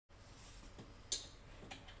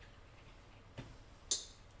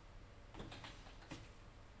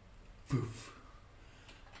Poof.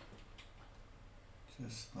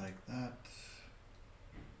 Just like that.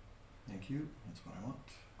 Thank you. That's what I want.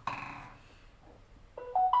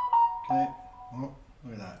 Okay. Oh,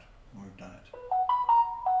 look at that. We've done it.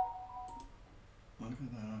 Look at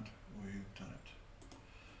that. We've done it.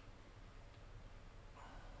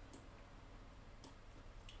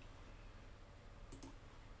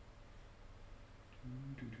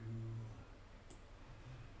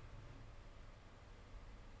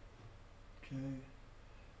 Okay.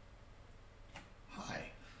 Hi.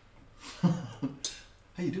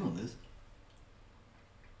 How you doing, Liz?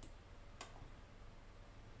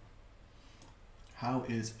 How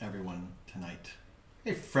is everyone tonight?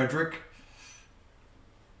 Hey, Frederick.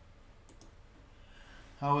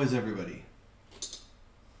 How is everybody?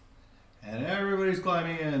 And everybody's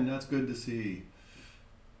climbing in. That's good to see.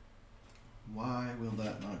 Why will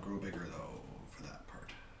that not grow bigger, though, for that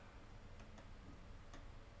part?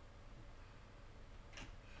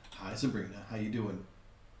 Hi, Sabrina. How you doing?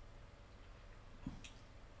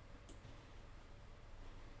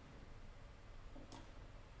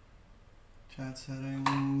 Chat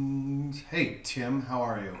settings. Hey, Tim. How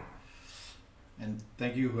are you? And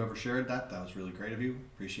thank you, whoever shared that. That was really great of you.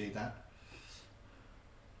 Appreciate that.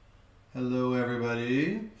 Hello,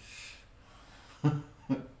 everybody.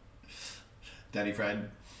 Daddy Fred.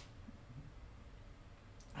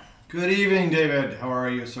 Good evening, David. How are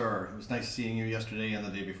you, sir? It was nice seeing you yesterday and the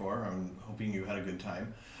day before. I'm hoping you had a good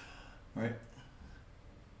time. Right?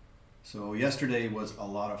 So yesterday was a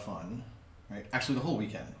lot of fun. Right? Actually, the whole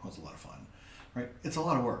weekend was a lot of fun. Right? It's a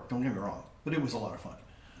lot of work. Don't get me wrong, but it was a lot of fun.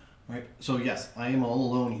 Right? So yes, I am all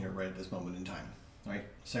alone here right at this moment in time. Right?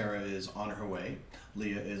 Sarah is on her way.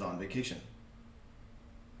 Leah is on vacation.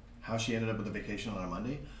 How she ended up with a vacation on a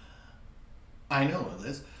Monday, I know,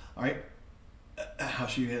 Liz. All right. How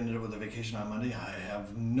she ended up with a vacation on Monday, I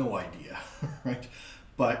have no idea. Right?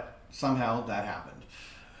 But somehow that happened.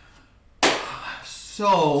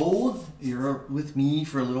 So you're with me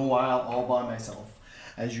for a little while all by myself.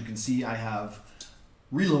 As you can see, I have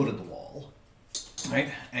reloaded the wall.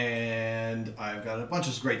 Right, and I've got a bunch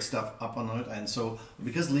of great stuff up on it, and so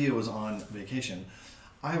because Leah was on vacation,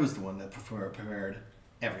 I was the one that prepared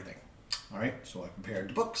everything. All right, so I prepared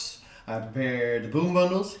the books, I prepared the boom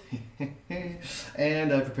bundles,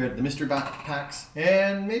 and I prepared the mystery backpacks,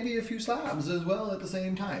 and maybe a few slabs as well at the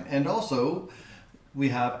same time. And also, we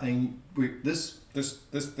have this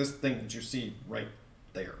thing that you see right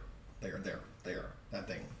there, that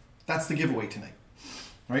thing. That's the giveaway tonight,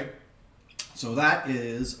 right? So that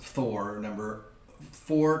is Thor number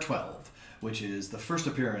 412, which is the first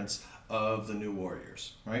appearance of the New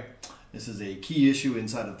Warriors, right? This is a key issue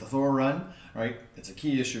inside of the Thor run, right? It's a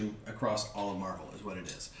key issue across all of Marvel is what it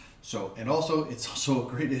is. So, and also, it's also a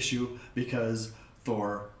great issue because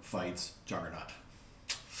Thor fights Juggernaut.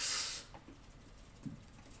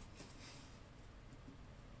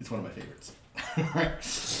 It's one of my favorites. Right?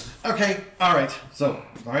 Okay, all right. So,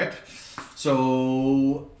 all right.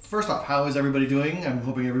 So, first off, how is everybody doing? I'm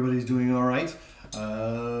hoping everybody's doing all right.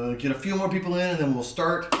 Get a few more people in and then we'll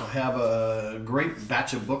start. We'll have a great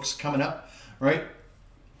batch of books coming up, right?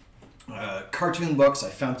 Cartoon books. I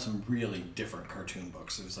found some really different cartoon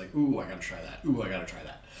books. It was like, ooh, I gotta try that. Ooh, I gotta try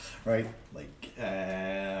that, right? Like,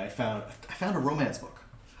 I found a romance book.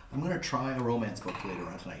 I'm gonna try a romance book later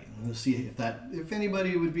on tonight. We'll see if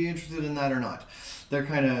anybody would be interested in that or not. They're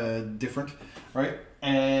kind of different, right?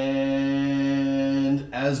 And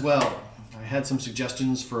as well, I had some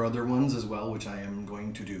suggestions for other ones as well, which I am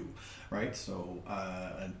going to do, right? So,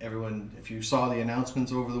 and everyone, if you saw the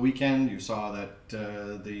announcements over the weekend, you saw that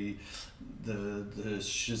the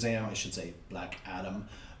Shazam, I should say, Black Adam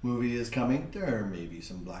movie is coming. There may be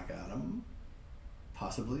some Black Adam,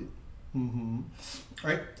 possibly.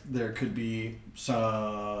 Right, there could be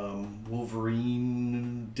some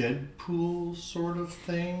Wolverine, Deadpool sort of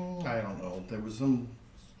thing. I don't know. There was some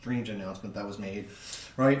strange announcement that was made,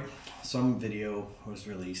 right? Some video was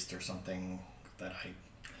released or something that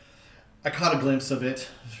I caught a glimpse of it,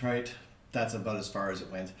 right? That's about as far as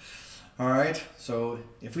it went. All right, so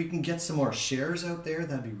if we can get some more shares out there,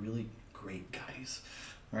 that'd be really great, guys.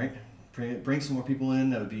 All right, bring some more people in.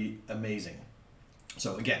 That would be amazing.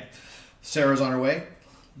 So again, Sarah's on her way.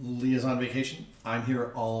 Leah's on vacation. I'm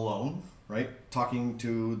here all alone, right? Talking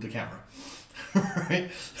to the camera, right?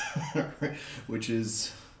 Which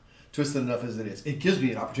is twisted enough as it is. It gives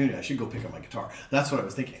me an opportunity. I should go pick up my guitar. That's what I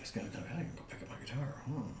was thinking. I was going to go pick up my guitar.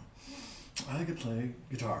 I could play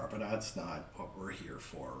guitar, but that's not what we're here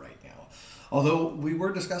for right now. Although we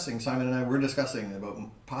were discussing, Simon and I were discussing about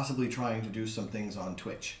possibly trying to do some things on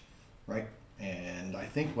Twitch, right? And I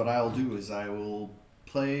think what I'll do is I will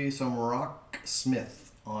play some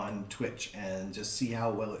Rocksmith on Twitch and just see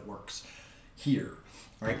how well it works here,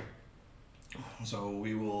 right? So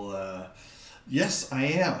we will, yes, I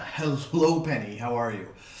am. Hello, Penny. How are you?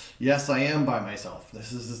 Yes, I am by myself.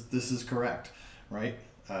 This is correct, right?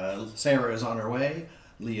 Sarah is on her way.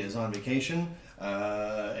 Leah is on vacation.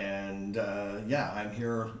 Yeah, I'm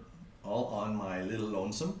here all on my little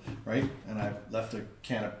lonesome, right? And I've left a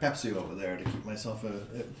can of Pepsi over there to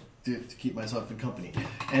keep myself in company.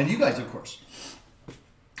 And you guys, of course.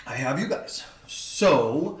 I have you guys.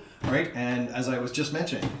 So, right, and as I was just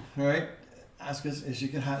mentioning, right, ask us if she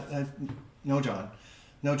could have, no, John,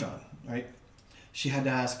 right? She had to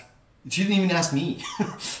ask, she didn't even ask me.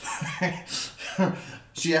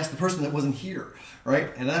 She asked the person that wasn't here,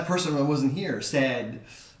 right? And that person that wasn't here said,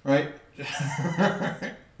 right?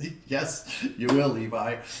 Yes, you will,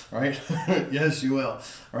 Levi, right? Yes, you will,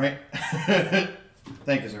 right?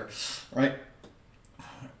 Thank you, sir, right?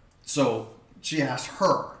 So she asked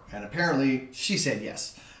her, and apparently she said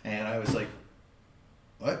yes. And I was like,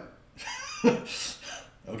 what?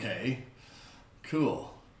 Okay,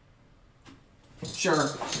 cool. Sure,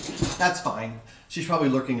 that's fine. She's probably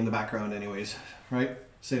lurking in the background anyways, right?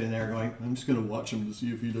 Sitting there going, I'm just going to watch him to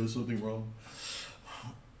see if he does something wrong.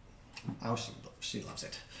 Oh, she loves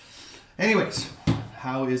it. Anyways,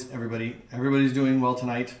 how is everybody? Everybody's doing well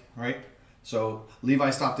tonight, right? So Levi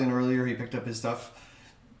stopped in earlier. He picked up his stuff.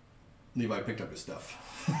 Levi picked up his stuff.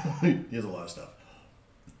 He has a lot of stuff.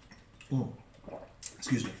 Oh,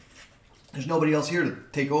 excuse me. There's nobody else here to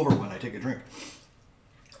take over when I take a drink.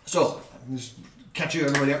 So, just catch you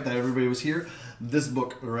everybody up that everybody was here. This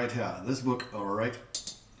book right here. This book right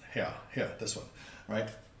here. Here, this one. Right?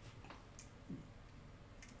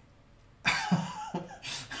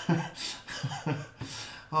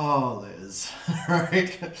 Oh, Liz.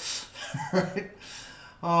 Right? Right?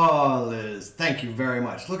 Oh, Liz. Thank you very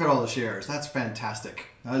much. Look at all the shares. That's fantastic.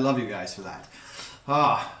 I love you guys for that.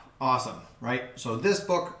 Ah, awesome. Right? So this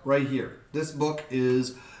book right here. This book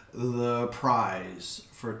is the prize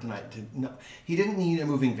for tonight. No, he didn't need a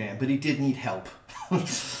moving van, but he did need help.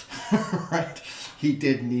 Right? He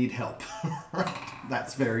did need help. Right?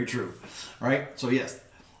 That's very true. Right? So yes.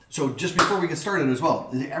 So just before we get started as well,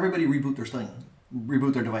 everybody reboot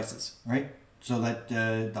their devices, right? So that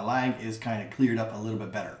the lag is kind of cleared up a little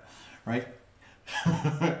bit better, right?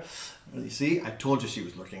 You see, I told you she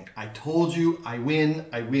was looking. I told you I win.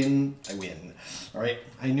 All right,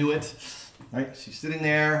 I knew it. Right, she's sitting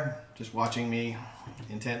there, just watching me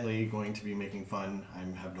intently, going to be making fun. I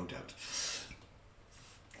have no doubt.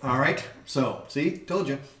 All right, so see, told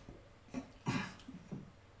you.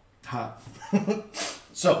 Ha.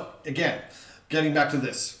 So again, getting back to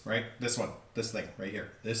this, right? This one, this thing right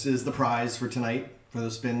here. This is the prize for tonight for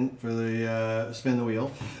the spin the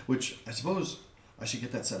wheel, which I suppose I should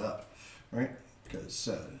get that set up, right? Because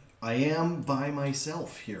I am by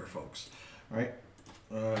myself here, folks, right?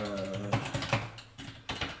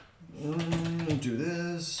 Do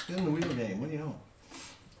this spin the wheel game. What do you know?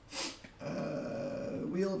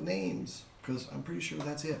 Wheel of names. Because I'm pretty sure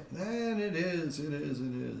that's it. And it is.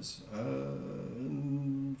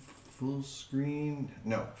 Full screen.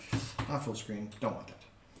 No, not full screen. Don't want that.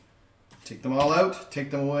 Take them all out. Take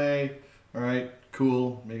them away. All right,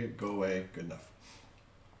 cool. Make it go away. Good enough.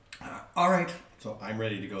 All right, so I'm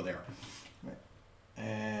ready to go there. Right.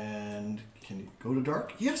 And can you go to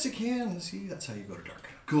dark? Yes, it can. See, that's how you go to dark.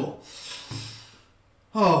 Cool.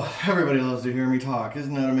 Oh, everybody loves to hear me talk.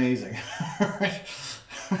 Isn't that amazing? Right.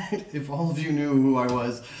 If all of you knew who I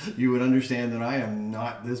was, you would understand that I am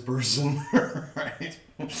not this person, right?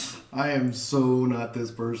 I am so not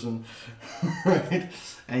this person, right?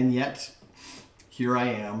 And yet, here I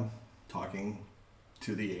am talking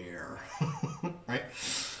to the air, right?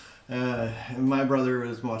 And my brother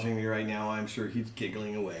is watching me right now. I'm sure he's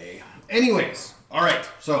giggling away. Anyways, all right,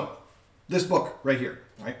 so this book right here,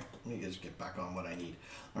 right? Let me just get back on what I need,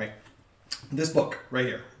 all right? This book right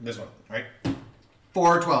here, this one, right?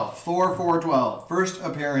 4/12, first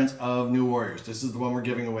appearance of New Warriors. This is the one we're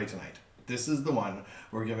giving away tonight. This is the one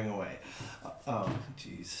we're giving away. Oh,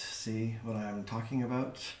 geez. See what I'm talking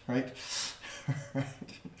about, right? Right?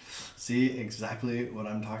 See exactly what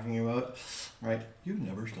I'm talking about, right? You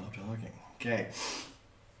never stop talking. Okay.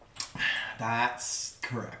 That's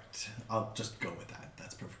correct. I'll just go with that.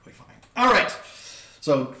 That's perfectly fine. All right.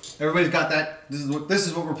 So everybody's got that. This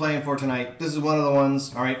is what we're playing for tonight. This is one of the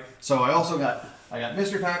ones. All right. So I got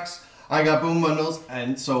mystery packs, I got boom bundles,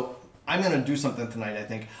 and so I'm going to do something tonight, I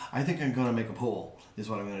think. I think I'm going to make a poll, is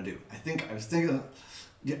what I'm going to do. I was thinking,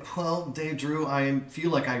 Yeah, well, Dave Drew, I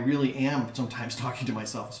feel like I really am sometimes talking to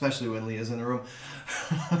myself, especially when Leah's in the room.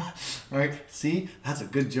 All right, see, that's a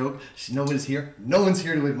good joke. No one's here. No one's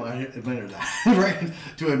here to admire that, right?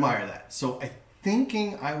 To admire that. So I'm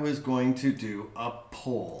thinking I was going to do a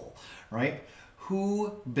poll, right?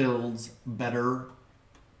 Who builds better?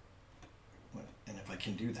 And if I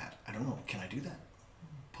can do that, I don't know. Can I do that?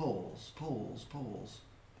 Polls, polls, polls.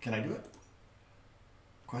 Can I do it?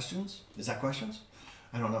 Questions? Is that questions?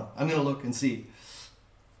 I don't know. I'm going to look and see.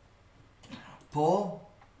 Poll?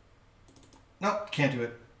 No, can't do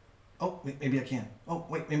it. Oh, wait, maybe I can. Oh,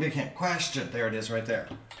 wait, maybe I can't. Question. There it is right there.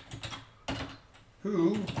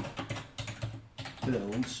 Who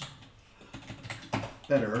builds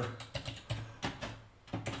better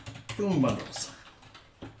boom bundles?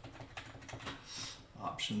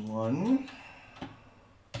 Option 1,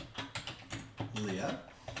 Leah.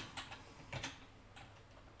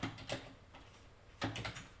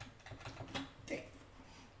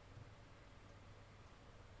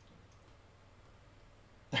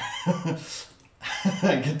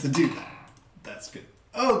 I get to do that. That's good.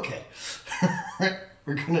 Okay.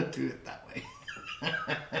 We're going to do it that way.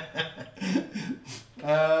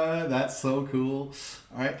 That's so cool.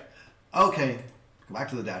 All right. Okay. Go back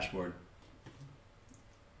to the dashboard.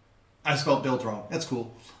 I spelled build wrong. That's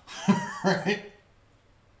cool. Right?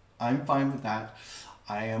 I'm fine with that.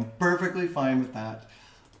 I am perfectly fine with that.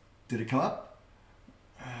 Did it come up?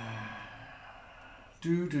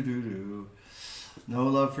 Do. No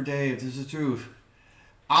love for Dave. This is the truth.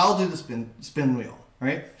 I'll do the spin wheel.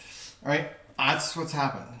 Right? All right. That's what's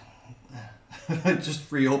happened. I just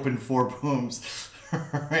reopened 4 booms.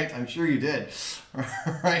 Right? I'm sure you did.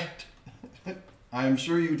 Right? I'm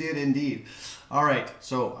sure you did indeed. All right.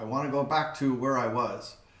 So I want to go back to where I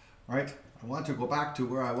was. Right? I want to go back to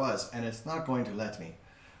where I was, and it's not going to let me.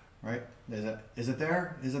 Right? Is it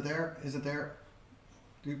there? Is it there? Is it there?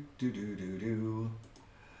 Do.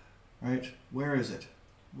 Right? Where is it?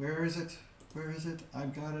 Where is it? Where is it?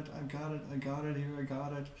 I've got it. I've got it. I got it here. I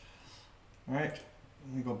got it. All right.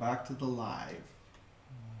 Let me go back to the live.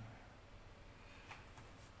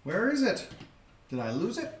 Where is it? Did I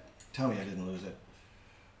lose it? Tell me I didn't lose it.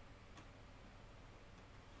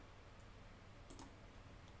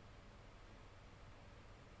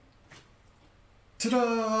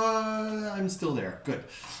 Ta-da! I'm still there. Good.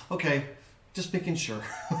 Okay. Just making sure.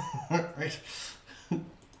 Right?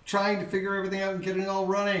 Trying to figure everything out and getting it all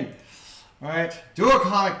running. All right. Do a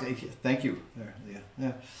comic day. Thank you. There, Leah.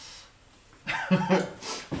 Yeah.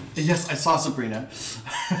 Yes, I saw Sabrina.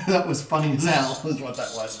 That was funny as hell, is what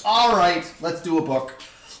that was. All right. Let's do a book.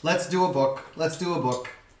 Let's do a book. Let's do a book.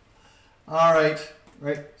 All right.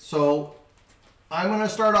 Right. So I'm going to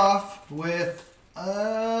start off with yeah,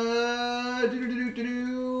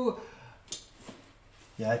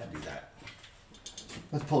 I can do that.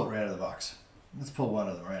 Let's pull it right out of the box. Let's pull one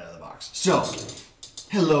of them right out of the box. So,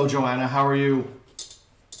 hello, Joanna. How are you?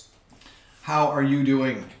 How are you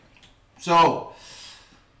doing? So,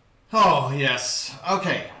 oh, yes.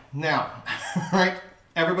 Okay. Now, right,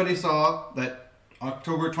 everybody saw that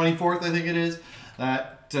October 24th, I think it is,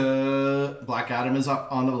 that Black Adam is up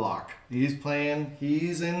on the block. He's playing,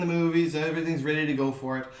 he's in the movies, everything's ready to go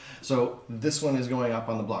for it. So this one is going up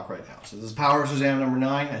on the block right now. So this is Power Shazam number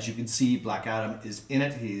 9. As you can see, Black Adam is in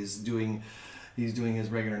it. He's doing his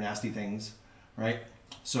regular nasty things, right?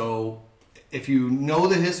 So if you know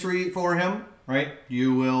the history for him, right,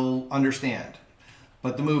 you will understand.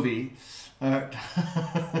 But the movie, right?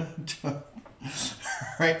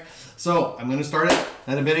 So I'm going to start it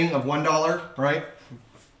at a bidding of $1, right?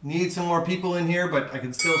 Need some more people in here, but I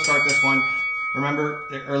can still start this one. Remember,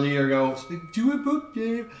 earlier ago, do a book,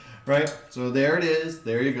 Dave. Right? So there it is.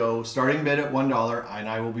 There you go. Starting bid at $1, and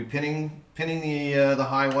I will be pinning the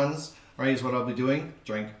high ones. Right? Is what I'll be doing.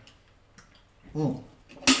 Drink.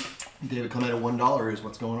 David come in at $1 is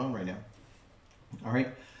what's going on right now. All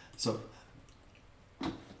right. So,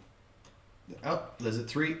 oh, Liz at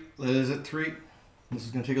 3. Liz at 3. This is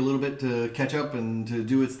going to take a little bit to catch up and to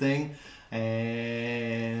do its thing.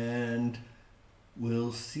 And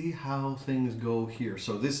we'll see how things go here.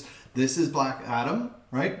 So this is Black Adam,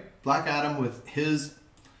 right? Black Adam with his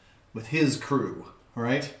crew,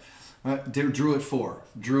 right? Drew at 4.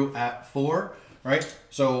 Drew at 4, right?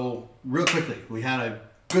 So real quickly, we had a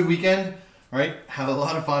good weekend, right? Had a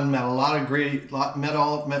lot of fun, met a lot of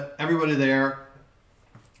met everybody there.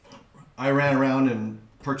 I ran around and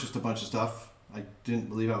purchased a bunch of stuff. I didn't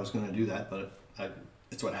believe I was going to do that, but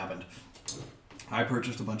it's what happened. I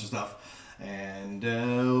purchased a bunch of stuff, and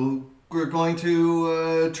we're going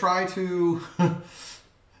to try to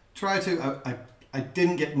I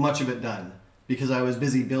didn't get much of it done because I was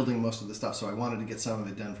busy building most of the stuff, so I wanted to get some of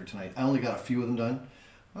it done for tonight. I only got a few of them done.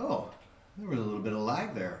 Oh, there was a little bit of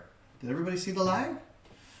lag there. Did everybody see the lag?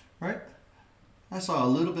 Right? I saw a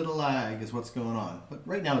little bit of lag is what's going on, but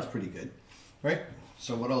right now it's pretty good, right?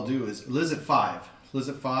 So what I'll do is, Liz at 5. Liz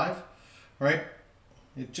at 5, right?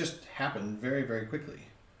 It just happened very, very quickly.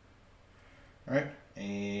 All right,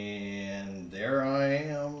 and there I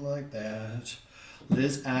am like that.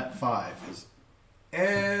 Liz at 5. Is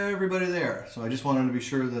everybody there? So I just wanted to be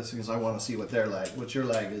sure that's because I want to see what their lag, what your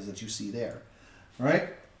lag is that you see there. All right,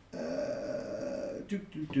 that's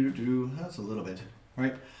a little bit. All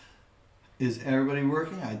right, is everybody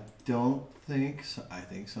working? I don't think so. I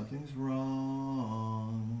think something's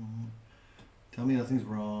wrong. Tell me nothing's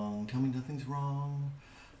wrong. Tell me nothing's wrong.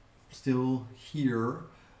 Still here.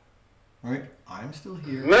 All right, I'm still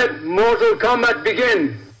here. Let Mortal Kombat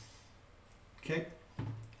begin. Okay.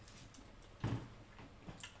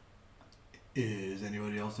 Is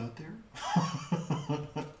anybody else out there?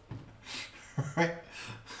 All right.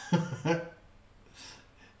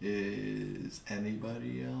 Is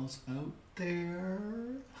anybody else out there?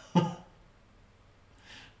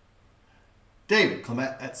 David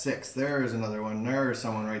Clement at 6. There's another one. There's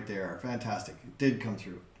someone right there. Fantastic. It did come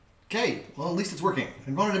through. Okay, well, at least it's working.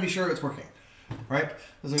 I wanted to be sure it's working. Right?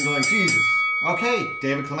 As I'm going, Jesus. Okay,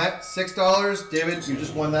 David Clement, $6. David, you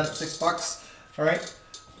just won that at $6. All right.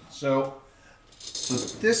 So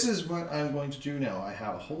this is what I'm going to do now. I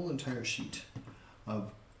have a whole entire sheet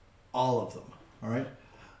of all of them. All right.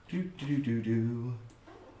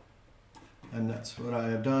 And that's what I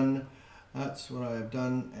have done. That's what I have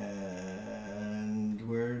done. And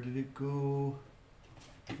where did it go?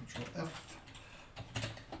 Control F.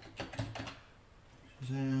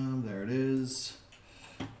 There it is.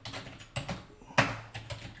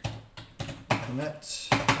 And that's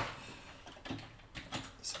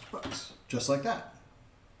 $6. Just like that.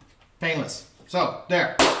 Painless. So,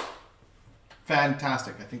 there.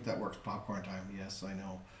 Fantastic. I think that works. Popcorn time. Yes, I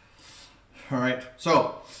know. All right.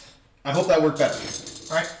 So, I hope that worked better.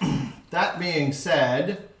 All right. That being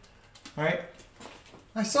said, all right,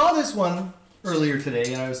 I saw this one earlier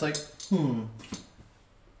today and I was like,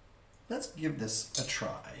 let's give this a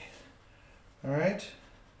try. All right.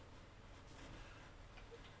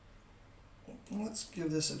 Let's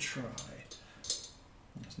give this a try. I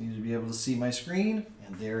just need to be able to see my screen,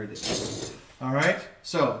 and there it is. All right.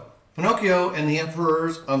 So, Pinocchio and the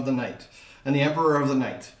Emperors of the Night. And the Emperor of the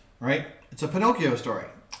Night, right? It's a Pinocchio story.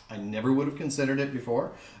 I never would have considered it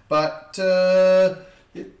before, but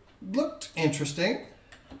it looked interesting,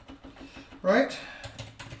 right?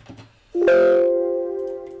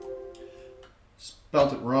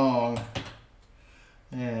 Spelt it wrong,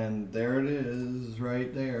 and there it is,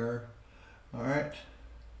 right there. All right.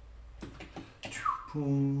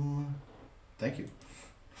 Boom. Thank you.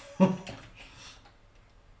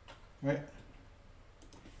 Right.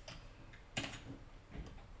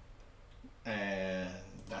 And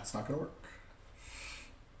that's not going to work.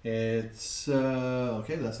 It's,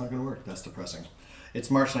 okay, that's not going to work. That's depressing. It's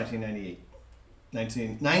March 1998.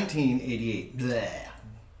 1988. Bleh.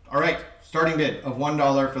 All right, starting bid of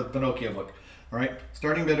 $1 for the Pinocchio book. All right,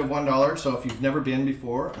 starting bid of $1. So if you've never been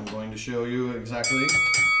before, I'm going to show you exactly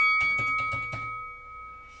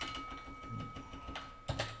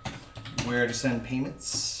where to send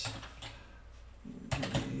payments.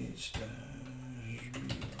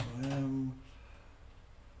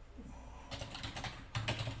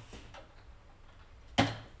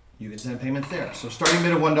 You can send payments there. So starting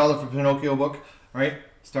bid of $1 for Pinocchio book. All right,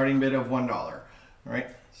 starting bid of $1. All right,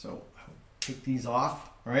 so I'll take these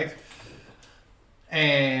off. All right,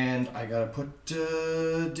 and I gotta put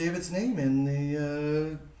David's name in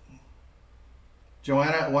the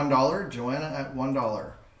Joanna at $1. Joanna at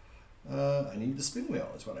 $1. I need the spin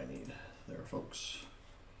wheel is what I need there, folks.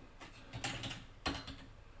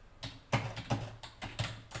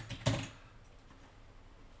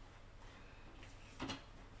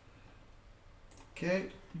 Okay,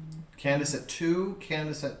 Candace at 2,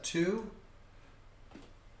 Candace at 2.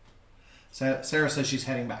 Sarah says she's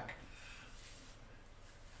heading back.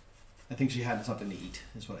 I think she had something to eat,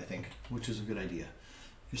 is what I think, which is a good idea,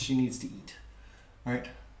 because she needs to eat. All right,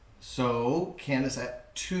 so Candace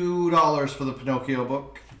at $2 for the Pinocchio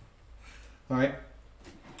book. All right,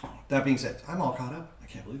 that being said, I'm all caught up. I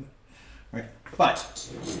can't believe it. All right, but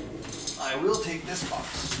I will take this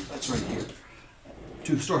box. That's right here.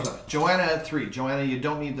 To store stuff. Joanna at 3. Joanna, you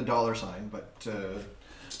don't need the $sign, but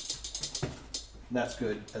that's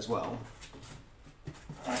good as well.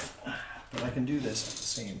 All right, but I can do this at the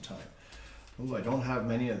same time. Oh, I don't have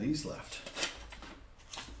many of these left.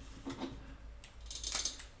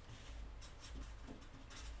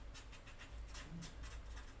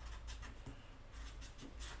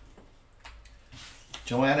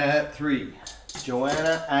 Joanna at 3.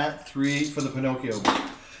 Joanna at 3 for the Pinocchio book.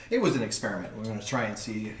 It was an experiment. We're going to try and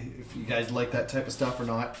see if you guys like that type of stuff or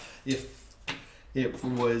not. If it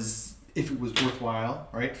was worthwhile,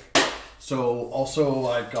 right? So also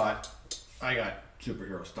I got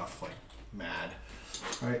superhero stuff like mad,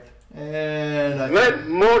 right? And Let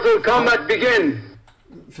Mortal Kombat begin!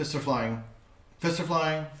 Fists are flying. Fists are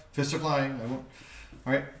flying. Fists are flying. I won't.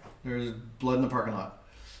 All right. There's blood in the parking lot.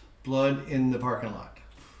 Blood in the parking lot.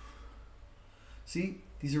 See,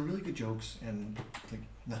 these are really good jokes, and like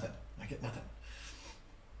nothing. I get nothing.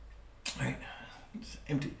 All right. It's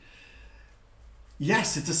empty.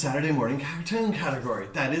 Yes, it's a Saturday morning cartoon category.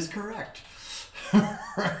 That is correct.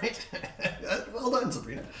 Right. Well done,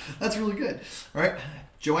 Sabrina. That's really good. All right.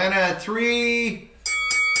 Joanna at 3.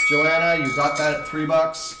 Joanna, you got that at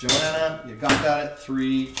 $3. Joanna, you got that at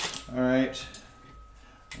 3. All right.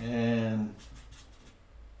 And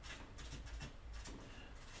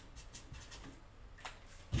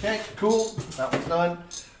okay, cool. That one's done.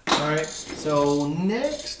 All right. So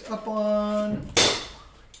next up on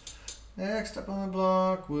the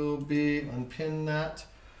block will be unpin that.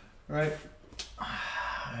 All right.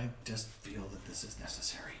 I just feel that this is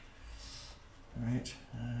necessary. All right.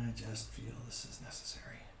 I just feel this is necessary.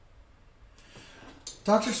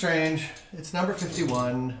 Doctor Strange, it's number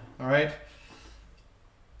 51, all right?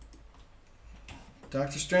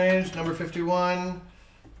 Doctor Strange, number 51.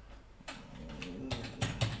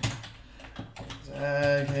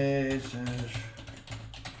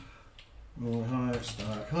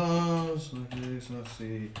 Let's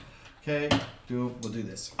see. Okay, we'll do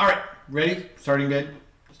this. All right, ready? Starting bid.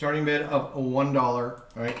 Starting bid of $1, all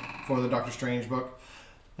right, for the Doctor Strange book.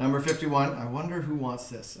 Number 51. I wonder who wants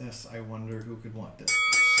this. Yes, I wonder who could want this.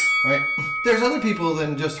 All right. There's other people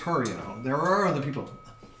than just her, you know. There are other people.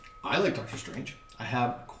 I like Doctor Strange. I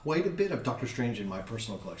have quite a bit of Doctor Strange in my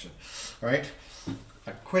personal collection. All right.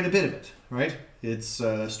 Quite a bit of it, right? It's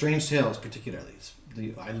Strange Tales, particularly.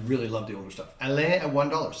 I really love the older stuff. Alain at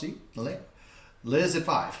 $1. See? Alain. Liz at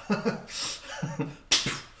 5.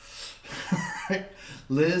 Right?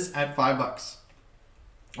 Liz at $5.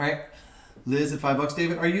 All right. Liz at $5.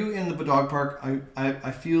 David, are you in the dog park?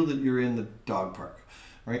 I feel that you're in the dog park,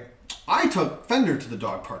 right? I took Fender to the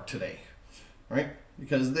dog park today, right?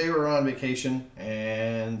 Because they were on vacation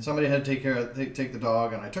and somebody had to take the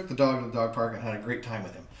dog, and I took the dog to the dog park and had a great time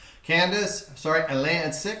with him. Candace, sorry, Alain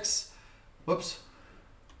at 6. Whoops.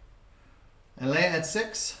 Alain at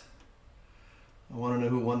 6. I want to know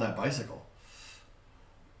who won that bicycle.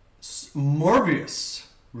 Morbius,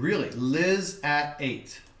 really. Liz at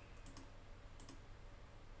 8.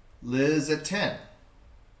 Liz at 10.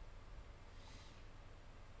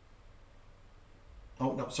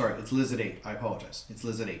 Oh, no, sorry. It's Liz at 8. I apologize. It's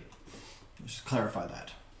Liz at 8. Just clarify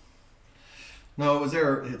that. No, it was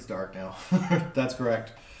there. It's dark now. That's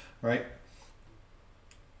correct. Right?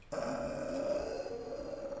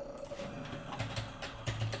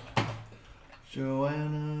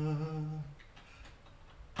 Joanna.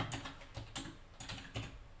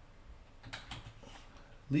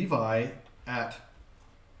 Levi at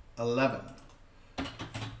 11.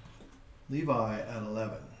 Levi at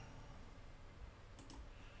 11.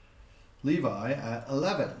 Levi at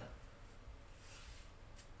 11.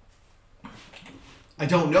 I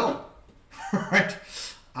don't know. Right?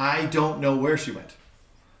 I don't know where she went.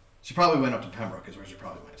 She probably went up to Pembroke is where she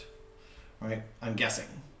probably went. Right? I'm guessing.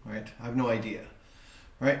 Right? I have no idea.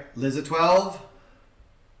 Right? Liz at 12.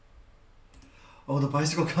 Oh, the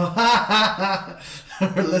bicycle.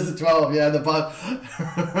 Liz at 12. Yeah,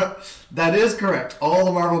 that is correct. All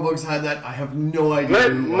the Marvel books had that. I have no idea.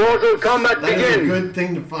 Let Mortal Kombat begin. That is a good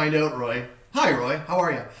thing to find out, Roy. Hi, Roy. How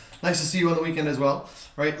are you? Nice to see you on the weekend as well.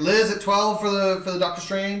 Right, Liz at 12 for the Doctor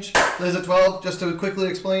Strange. Liz at 12. Just to quickly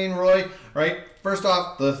explain, Roy. Right. First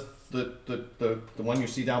off, the one you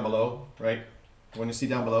see down below. Right. The one you see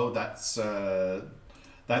down below. That's the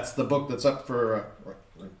book that's up for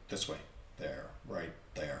this way. There. Right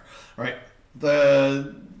there. Right.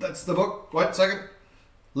 That's the book. What? Second.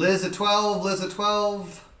 Liz at 12. Liz at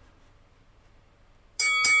 12.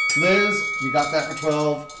 Liz, you got that for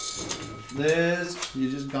 12. Liz, you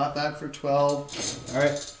just got that for 12. All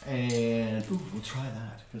right. And ooh, we'll try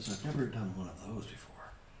that because I've never done one of those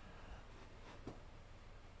before.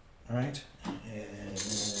 All right.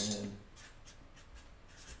 And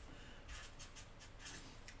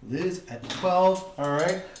Liz at 12. All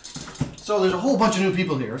right. So there's a whole bunch of new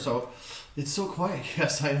people here. So it's so quiet.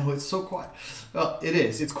 Yes, I know it's so quiet. Well, it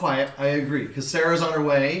is. It's quiet. I agree. Because Sarah's on her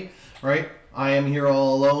way, right? I am here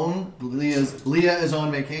all alone. Leah is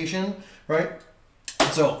on vacation, right?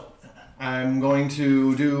 So I'm going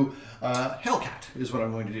to do Hellcat is what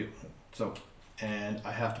I'm going to do. So, and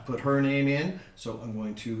I have to put her name in. So I'm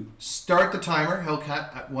going to start the timer.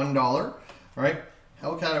 Hellcat at $1. All right,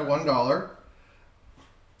 Hellcat at $1.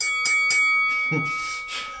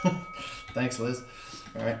 Thanks, Liz.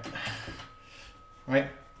 All right. All right.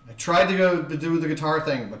 I tried to do the guitar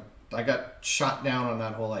thing, but I got shot down on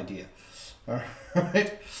that whole idea. All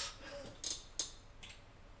right.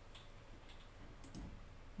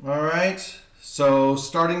 All right. So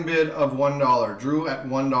starting bid of $1. Drew at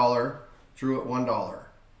 $1. Drew at $1.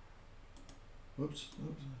 Whoops.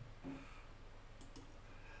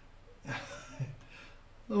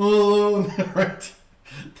 Oh, right.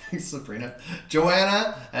 Thanks, Sabrina.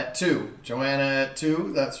 Joanna at 2. Joanna at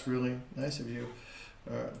 2. That's really nice of you.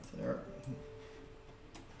 There.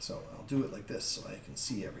 So I'll do it like this so I can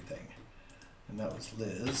see everything. And that was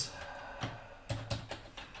Liz.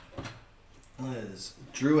 Liz.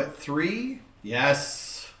 Drew at 3.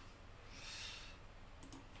 Yes.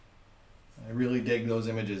 I really dig those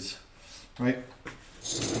images. Right?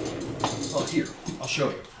 Oh, here. I'll show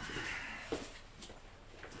you.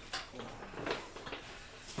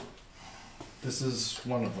 This is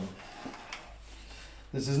one of them.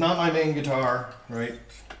 This is not my main guitar, right?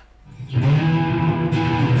 I'm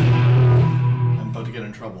about to get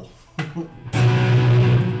in trouble.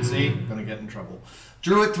 See? I'm gonna get in trouble.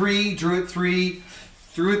 Drew at 3, drew at 3,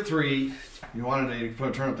 drew at 3. You wanted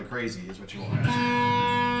to turn up the crazy is what you wanted.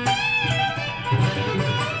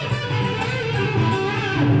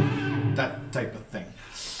 That type of thing.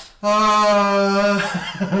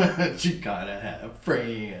 You gotta have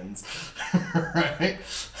friends, right?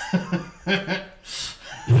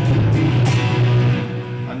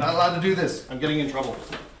 I'm not allowed to do this. I'm getting in trouble.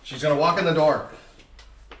 She's gonna walk in the door.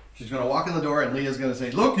 She's gonna walk in the door, and Leah's gonna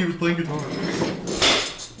say, "Look, he was playing guitar."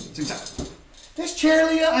 This chair,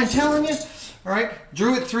 Leah, I'm telling you. All right,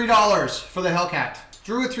 drew at $3 for the Hellcat.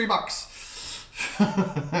 Drew at $3. All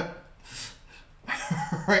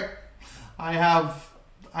right, I have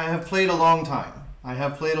played a long time. I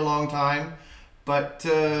have played a long time, but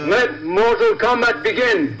Let Mortal Kombat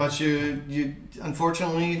begin! But you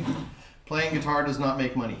unfortunately, playing guitar does not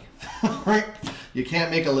make money. Right? You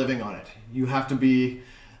can't make a living on it. You have to be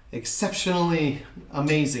exceptionally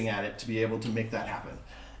amazing at it to be able to make that happen.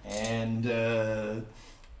 And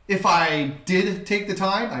if I did take the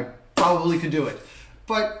time, I probably could do it.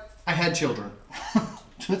 But I had children.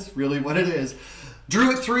 That's really what it is.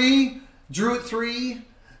 Drew at 3. Drew at 3.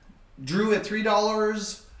 Drew at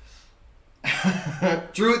 $3.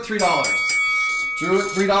 Drew at $3. Drew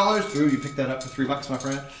at $3. Drew, you picked that up for $3, my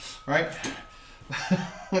friend. All right.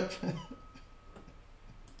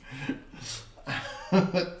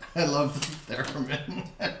 I love the theremin.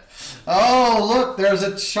 Oh, look, there's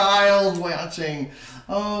a child watching.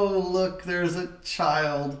 Oh, look, there's a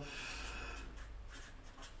child.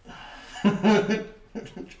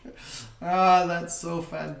 Ah, that's so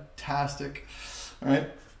fantastic. All right.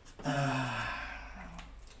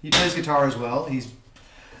 He plays guitar as well.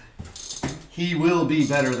 He will be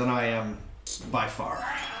better than I am by far.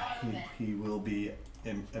 He will be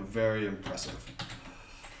very impressive.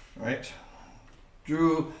 All right.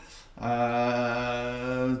 Drew,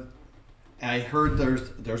 I heard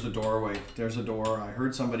there's a doorway. There's a door. I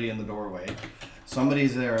heard somebody in the doorway.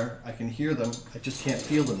 Somebody's there. I can hear them. I just can't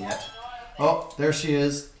feel them yet. Oh, there she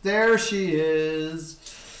is. There she is.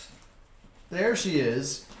 There she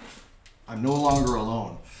is. I'm no longer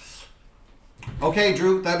alone. Okay,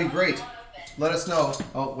 Drew, that'd be great. Let us know.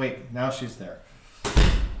 Oh, wait, now she's there.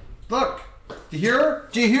 Look, do you hear her?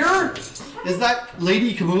 Do you hear her? Is that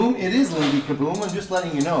Lady Kah-Boom? It is Lady Kah-Boom. I'm just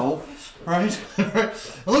letting you know. All right.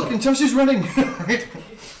 Look, until she's running. Right.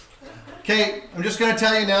 Okay, I'm just going to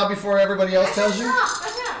tell you now before everybody else tells you.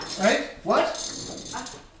 Right? What?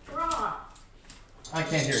 Straw. I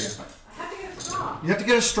can't hear you. I have to get a straw. You have to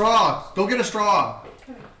get a straw. Go get a straw.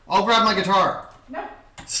 I'll grab my guitar. No.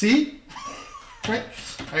 See? Right?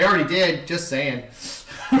 I already did, just saying.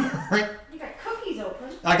 Right? You got cookies open.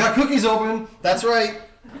 I got cookies open. That's right.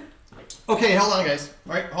 Okay, hold on, guys.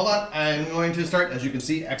 All right, hold on. I'm going to start, as you can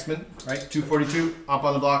see, X-Men, right? 242, up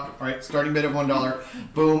on the block. All right, starting bid of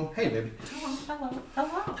 $1. Boom. Hey, baby. Hello, hello,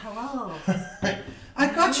 hello, hello. Right. I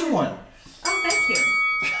got you one. Oh, thank you.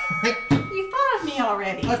 Right. You thought of me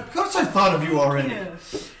already. Of course I thought of you already.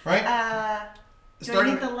 Thank you. Right? Do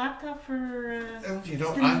I need the laptop for you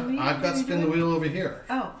know, spin the wheel? I've got spin the wheel over here.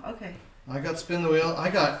 Oh, okay. I got spin the wheel.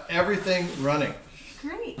 I got everything running.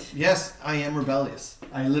 Great. Yes, I am rebellious.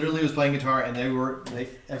 I literally was playing guitar and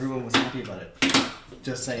everyone was happy about it.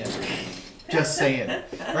 Just saying. Just saying.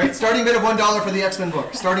 All right, starting bid of $1 for the X-Men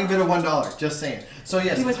book. Starting bid of $1. Just saying. So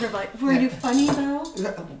yes. He was like, were you funny though?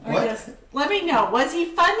 What? Let me know. Was he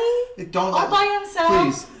funny? Don't all by himself?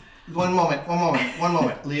 Please. One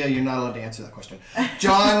moment. Leah, you're not allowed to answer that question.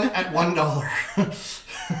 John at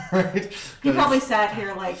 $1. Right? He probably sat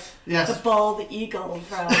here like the bald eagle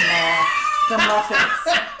from the Muppets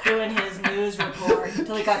doing his news report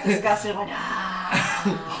until he got disgusted and went,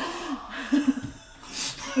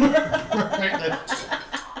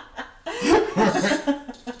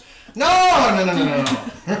 No.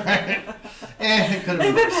 Right? And it could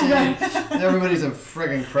have been. Everybody's a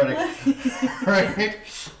friggin' critic. Right?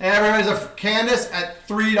 Everybody's Candace at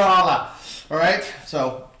 $3. All right?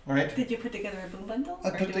 So, all right. Did you put together a Boom bundle?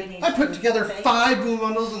 I put together 5 Boom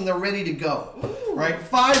bundles and they're ready to go. Ooh. Right?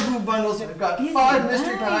 5 Boom bundles. I've got 5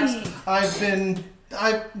 mystery packs.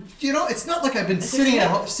 It's not like I've been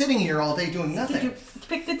sitting here all day doing nothing. Did you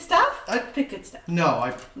pick good stuff? I picked good stuff.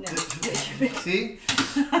 No, see?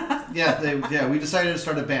 We decided to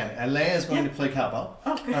start a band. Alain is going to play cowbell.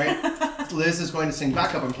 Okay. Right? Liz is going to sing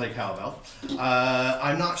backup and play cowbell.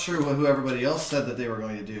 I'm not sure who everybody else said that they were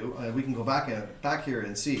going to do. We can go back here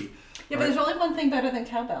and see. Yeah, but there's only one thing better than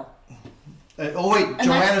cowbell.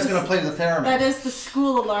 Joanna's going to play the theremin. That is the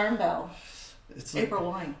school alarm bell. It's like, April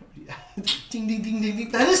wine. Ding, ding, ding, ding, ding.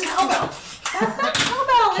 That is cowbell. That's not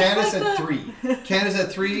cowbell. Candace at 3. Candace at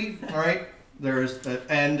 3. All right.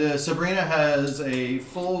 And Sabrina has a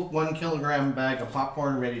full 1 kilogram bag of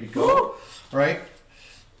popcorn ready to go. All right.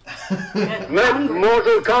 Let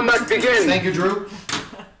Mortal Kombat begin. Thank you, Drew.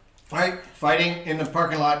 All right. Fighting in the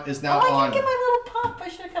parking lot is now on. I didn't get my little pop. I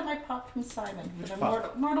should have got my pop from Simon for the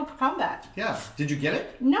Mortal Kombat. Yeah. Did you get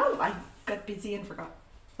it? No, I got busy and forgot.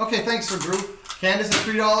 Okay, thanks for Drew. Candace is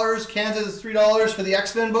 $3. Kansas is $3 for the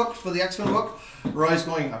X-Men book. Roy's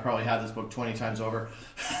going, I probably had this book 20 times over.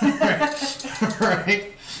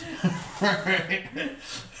 Right.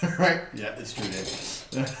 Yeah, it's true, Dave.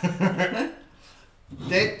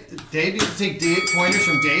 Dave, you can take pointers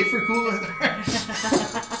from Dave for cooler.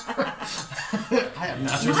 I have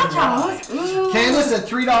nachos. Candace at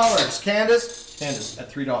 $3. Candace at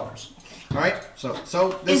 $3. All right. So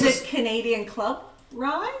this is it Canadian Club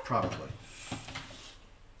Rye? Probably.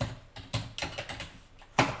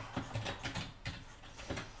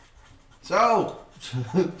 So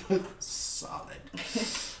solid.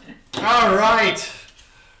 All right.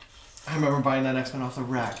 I remember buying that X-Men off the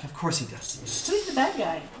rack. Of course he does. Who's the bad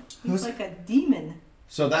guy? He's like a demon.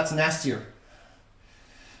 So that's nastier.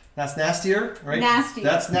 That's nastier, right? Nastier.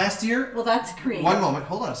 That's nastier. Well, that's creative. One moment.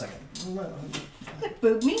 Hold on a second.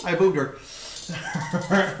 Booed me? I boobed her.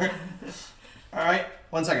 All right.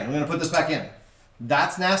 1 second. I'm going to put this back in.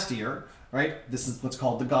 That's nastier, right? This is what's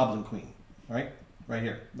called the Goblin Queen, right? Right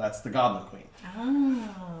here. That's the Goblin Queen.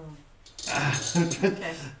 Oh.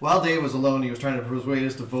 Okay. While Dave was alone, he was trying to persuade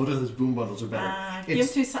us to vote that his boom bundles are better.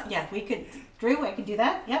 We could. Drew, I can do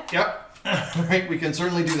that. Yep. Right, we can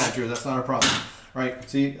certainly do that, Drew. That's not a problem. Right.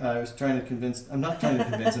 See, I was trying to convince. I'm not trying to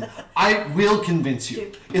convince him. I will convince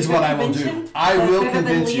you. Is what I will do. I will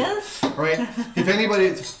convince you. Right. If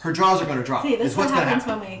anybody, her jaws are going to drop. See, this is what happens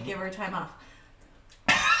when we give her time off.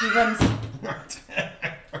 He runs.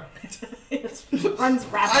 Runs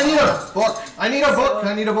rapidly. I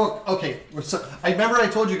need a book. Okay. So, I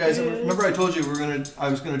told you guys. Remember I told you I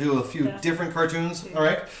was gonna do a few different cartoons. All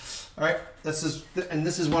right. This is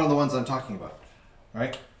one of the ones I'm talking about. All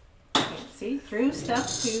right. Okay, see, Drew stuff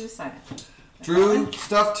to Simon. Drew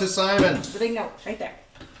stuff to Simon. The big note right there.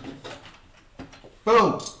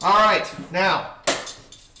 Boom. All right. Now,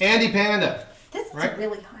 Andy Panda. This is a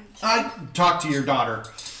really high jump. I talked to your daughter.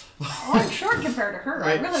 Oh, I'm short compared to her.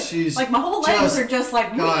 Right? Really, she's like my whole legs are just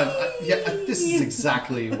like. God, this is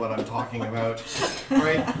exactly what I'm talking about,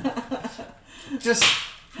 right? Just,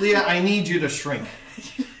 Leah, I need you to shrink.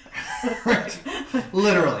 Right?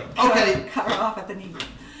 Literally. Okay. Cut her off at the knee.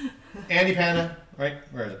 Andy Panda, right?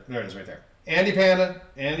 Where is it? There it is, right there. Andy Panda,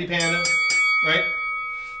 right?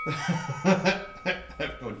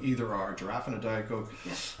 Either or, giraffe and a Diet Coke.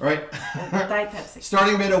 Yeah. Right? Diet Pepsi.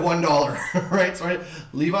 Starting bid at $1. Right? Sorry.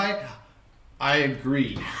 Levi, I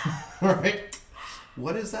agree. Right?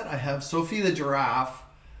 What is that? I have Sophie the giraffe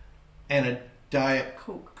and a Diet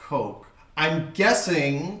Coke. I'm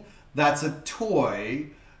guessing that's a toy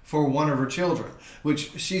for one of her children,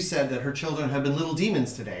 which she said that her children have been little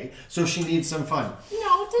demons today, so she needs some fun.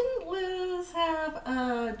 No, didn't Liz have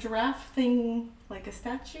a giraffe thing, like a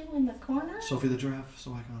statue in the corner? Sophie the giraffe,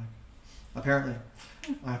 so iconic. Apparently.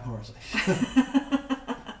 I apologize.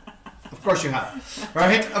 Of course you have.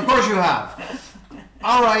 Right? Of course you have.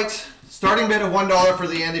 All right. Starting bid of $1 for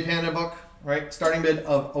the Andy Panda book. right? Starting bid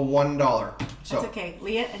of $1. So. That's okay.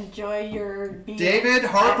 Leah, enjoy your beer. David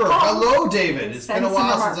Harper. Hello, David. It's been a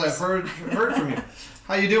while since I've heard from you.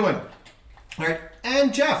 How you doing? All right.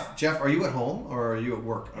 And Jeff. Jeff, are you at home or are you at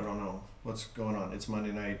work? I don't know what's going on. It's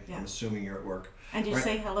Monday night. Yeah. I'm assuming you're at work. And did you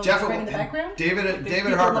say hello Jeff, in the background? David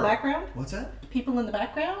people Harper. In the background? What's that? People in the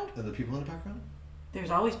background? Are there people in the background?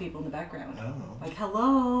 There's always people in the background. I don't know. Like,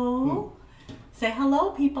 hello. Who? Say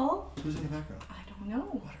hello, people. Who's in the background? I don't know.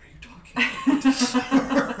 What are you talking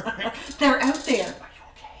about? They're out there. Are you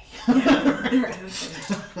okay? Yeah, they're out there.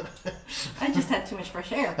 I just had too much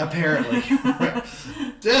fresh air. Apparently.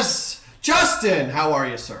 Justin, how are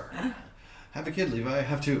you, sir? Have a kid, Levi. I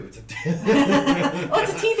have two. It's a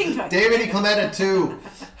it's a teething toy. David E. Clement at 2.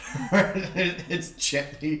 It's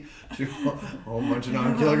gently a whole bunch of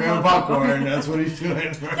 9-kilogram popcorn. That's what he's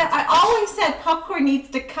doing. Yeah, I always said popcorn needs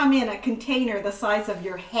to come in a container the size of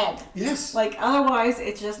your head. Yes. Like, otherwise,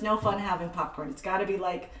 it's just no fun having popcorn. It's got to be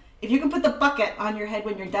like, if you can put the bucket on your head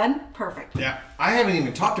when you're done, perfect. Yeah. I haven't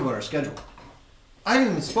even talked about our schedule. I haven't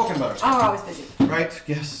even spoken about our schedule. Oh, we're always busy. Right?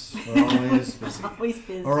 Yes. We're always busy. Always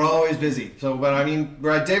busy. We're always busy. So, but I mean,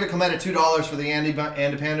 we're at David Clement at $2 for the Andy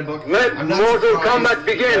Panda book. Let Mortal Kombat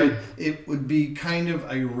begin! It would be kind of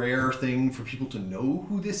a rare thing for people to know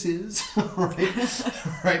who this is, right?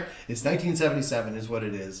 Right? It's 1977 is what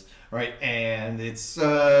it is, right? And it's...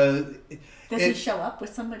 Does he show up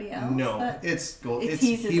with somebody else? No, it's gold.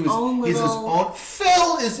 He's his own.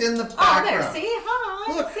 Phil is in the background. Oh, there. See,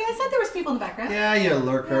 hi. Look. See, I said there was people in the background. Yeah, you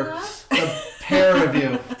lurker. Yeah. The pair of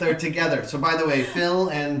you, they're together. So, by the way, Phil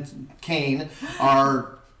and Kane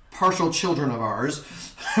are partial children of ours.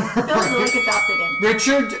 Phil's like adopted him.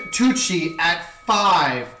 Richard Tucci at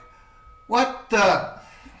 5. What the?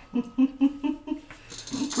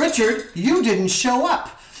 Richard, you didn't show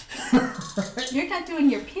up. You're not doing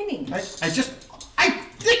your pinning.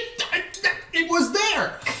 It was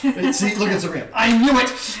there. See, look at Sabrina. I knew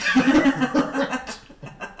it.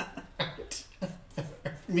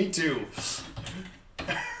 Me too.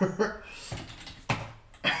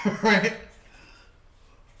 Right.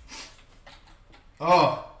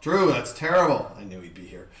 Oh, Drew, that's terrible. I knew he'd be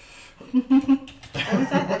here. Was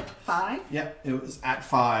that at 5? Yep, it was at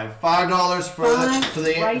 5. $5 for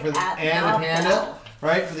the Anna Panda.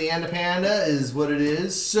 Right, for the Anda Panda is what it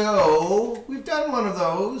is. So, we've done one of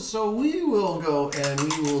those. So, we will go and we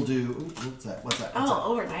will do... Ooh, what's that?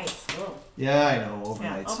 Overnights. Oh. Yeah, I know, overnights.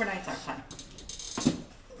 Yeah, overnights are fun.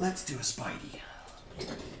 Let's do a Spidey.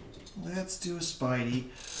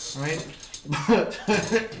 Right? But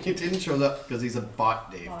he didn't show up because he's a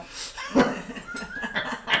bot, Dave.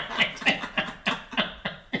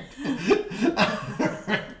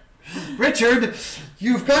 Richard,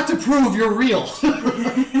 you've got to prove you're real.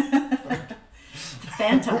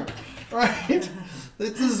 Phantom. Right?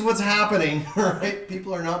 This is what's happening, right?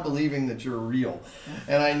 People are not believing that you're real.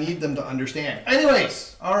 And I need them to understand.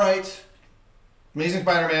 Anyways, all right. Amazing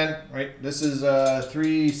Spider-Man, right? This is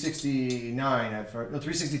 369,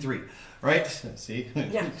 363, right? See?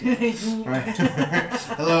 Yeah. Right.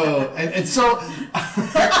 Hello. And so,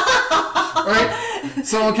 right?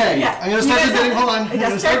 So, okay. Yeah. I'm going to start the bidding. Hold on. I'm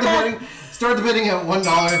going to start the bidding at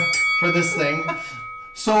 $1 for this thing.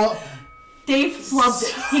 So, Dave flubbed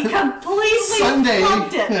it. He completely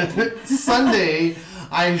flubbed it. Sunday,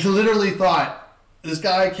 I literally thought this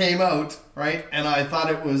guy came out, right? And I thought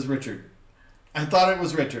it was Richard. And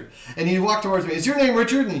he walked towards me. Is your name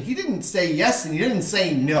Richard? And he didn't say yes, and he didn't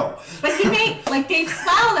say no. But he made, like, Dave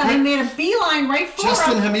smiled at him and made a beeline right for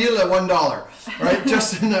Justin him. Hamil at $1. Right?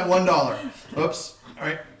 Justin at $1. Oops. All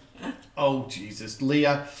right. Oh, Jesus.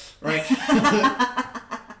 Leah. Right?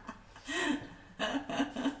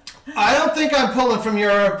 I don't think I'm pulling from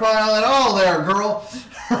your pile at all there, girl.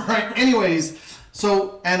 Right? Anyways,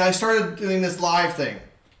 so, and I started doing this live thing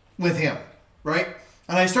with him. Right?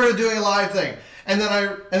 And I started doing a live thing. And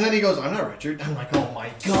then he goes, I'm not Richard. I'm like, oh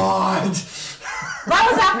my God. That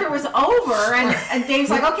was after it was over. And Dave's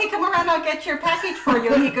like, okay, come around. I'll get your package for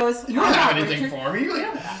you. And he goes, you don't have anything Richard. for me.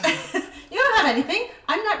 You don't have anything.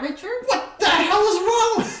 I'm not Richard. What the hell is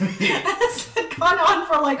wrong with me? This had gone on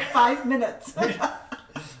for like 5 minutes.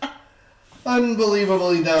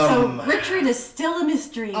 Unbelievably dumb. So Richard is still a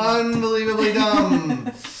mystery. Unbelievably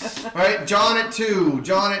dumb. Right, John at 2.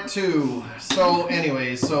 So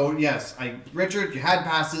anyways, yes, Richard, you had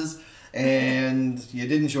passes and you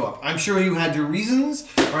didn't show up. I'm sure you had your reasons,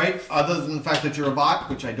 right? Other than the fact that you're a bot,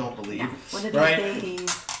 which I don't believe. Yeah,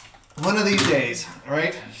 one of these days,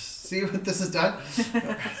 right? See what this has done?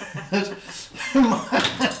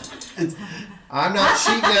 I'm not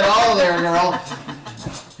cheating at all there, girl.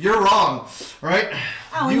 You're wrong, right?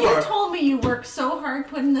 Oh, you told told me you worked so hard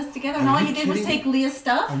putting this together, and all you did was take Leah's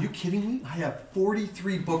stuff. Are you kidding me? I have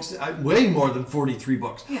 43 books. Way more than 43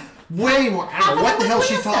 books. Yeah. Way more. I don't know what the hell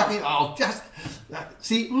she's talking. Oh, just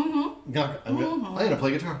see. I'm gonna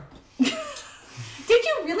play guitar. Did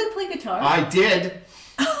you really play guitar? I did.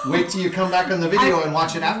 Wait till you come back on the video and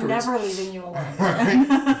watch it afterwards. Never leaving you alone.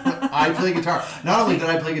 I play guitar. Not only did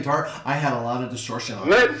I play guitar, I had a lot of distortion on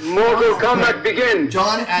it. Let Mortal Kombat begin!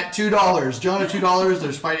 John at $2. John at $2.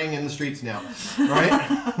 There's fighting in the streets now. Right?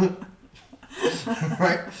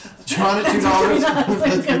 Right? John at $2.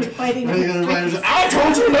 There's going to be fighting in the streets. I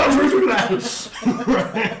told you not to do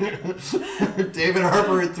that! David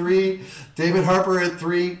Harper at 3. David Harper at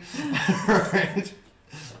 3. Right?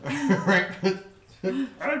 Right?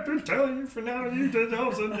 I've been telling you for now, you did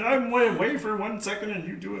those, and I'm away for 1 second and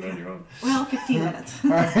you do it on your own. Well, 15 minutes.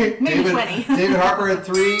 All right. Maybe 20. David Harper at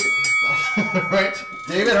 3. Right.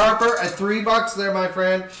 David Harper at $3 there, my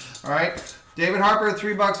friend. All right. David Harper at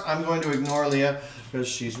 $3. I'm going to ignore Leah because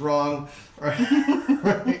she's wrong. Right.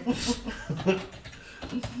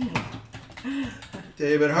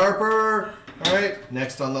 David Harper. All right.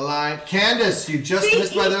 Next on the line. Candace, you just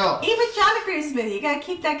missed by the bell. Even John agrees with me. You got to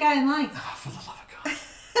keep that guy in line. Oh, for the love of God.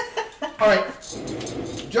 All right.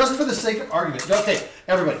 Just for the sake of argument. Okay,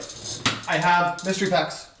 everybody. I have mystery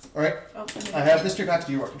packs. All right. Oh, I have mystery packs.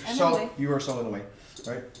 You are so in the way.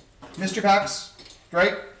 All right. Mystery packs.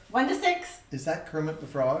 Right. 1 to 6. Is that Kermit the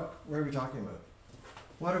Frog? What are we talking about?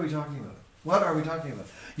 What are we talking about? What are we talking about?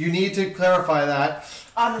 You need to clarify that.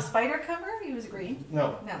 On the spider cover, he was green.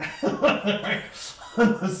 No. No. Right.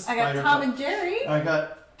 I got Tom and Jerry. I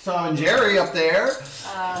got Tom and Jerry up there.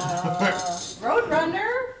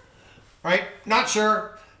 Roadrunner. Right? Not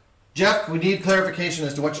sure. Jeff, we need clarification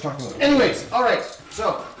as to what you're talking about. Anyways, all right.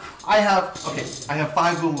 So I have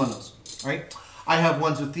 5 boom bundles. Right? I have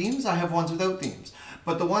ones with themes. I have ones without themes.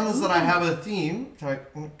 But the ones that I have a theme,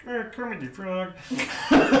 like Kermit the Frog,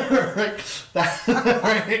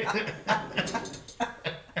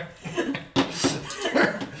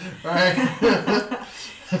 right? Right.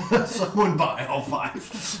 Someone buy all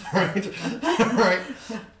 5, right?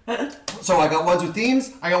 Right. So I got ones with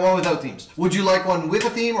themes. I got one without themes. Would you like one with a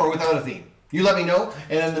theme or without a theme? You let me know.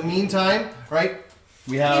 And in the meantime, right?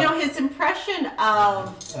 We have, his impression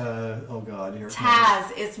of oh God, here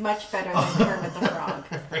Taz is much better than Kermit the Frog.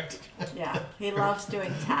 Right. Yeah, he loves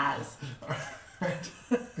doing Taz. Right.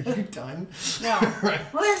 Are you done? No. Right.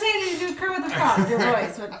 Well, they're saying you do Kermit the Frog, your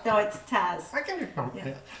voice, but no, it's Taz. I can do Kermit.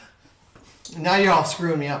 Yeah. Now you're all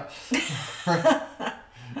screwing me up.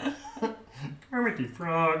 Kermit the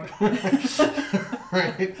Frog.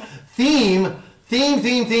 Right. Theme.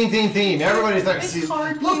 Everybody's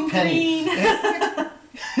like, look, Penny.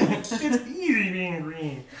 It's easy being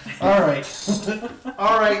green. All right.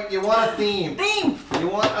 All right, you want a theme. You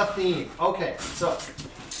want a theme. Okay, so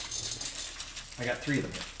I got 3 of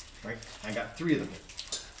them here, right? I got 3 of them here.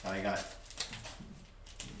 I got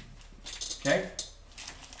K,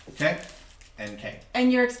 and K.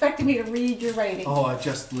 And you're expecting me to read your writing. Oh,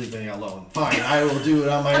 just leave me alone. Fine, I will do it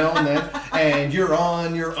on my own then, and you're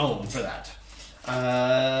on your own for that.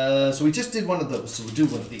 So we just did one of those, so we'll do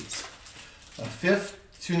one of these. A 5th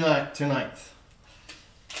to 9th.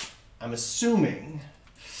 I'm assuming,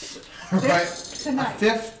 right? To 9th. A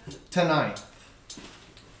 5th to 9th.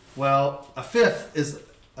 Well, a 5th is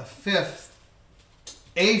a 5th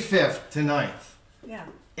to 9th. Yeah.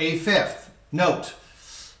 A 5th note.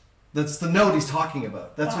 That's the note he's talking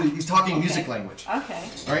about. That's what he's talking music language. Okay.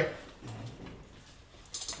 All right.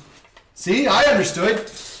 See, I understood.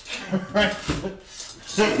 Right.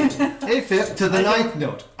 A 5th to the 9th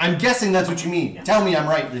note. I'm guessing that's what you mean. Yeah. Tell me I'm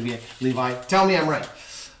right, Levi. Tell me I'm right.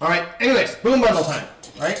 All right. Anyways, boom bundle time.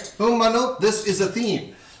 All right. Boom bundle. This is a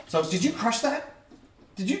theme. So, did you crush that?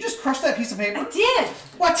 Did you just crush that piece of paper? I did.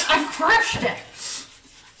 What? I crushed it.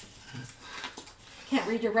 Can't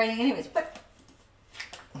read your writing anyways, but.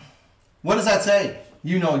 What does that say?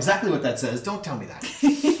 You know exactly what that says. Don't tell me that.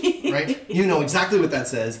 Right? You know exactly what that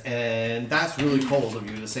says, and that's really cold of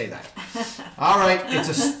you to say that. All right, it's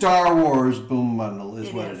a Star Wars boom bundle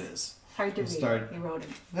is what it is. Hard to read. You wrote it.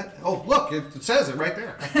 Oh, look, it says it right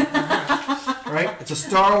there. Right? It's a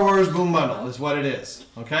Star Wars boom bundle is what it is.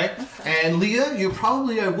 Okay? And Leah, you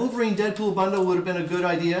probably a Wolverine Deadpool bundle would have been a good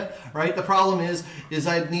idea, right? The problem is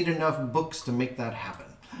I'd need enough books to make that happen.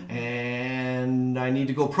 And I need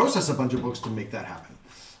to go process a bunch of books to make that happen,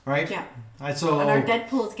 right? Yeah. And our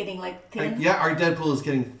Deadpool is getting like thin. Our Deadpool is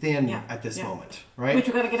getting thin at this moment, right? Which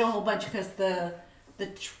we're gonna get a whole bunch because they're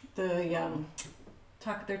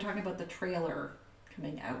talking about the trailer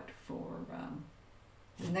coming out for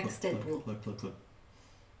the next Deadpool. Look.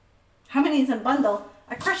 How many is in bundle?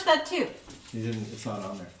 I crushed that too. You didn't. It's not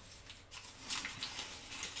on there.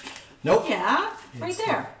 Nope. Yeah, right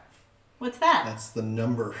there. What's that? That's the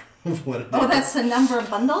number of what it is. Oh, that's the number of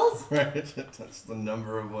bundles? Right. That's the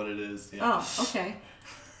number of what it is. Yeah. Oh, okay.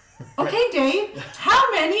 Okay, Dave.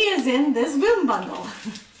 How many is in this Boom bundle?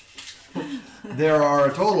 There are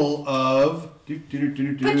a total of... Put your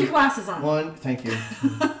glasses on. One. Thank you.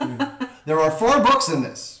 There are 4 books in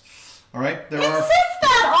this. All right. There are. Says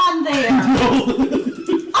that on there.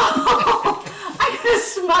 Oh, I'm gonna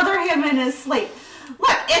smother him in his sleep.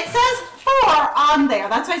 Look, it says 4 on there.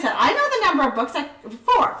 That's why I said I know the number of books. 4.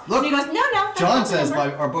 Look, and he goes, no. That's John not the says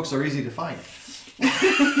number. our books are easy to find.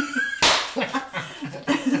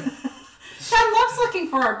 John loves looking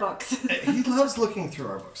for our books. He loves looking through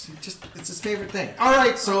our books. It's his favorite thing. All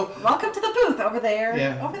right, so welcome to the booth over there.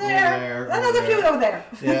 Yeah, over there. There's a few over there.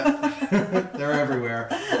 Yeah, they're everywhere.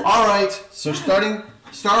 All right, so starting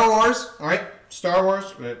Star Wars. All right, Star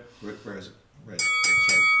Wars. Where is it? Right. It's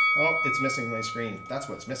right. Oh, it's missing my screen. That's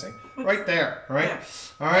what's missing. Right there. All right. Yeah.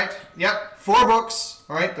 All right. Yep. 4 books.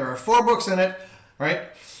 All right. There are 4 books in it. All right.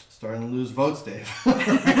 Starting to lose votes, Dave. All right.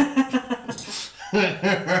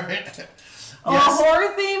 Oh, Yes. a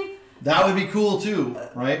horror theme? That would be cool too,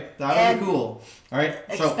 right? That would be cool. All right.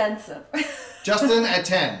 Expensive. So, Justin at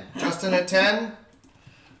 10. Justin at 10.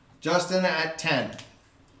 Justin at 10.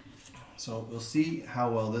 So we'll see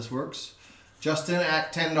how well this works. Justin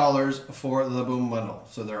at $10 for the Boom bundle.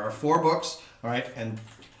 So there are 4 books, all right, and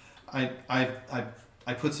I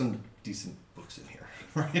put some decent books in here,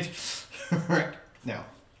 right? Right. Now,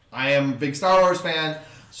 I am a big Star Wars fan.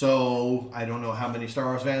 So, I don't know how many Star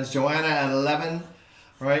Wars fans. Joanna at 11,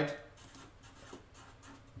 right?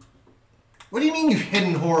 What do you mean you've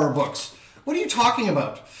hidden horror books? What are you talking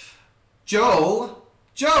about? Joe!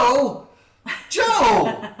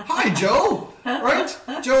 Hi, Joe! Right?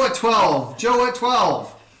 Joe at 12. Joe at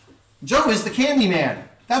 12. Joe is the Candyman.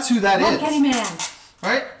 That's who that is. Candyman.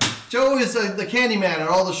 Right? Joe is the Candyman at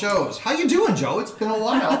all the shows. How you doing, Joe? It's been a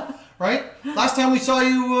while, right? Last time we saw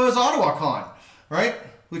you was Ottawa Con, right?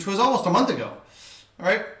 Which was almost a month ago. All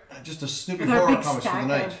right? Just a Snoopy With our horror big comics for the stack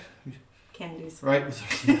night. of candies. Right?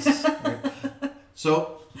 Yes. Right.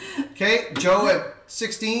 So, okay, Joe at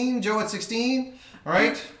 16. Joe at 16. All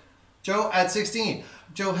right? Joe at 16.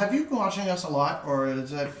 Joe, have you been watching us a lot, or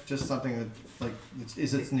is that just something that, like,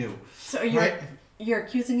 it's new? So you're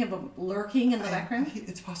accusing him of lurking in the background?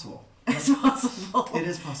 It's possible. It's possible. It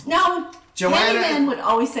is possible. No, Joanna Candyman would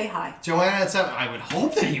always say hi. Joanna at 7. I would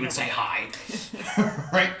hope that he would say hi.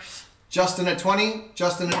 Right? Justin at 20.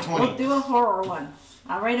 Justin at 20. We'll do a horror one.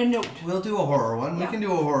 I'll write a note. We'll do a horror one. Yeah. We can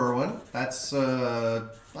do a horror one. That's I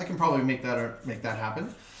can probably make that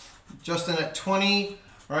happen. Justin at 20.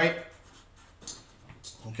 Right?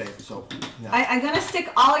 Okay, so now. I'm gonna stick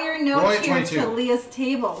all your Roy notes at here 22. to Leah's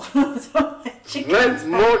table. So Let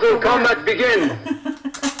Mortal Kombat begin!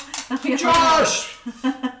 Josh!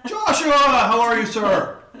 Joshua! How are you,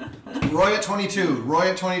 sir? Roy at 22.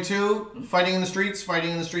 Roy at 22. Fighting in the Streets.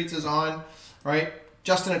 Fighting in the Streets is on. Right?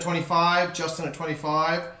 Justin at 25. Justin at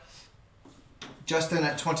 25. Justin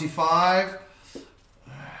at 25.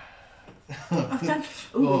 Ooh,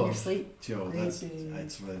 Oh, in your sleep. Joe, that's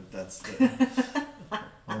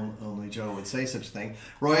only Joe would say such a thing.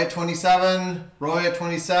 Roy at 27. Roy at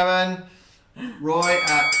 27. Roy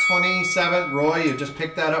at 27. Roy, you just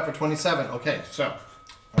picked that up for 27. Okay, so,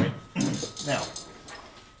 all right. Now,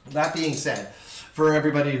 that being said, for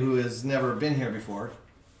everybody who has never been here before,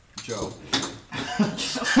 Joe.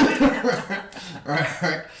 All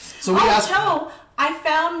right. So we asked. Joe, I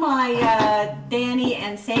found my Danny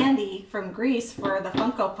and Sandy from Greece for the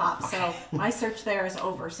Funko Pop, so my search there is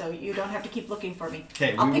over, so you don't have to keep looking for me.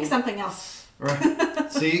 Okay, I'll pick something else.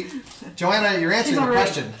 Right. See, Joanna, you're answering the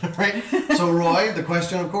question, right? So, Roy, the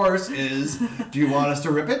question, of course, is: do you want us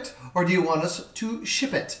to rip it, or do you want us to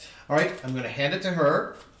ship it? All right, I'm going to hand it to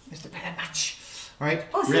her, Mr. Panamach. All right.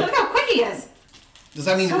 Oh, see, rip. look how quick he is. Does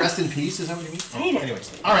that mean So rest in peace? Is that what you mean? excited.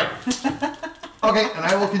 Anyways, all right. Okay, and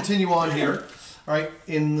I will continue on here. All right,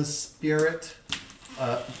 in the spirit,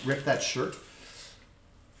 rip that shirt.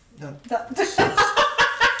 No.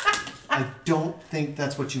 I don't think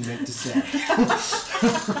that's what you meant to say.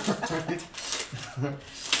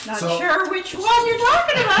 Not So- sure which one you're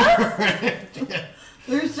talking about. Yeah.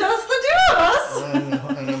 There's just the two of us.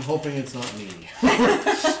 And I'm hoping it's not me.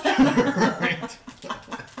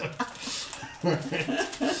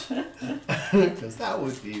 Because that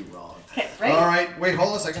would be wrong. Okay, ready? All right, wait, hold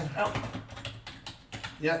on a second. Oh.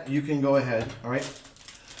 Yeah, you can go ahead. All right.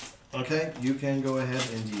 Okay, you can go ahead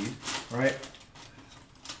indeed. All right.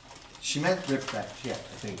 She meant rip that. Yeah, I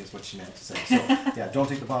think is what she meant to say. So, yeah, don't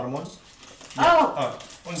take the bottom one. Oh.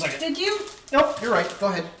 1 second. Did you? Nope, you're right. Go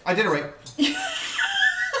ahead. I did it right.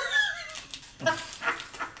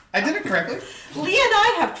 I did it correctly. Lee and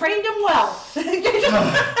I have trained him well.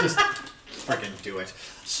 Just freaking do it.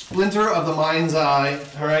 Splinter of the Mind's Eye.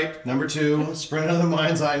 All right, number 2. Splinter of the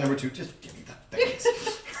Mind's Eye, number 2. Just give me that thing.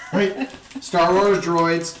 Right. Star Wars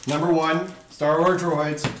Droids, number 1. Star Wars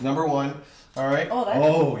Droids, number 1. All right.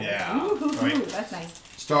 Oh, yeah. Ooh, All right. that's nice.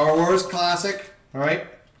 Star Wars Classic. All right.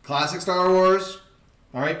 Classic Star Wars.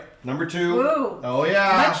 All right. Number 2. Ooh. Oh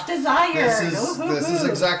yeah. Much desire. This is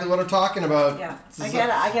exactly what I'm talking about. Yeah. I get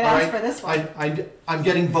asked for this one. I'm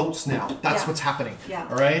getting votes now. That's Yeah. what's happening. Yeah.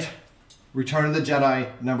 All right. Return of the Jedi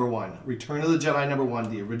number 1. Return of the Jedi number 1.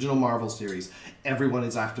 The original Marvel series. Everyone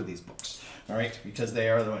is after these books. All right, because they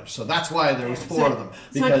are the ones. So that's why there was 4 of them.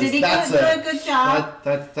 Because so did he do a good job?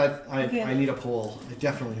 I need a poll. I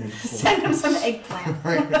definitely need a poll. Send him some eggplant.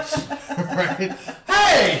 Right.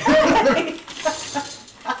 Hey!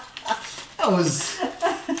 That was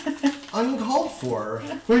uncalled for.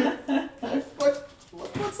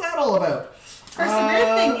 What's that all about? Of course, the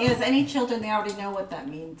weird thing is, any children, they already know what that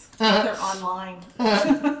means. They're online.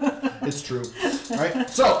 It's true. All right,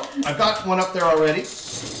 so I've got one up there already.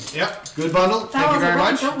 Yep, good bundle. Thank you very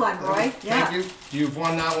much. That was a really good one, Roy. Yeah. Thank you. You've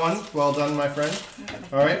won that one. Well done, my friend.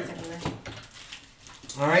 All right.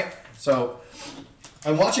 All right. So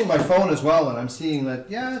I'm watching my phone as well, and I'm seeing that,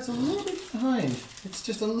 yeah, it's a little bit behind. It's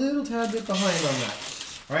just a little tad bit behind on that.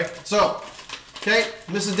 All right. So, okay,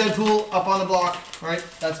 Mrs. Deadpool up on the block. All right.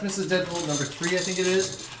 That's Mrs. Deadpool number 3, I think it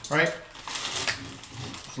is. All right.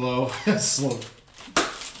 Slow. Slow.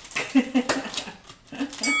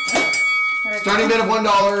 Starting bid of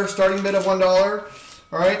 $1. Starting bid of $1.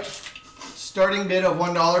 All right. Starting bid of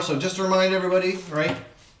 $1. So just to remind everybody, right?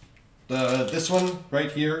 This one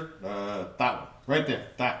right here, that one right there,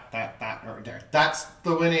 that right there. That's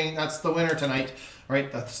the winning. That's the winner tonight.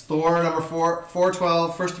 Right. That's Thor number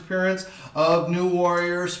 412. First appearance of New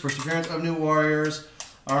Warriors. First appearance of New Warriors.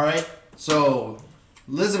 All right. So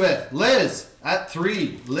Liz at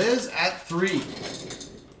 3. Liz at 3.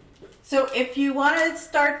 So if you want to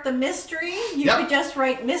start the mystery, you could just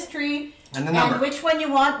write mystery and the number. And which one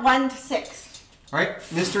you want, 1 to 6. All right,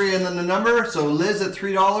 mystery and then the number. So Liz at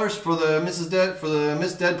 $3 for the Miss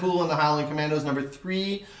Deadpool and the Howling Commandos number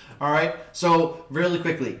 3. All right. So really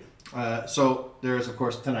quickly. So there's of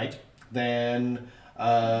course tonight. Then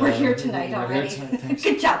we're here tonight already. Thanks.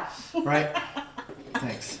 Good job. Right.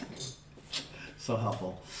 Thanks. So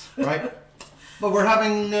helpful. Right. But we're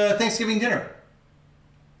having Thanksgiving dinner.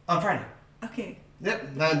 On Friday. Okay.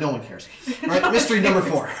 Yep. No one cares. All right. Mystery number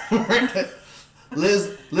 4. Right.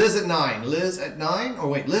 Liz at 9. Liz at 9. Oh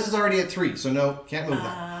wait, Liz is already at 3, so no, can't move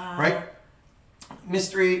that. Right.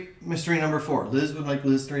 Mystery number 4. Liz would like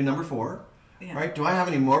mystery number 4. Yeah. Right. Do I have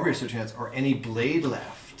any Morbius chance or any Blade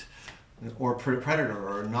left, or Predator,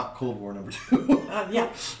 or not Cold War number 2?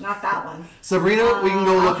 Yeah, not that one. Sabrina, we can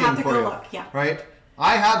go looking have to for go you. Look, yeah. Right.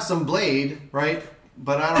 I have some Blade. Right.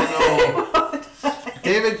 But I don't know.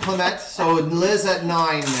 David Clement, so Liz at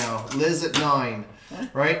 9 now. Liz at 9,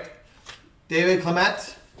 right? David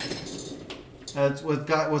Clement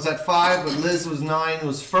was at 5, but Liz was 9,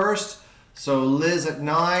 was first. So Liz at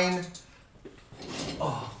 9.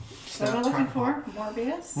 Oh, so what am I looking for?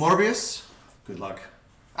 Morbius? Morbius? Good luck.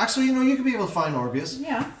 Actually, you could be able to find Morbius.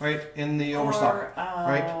 Yeah. Right, in the Overstock.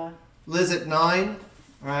 Right? Liz at 9,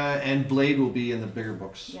 and Blade will be in the bigger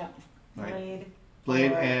books. Yeah. Right?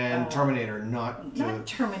 Blade and Terminator, not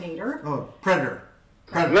Terminator. Oh, Predator.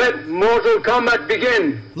 Let Mortal Kombat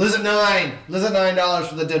begin. Liz at 9. Liz at $9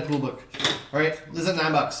 for the Deadpool book. All right, Liz at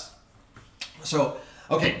 $9. So,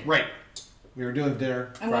 okay, right. We were doing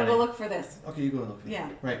dinner. I'm gonna go look for this. Okay, you go look for it. Yeah.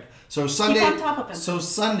 Right. So Sunday. Keep on top of him. So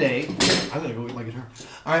Sunday. I'm gonna go get my guitar.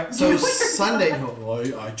 All right. So Sunday.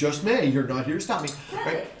 I just may. You're not here to stop me.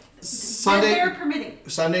 Right. Sunday, weather permitting.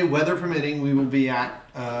 Sunday, weather permitting, we will be at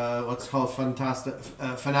what's called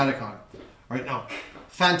Fanaticon. Right now,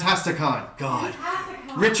 Fantasticon. God,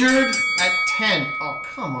 Fantasticon. Richard at 10. Oh,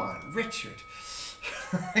 come on, Richard.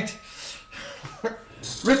 Right,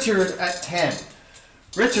 Richard at 10.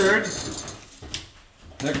 Richard,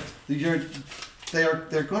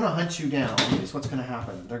 they're going to hunt you down. Is what's going to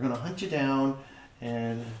happen. They're going to hunt you down,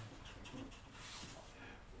 and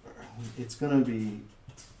it's going to be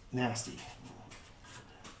nasty.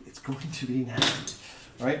 It's going to be nasty,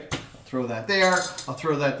 right? I'll throw that there. I'll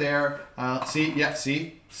throw that there. See? Yeah,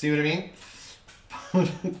 see? See what I mean?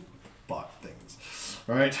 Bought things.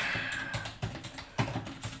 All right.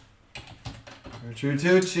 Richard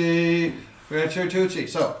Tucci.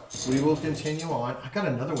 So, we will continue on. I got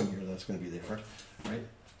another one here that's going to be different, right?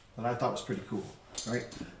 That I thought was pretty cool, right?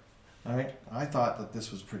 All right, I thought that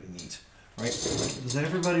this was pretty neat. Right? Does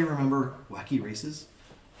everybody remember Wacky Races?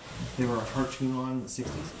 They were a cartoon on in the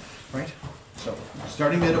 60s, right? So,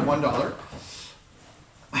 starting bid of $1.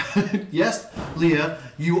 Yes, Leah,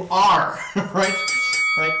 you are, right?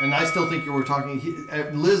 Right? And I still think you were talking,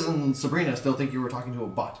 Liz and Sabrina still think you were talking to a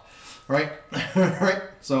bot, right? Right?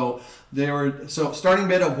 So, starting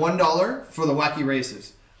bid of $1 for the Wacky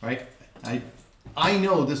Races, right? I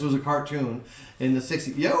know this was a cartoon in the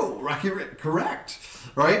 60s. Yo, correct,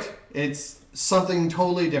 right? It's something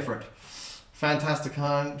totally different.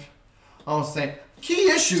 Fantasticon, almost saying, key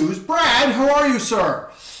issues, Brad, how are you,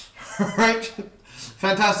 sir? Right?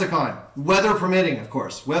 Fantasticon, weather permitting, of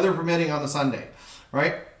course. Weather permitting on the Sunday,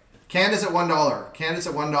 right? Candace at $1. Candace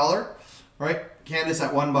at $1, right? Candace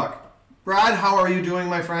at $1. Brad, how are you doing,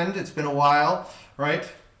 my friend? It's been a while, right?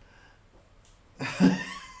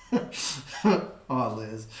 Oh,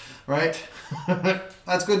 Liz, right?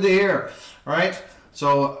 That's good to hear, right?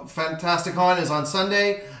 So Fantasticon is on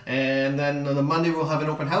Sunday, and then on the Monday we'll have an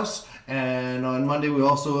open house, and on Monday we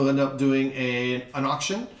also end up doing an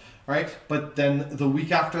auction, right? But then the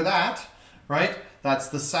week after that, right? That's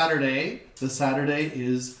the Saturday. The Saturday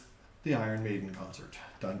is the Iron Maiden concert.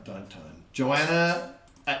 Dun dun dun. Joanna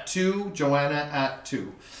at 2. Joanna at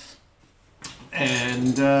 2.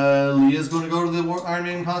 And Leah's going to go to the Iron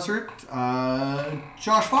Maiden concert.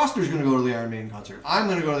 Josh Foster's going to go to the Iron Maiden concert. I'm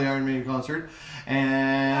going to go to the Iron Maiden concert.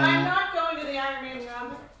 And I'm not going to the Iron Maiden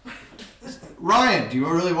concert. Ryan, do you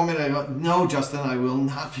really want me to go? No, Justin, I will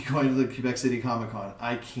not be going to the Quebec City Comic Con.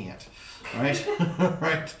 I can't. Right?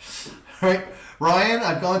 Right? Right? Ryan,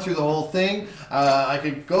 I've gone through the whole thing. I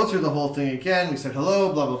could go through the whole thing again. We said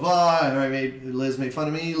hello, blah, blah, blah. Liz made fun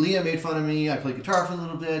of me. Leah made fun of me. I played guitar for a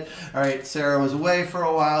little bit. All right, Sarah was away for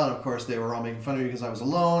a while. And, of course, they were all making fun of me because I was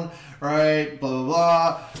alone. Right? Blah, blah,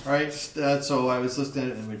 blah. Right? So I was listening,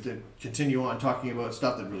 and we did continue on talking about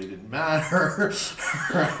stuff that really didn't matter.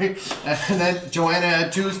 Right? And then Joanna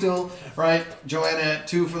at 2 still. Right? Joanna at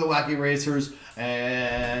 2 for the Wacky Racers.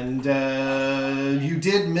 And you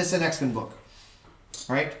did miss an X-Men book.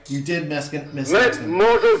 Right? You did miss Let X-Men.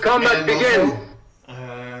 Mortal Kombat begin!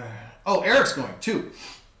 Also, Eric's going too.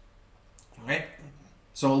 Right?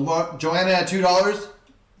 So Joanna at $2.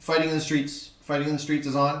 Fighting in the Streets. Fighting in the Streets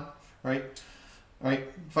is on. Right? Right?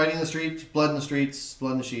 Fighting in the Streets, Blood in the Streets,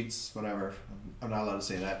 Blood in the Sheets, whatever. I'm not allowed to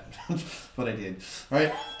say that. But I did.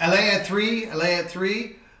 Right? LA at 3. LA at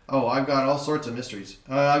 3. Oh, I've got all sorts of mysteries.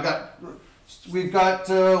 We've got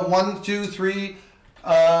 1, 2, 3,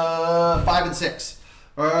 5, and 6.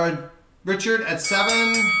 Richard at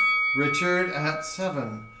 7. Richard at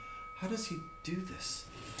 7. How does he do this?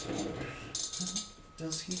 How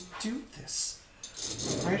does he do this?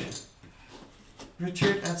 Right?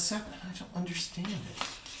 Richard at 7. I don't understand it.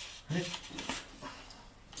 Right?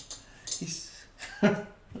 He's...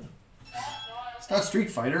 It's not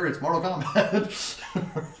Street Fighter, it's Mortal Kombat.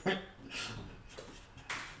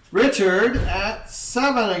 Richard at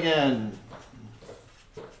 7 again.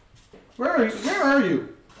 Where are you?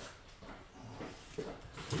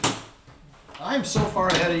 I'm so far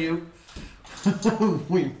ahead of you.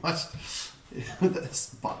 We must.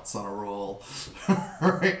 This bot's on a roll.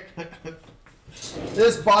 Right?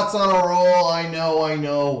 This bot's on a roll. I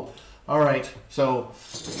know. All right. So,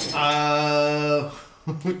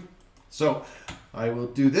 so I will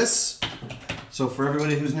do this. So for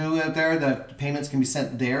everybody who's new out there, that payments can be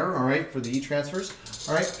sent there. All right, for the e-transfers.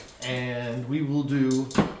 All right, and we will do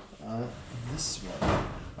this one.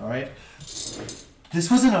 All right. This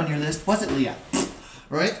wasn't on your list, was it, Leah?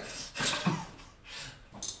 Right?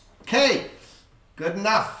 Okay. Good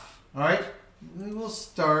enough. All right. We will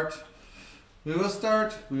start the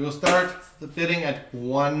bidding at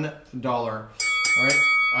 $1. All right.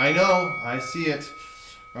 I know. I see it.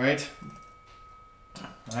 All right.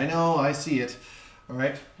 I know. I see it. All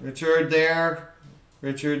right. Richard there.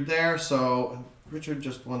 Richard there. So Richard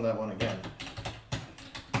just won that one again.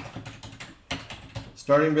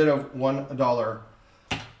 Starting bid of $1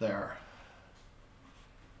 there.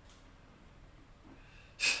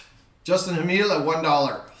 Justin Hamil at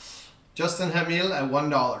 $1. Justin Hamil at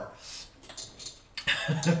 $1.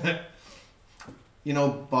 You know,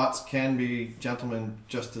 bots can be gentlemen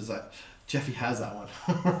just as that. Jeffy has that one.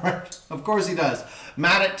 Right? Of course he does.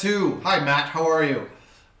 Matt at 2. Hi, Matt. How are you?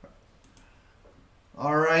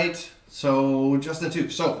 All right. So, Justin 2.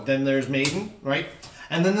 So, then there's Maiden, right?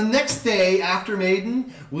 And then the next day after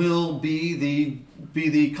Maiden will be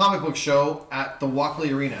the comic book show at the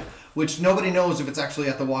Walkley Arena, which nobody knows if it's actually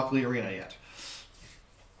at the Walkley Arena yet.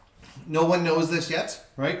 No one knows this yet,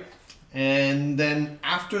 right? And then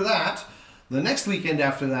after that, the next weekend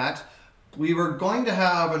after that, we were going to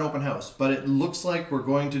have an open house, but it looks like we're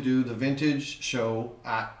going to do the vintage show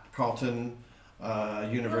at Carleton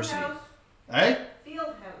University. Field house. Eh? Field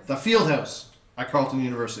house. The field house at Carleton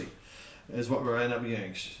University is what we're ending up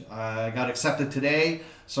getting. I got accepted today,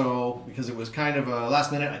 so because it was kind of a last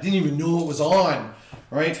minute, I didn't even know it was on,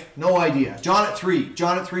 right? No idea. John at 3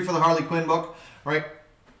 for the Harley Quinn book, right?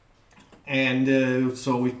 And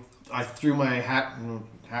so I threw my hat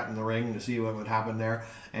in the ring to see what would happen there,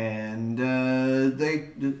 and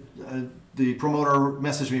the promoter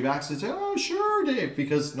messaged me back and said, "Oh, sure, Dave,"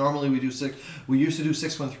 because normally we used to do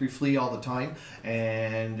 613 Flea all the time,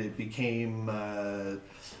 and it became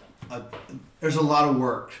there's a lot of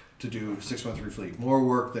work to do 613 Flea, more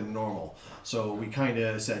work than normal. So we kind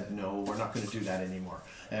of said, no, we're not going to do that anymore.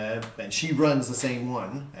 And she runs the same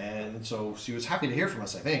one, and so she was happy to hear from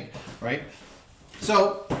us, I think, right?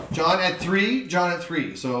 So John at 3.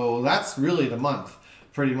 So that's really the month,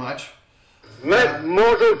 pretty much. Let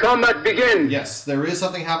Mortal Kombat begin! Yes, there is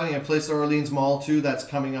something happening at Place Orleans Mall too that's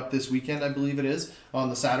coming up this weekend, I believe it is, on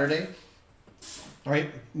the Saturday. Right?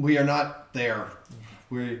 We are not there.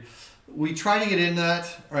 We try to get in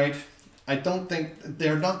that, right? I don't think they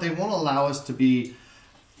won't allow us to be.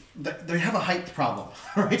 They have a height problem,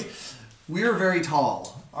 right? We're very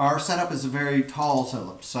tall. Our setup is a very tall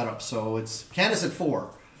setup. So it's Candace at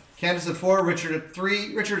 4, Richard at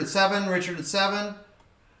 3, Richard at 7, Richard at 7.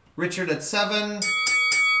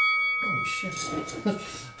 Oh shit.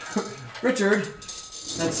 Richard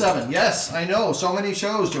at 7. Yes, I know. So many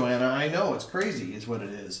shows, Joanna. I know. It's crazy is what it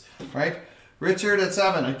is, right? Richard at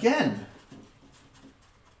 7 again.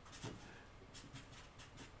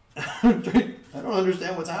 I don't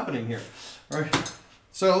understand what's happening here. All right.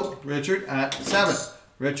 So Richard at 7.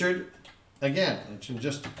 Richard again. It should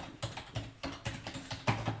just.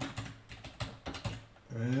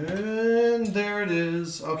 And there it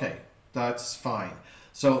is. Okay, that's fine.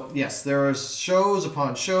 So yes, there are shows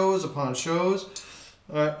upon shows upon shows.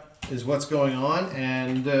 Is what's going on,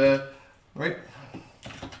 and right.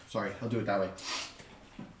 Sorry, I'll do it that way.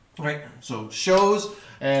 Right. So shows,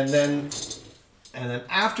 and then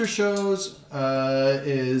after shows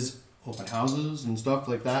is open houses and stuff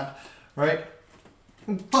like that, right?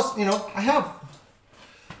 And plus, you know, I have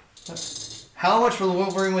how much for the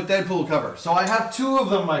Wolverine with Deadpool cover? So I have 2 of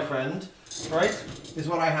them, my friend. Right? Is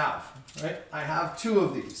what I have. Right? I have 2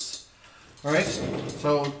 of these. All right.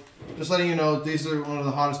 So just letting you know, these are one of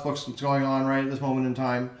the hottest books that's going on right at this moment in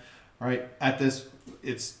time. Right? At this.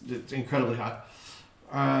 It's incredibly hot.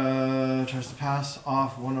 Tries to pass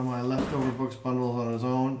off one of my leftover books bundles on his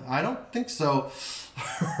own. I don't think so.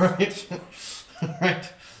 Right?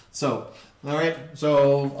 Right. So, all right.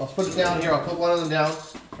 So I'll put it down here. I'll put one of them down.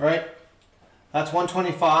 All right. That's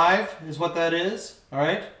 125 is what that is. All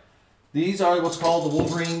right. These are what's called the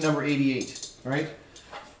Wolverine number 88. All right.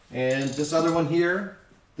 And this other one here,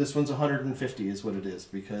 this one's 150 is what it is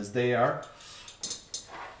because they are.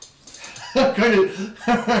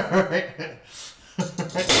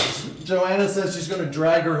 Joanna says she's going to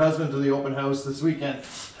drag her husband to the open house this weekend.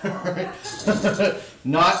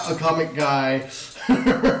 Not a comic guy.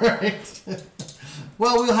 Right?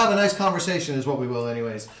 Well, we'll have a nice conversation is what we will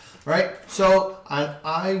anyways. Right? So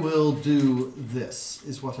I will do this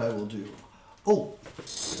is what I will do. Oh,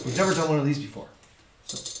 we've never done one of these before.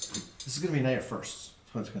 So this is going to be night of firsts.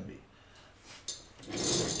 That's what it's going to be.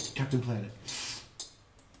 Captain Planet.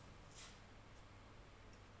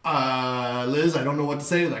 Liz, I don't know what to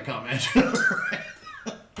say to that comment.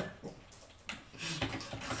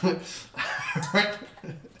 Right.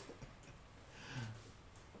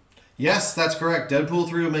 Yes, that's correct. Deadpool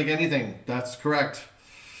 3 will make anything. That's correct.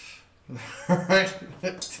 Right?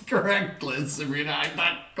 That's correct, Liz. Sabrina, I'm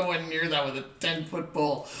not going near that with a 10-foot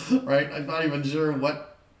pole. Right? I'm not even sure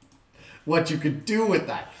what you could do with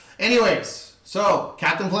that. Anyways, so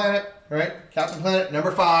Captain Planet, right? Captain Planet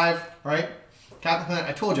number 5, right? Captain Planet,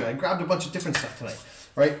 I told you, I grabbed a bunch of different stuff tonight,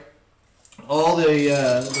 right? All the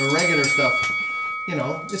regular stuff, you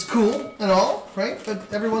know, it's cool and all, right?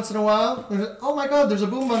 But every once in a while, oh my God, there's a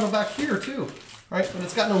Boom bundle back here too, right? But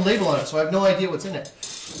it's got no label on it, so I have no idea what's in it,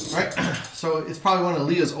 right? So it's probably one of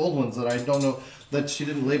Leah's old ones that I don't know, that she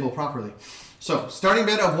didn't label properly. So, starting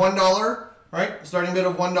bid of $1, right? Starting bid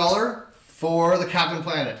of $1 for the Captain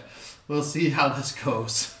Planet. We'll see how this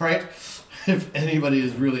goes, right? If anybody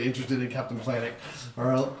is really interested in Captain Planet,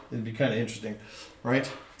 or it'd be kind of interesting,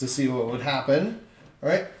 right, to see what would happen,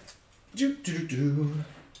 right?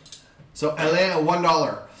 So LA at $1.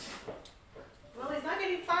 Well, he's not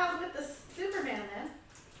getting filed with the Superman then.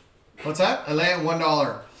 What's that? LA at $1.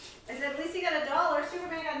 I said at least he got $1.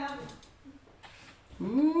 Superman got nothing.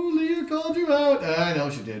 Ooh, Leah called you out. I know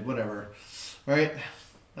she did. Whatever. All right.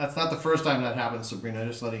 That's not the first time that happens, Sabrina.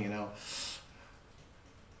 Just letting you know.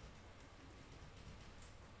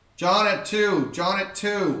 John at 2. John at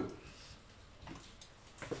 2.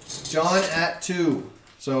 John at 2.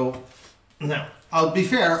 So, now, I'll be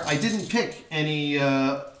fair. I didn't pick any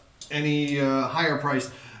higher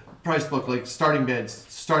price book like starting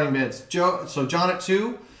bids. Joe. So John at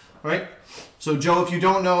 2, right? So Joe, if you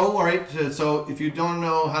don't know, all right. So if you don't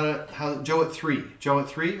know how Joe at 3. Joe at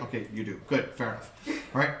 3. Okay, you do. Good. Fair enough.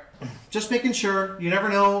 All right. Just making sure. You never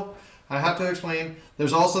know. I have to explain.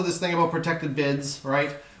 There's also this thing about protected bids,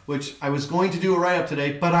 right? Which I was going to do a write-up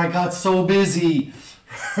today, but I got so busy,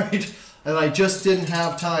 right? And I just didn't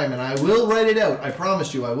have time. And I will write it out. I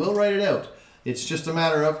promise you, I will write it out. It's just a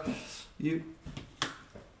matter of you.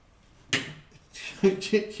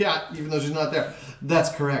 Yeah, even though she's not there.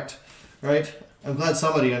 That's correct, right? I'm glad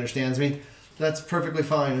somebody understands me. That's perfectly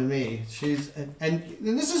fine with me. And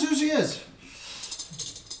this is who she is.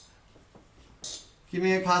 Give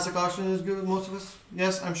me a classic auction is good with most of us.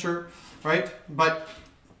 Yes, I'm sure, right? But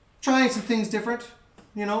trying some things different,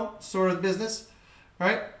 you know, sort of business,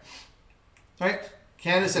 right? Right?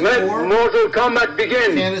 Candace at 4. Let Mortal Kombat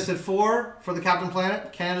begin! Candace at 4 for the Captain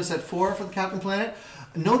Planet. Candace at 4 for the Captain Planet.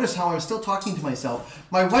 Notice how I'm still talking to myself.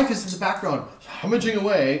 My wife is in the background, rummaging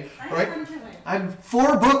away, right? I'm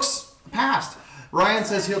 4 books past. Ryan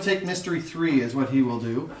says he'll take Mystery 3 is what he will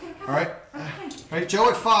do. All right? Right? Joe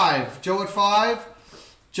at 5. Joe at 5.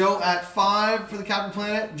 Joe at 5 for the Captain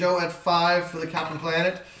Planet. Joe at 5 for the Captain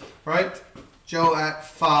Planet. Right? Joe at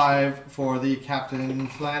 5 for the Captain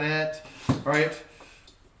Planet. Right?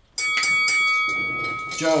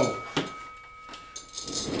 Joe.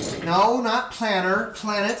 No, not planner.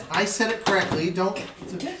 Planet. I said it correctly. Don't.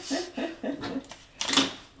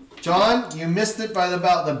 John, you missed it by the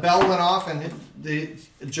bell. The bell went off and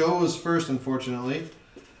Joe was first, unfortunately.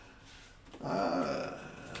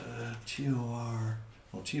 T-O-R.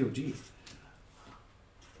 Well, T-O-G.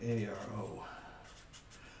 A-R-O.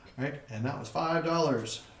 Right? And that was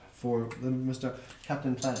 $5 for the Mr.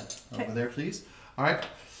 Captain Planet. Over there, please. All right.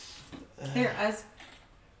 Here, as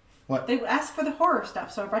what? They asked for the horror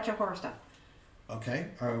stuff, so I brought you horror stuff. Okay.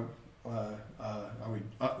 Are we?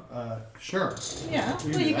 Sure. Yeah.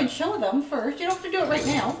 Well, you can show them first. You don't have to do it right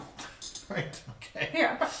now. Right. Okay. Here,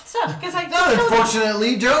 I brought stuff because I. Not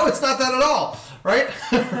unfortunately, Joe. It's not that at all. Right.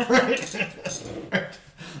 Right.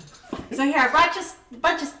 So here, I brought you a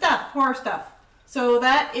bunch of stuff, horror stuff. So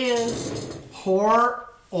that is horror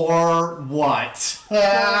or what?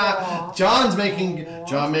 John making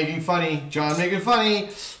funny. John making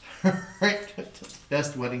funny. Right.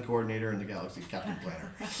 Best wedding coordinator in the galaxy, Captain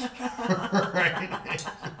Planner. Right.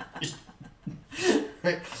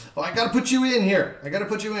 Right. Oh, I gotta put you in here. I gotta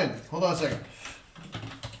put you in. Hold on a second.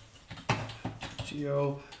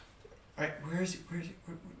 Geo. Alright, where is he?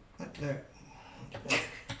 What? There.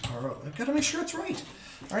 I gotta make sure it's right.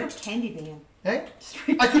 Alright. Candyman. Hey?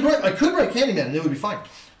 I could write Candyman and it would be fine.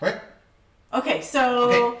 Right? Okay,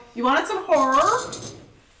 so you wanted some horror.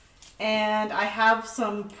 And I have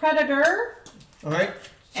some Predator. Alright.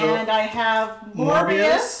 So and I have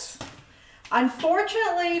Morbius.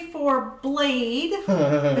 Unfortunately for Blade,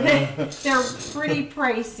 they're pretty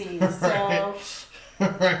pricey. So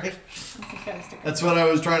right. That's what I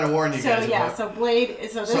was trying to warn you guys about. So Blade.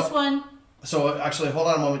 So this one. So actually, hold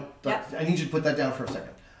on a moment. Yep. I need you to put that down for a second.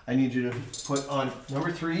 I need you to put on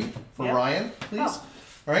number 3 for Ryan, please. Oh.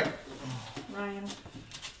 All right. Ryan.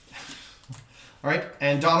 All right,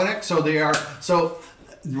 and Dominic. So they are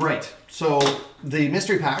right. So the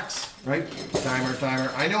mystery packs, right? Timer.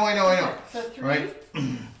 I know. So 3. Right.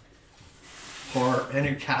 For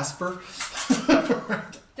Henry Casper. Do you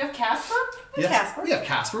have Casper? Yes. Casper. Yeah,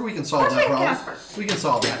 Casper. We can solve that problem. Casper. We can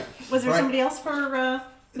solve that. Was there somebody else for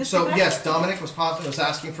mystery So packs? yes, Dominic was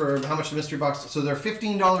asking for how much the mystery box. So they're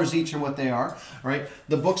 $15 each, and what they are, right?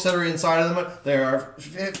 The books that are inside of them, they are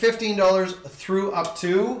 $15 through up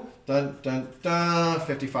to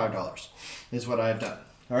 $55 is what I've done.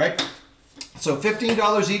 All right. So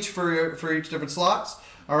 $15 each for each different slots.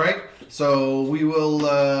 All right. So we will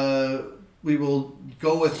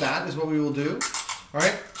go with that. Is what we will do. All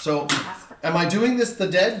right. So am I doing this? The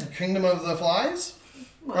Dead Kingdom of the Flies.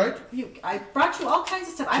 Well, right. I brought you all kinds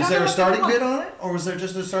of stuff. Is there a starting bid on it, or was there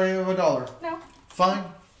just a starting of $1? No. Fine.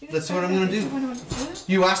 That's what I'm going to do.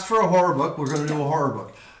 You asked for a horror book. We're going to do a horror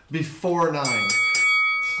book before 9.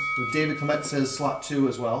 So David Clement says slot 2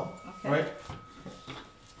 as well. Okay. Right.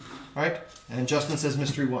 All right. And Justin says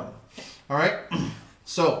mystery 1. All right.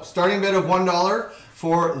 So starting bid of $1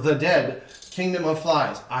 for The Dead Kingdom of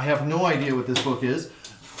Flies. I have no idea what this book is.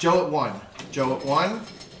 Joe at 1. Joe at 1.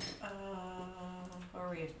 Where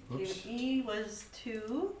were you? Oops. David E was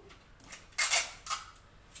 2.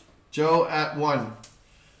 Joe at 1.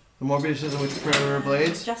 The more pieces of which Predator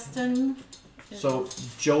blades. Justin. So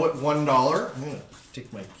Joe at $1. I'm gonna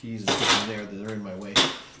take my keys and put them there. They're in my way.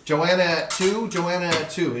 Joanna at 2. Joanna at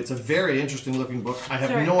 2. It's a very interesting looking book. I have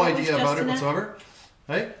Sorry, no what was idea about it Justin at? whatsoever.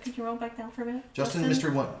 Right? Could you roll back down for a minute? Justin, Mystery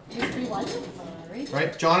 1. Mystery 1. Alright.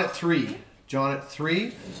 Right? John at 3. John at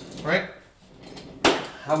 3. Right?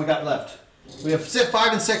 How we got left? We have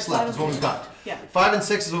 5 and 6 left. Is what we've got. Yeah. 5 and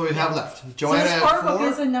 6 is what we have left. So Joanna this at horror book 4.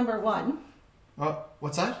 is a number 1.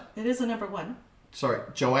 What's that? It is a number 1. Sorry,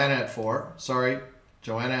 Joanna at 4. Sorry,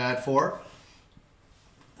 Joanna at 4.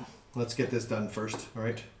 Let's get this done first, all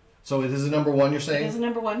right? So it is a number 1, you're saying? It is a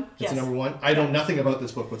number 1. It's Yes. a number 1. I know nothing about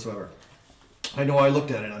this book whatsoever. I know I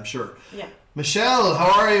looked at it, I'm sure. Yeah. Michelle,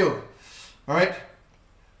 how are you? All right.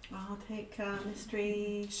 I'll take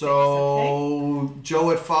mystery. 6, So okay.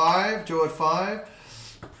 Joe at 5. Joe at 5.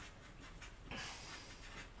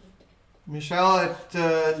 Michelle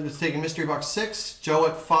was taking mystery box 6. Joe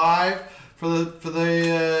at 5 for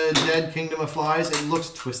the Dead Kingdom of Flies. It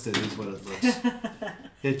looks twisted, is what it looks.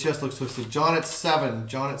 It just looks twisted. John at 7.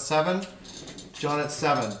 John at 7. John at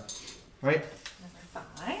 7. Right. Number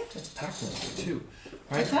 5. It's packed nicely too.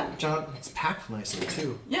 Right. What's that? John, it's packed nicely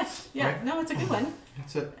too. Yes. Yeah. Right. No, it's a good one.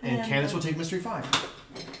 That's it. And And, Candace will take mystery 5. Oh,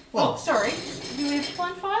 Well, sorry. Do we have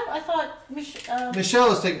 1 5? I thought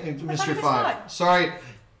Michelle is taking mystery it was 5. 5. Sorry.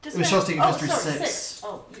 just Michelle's taking mystery sorry, 6.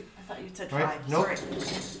 Oh, I thought you said Right. 5. Nope. Sorry.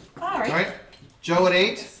 All right. All right. Joe at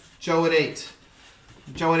 8. Joe at 8.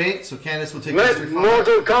 Joe at 8. So Candace will take Let mystery 5.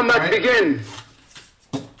 Mortal Kombat Right. begin.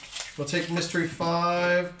 We'll take mystery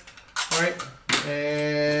 5. All right.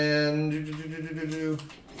 And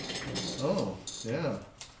oh yeah.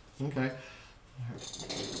 Okay.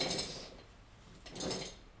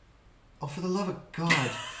 Oh, for the love of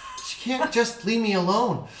God! She can't just leave me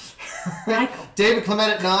alone. Michael. David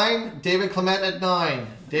Clement at 9. David Clement at 9.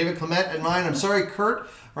 David Clement at 9. I'm sorry, Kurt. All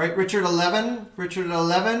right, Richard 11. Richard at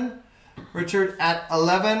 11. Richard at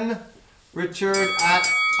 11. Richard at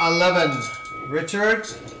 11. Richard,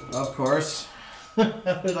 of course. How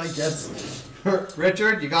did I guess?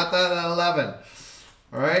 Richard, you got that at 11.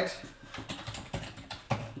 All right.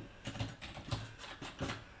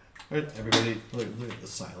 Right, everybody, look at the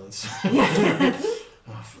silence.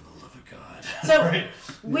 Oh, for the love of God. So Right.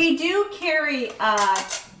 we do carry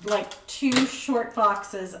like 2 short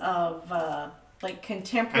boxes of like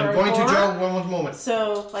contemporary I'm going to, horror. Joe, one moment.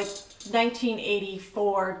 So like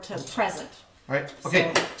 1984 to present. All right.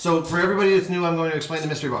 Okay. So for everybody that's new, I'm going to explain the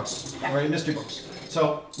mystery box. Yeah. All right, mystery box.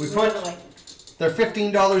 So we By put the way. they're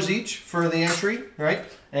 $15 each for the entry, right?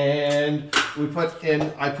 And we put in.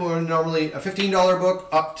 I put in normally a $15 book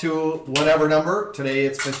up to whatever number. Today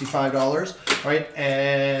it's $55, right?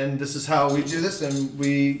 And this is how we do this, and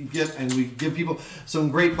we give people some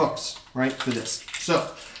great books, right, for this. So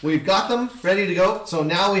we've got them ready to go. So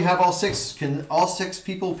now we have all 6. Can all 6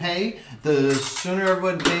 people pay? The sooner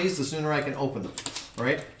everyone pays, the sooner I can open them.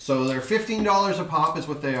 Right? So they're $15 a pop is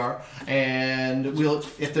what they are. And we'll,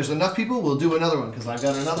 if there's enough people, we'll do another one because I've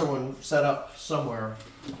got another one set up somewhere.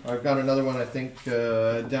 I've got another one, I think,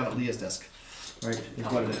 down at Leah's desk. Right? Is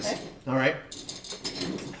what it is. Okay. All right.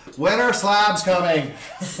 When are slabs coming?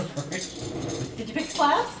 Did you pick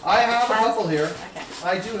slabs? I have a Slabs? couple here. Okay.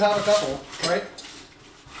 I do have a couple, right?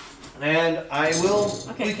 And I will.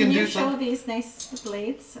 Okay. We Can can you do show some. these nice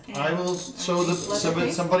blades? And I will show the.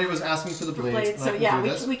 Leatherface? Somebody was asking for the blades. blades. and I So can yeah, do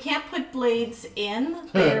this. we can't put blades in.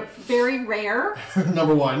 They're very rare.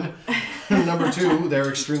 Number 1. Number 2, they're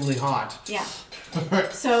extremely hot. Yeah.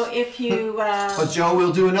 So if you But Joe,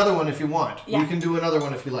 we'll do another one if you want. Yeah. We can do another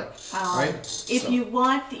one if you like. Right? if So, you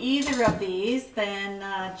want either of these, then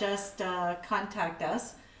just contact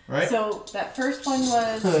us. Right? So that first one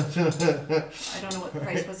was I don't know what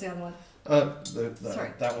price was the other one.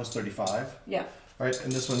 Sorry. That one's 35. Yeah. Right?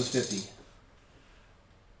 And this one's 50.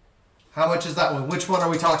 How much is that one? Which one are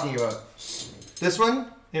we talking about? This one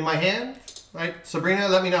in my hand? Right? Sabrina,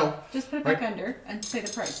 let me know. Just put it back under and say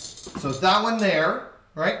the price. So that one there,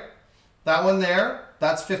 right? That one there,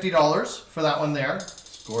 that's $50 for that one there.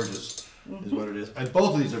 It's gorgeous, is what it is. And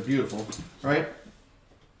both of these are beautiful, right?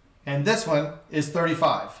 And this one is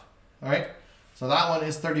 35, all right? So that one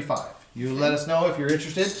is 35. You let us know if you're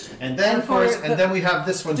interested. And then, And of course, for and the- then we have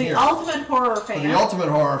this one The here. ultimate horror For fan. the ultimate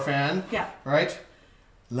horror fan, Yeah. right?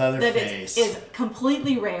 That Leatherface, is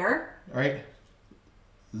completely rare. right?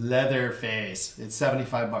 Leatherface. It's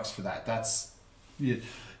 $75 for that. That's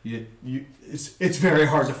it's very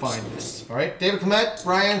hard to find this. All right, David Clement,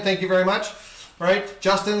 Brian, thank you very much. All right,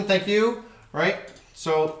 Justin, thank you. All right,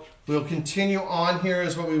 So we'll continue on here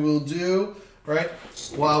is what we will do, right?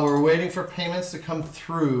 While we're waiting for payments to come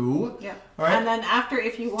through. Yeah. All right. And then after,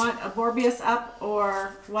 if you want a Morbius up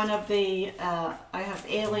or one of the, I have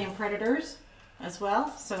Alien Predators as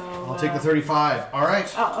well. So I'll take the 35. All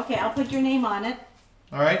right. Oh, okay. I'll put your name on it.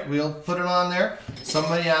 All right, we'll put it on there.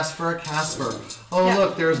 Somebody asked for a Casper. Oh, Yeah.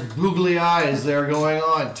 look, there's googly eyes there going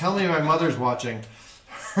on. Tell me my mother's watching.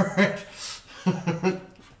 All right.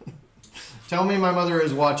 Tell me my mother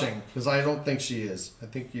is watching, because I don't think she is. I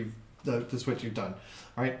think that's what you've done.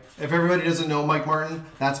 All right. If everybody doesn't know Mike Martin,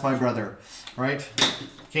 that's my brother. All right.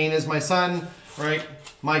 Kane is my son. All right.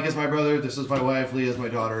 Mike is my brother. This is my wife. Leah is my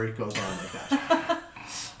daughter. It goes on like that.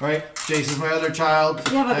 All right. Jace is my other child.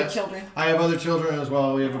 You have other children. I have other children as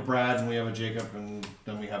well. We have a Brad and we have a Jacob, and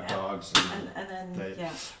then we have dogs. And then, yeah.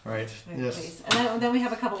 All right. Yes. Please. And then we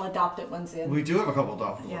have a couple adopted ones in. We do have a couple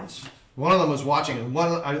adopted Yeah. ones. One of them was watching. And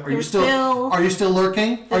one, are you There's still? Bill. Are you still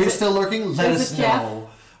lurking? Are you There's still lurking? Let there's us a Jeff. know.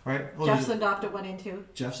 All right. Well, Jeff's adopted one in too.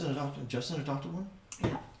 Jeff's an adopted one.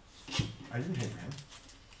 Yeah. I didn't pay for him.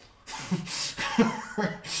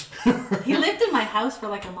 He lived in my house for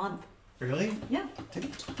like a month. Really? Yeah.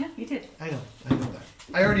 Yeah, you did. I know that.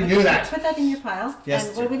 I already knew that. Put that in your pile. Yes,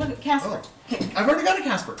 And when we look at Casper. Okay. I've already got a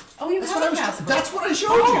Casper. Oh, you That's have what a I was. Casper. That's what I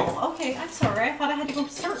showed you. Oh, okay. I'm sorry. I thought I had to go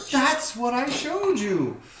search. That's what I showed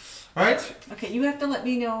you. All right. Okay, you have to let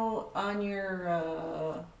me know on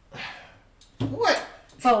your What?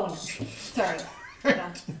 phone. Sorry.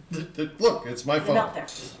 Yeah. Look, it's my phone. Not there.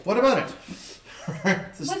 What about it?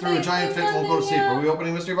 This When through a they- giant fit when won't go to they, sleep. Are we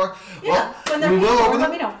opening mystery box? Yeah, when they're we paid will for, open let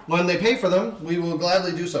them. me know. When they pay for them, we will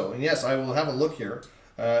gladly do so. And yes, I will have a look here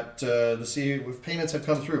to see if payments have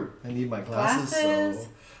come through. I need my glasses. Glasses. So,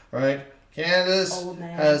 all right. Candace Old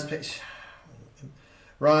man. has paid.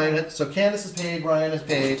 Ryan. So Candace is paid. Ryan is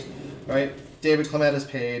paid. Right. David Clement is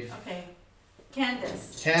paid. Okay.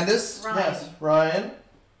 Candace. Candace. Ryan. Yes. Ryan.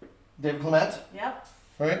 David Clement. Yep.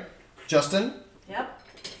 All right. Justin. Yep.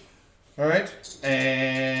 All right,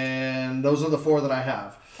 and those are the four that I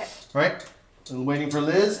have. Okay. All right, I'm waiting for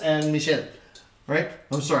Liz and Michelle. All right,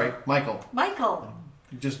 I'm sorry, Michael. Michael.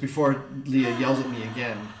 Just before Leah yells at me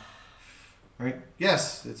again. All right,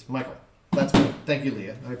 yes, it's Michael. That's good. Thank you,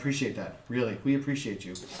 Leah. I appreciate that. Really, we appreciate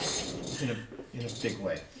you in a big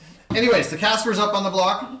way. Anyways, the Casper's up on the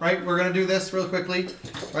block. Right, we're gonna do this real quickly.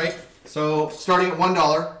 Right, so starting at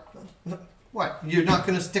 $1. What? You're not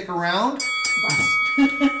gonna stick around?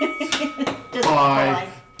 Just I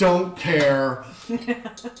don't care.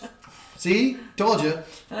 See? Told you.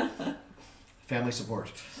 Family support.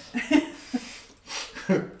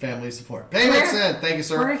 Family support. Payments in. Thank you,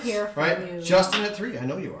 sir. We're here for right? you. Justin at 3. I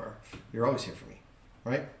know you are. You're always here for me.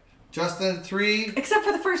 Right? Justin at 3. Except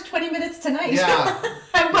for the first 20 minutes tonight. Yeah.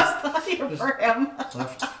 I was not here for him.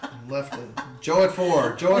 Left. Joe at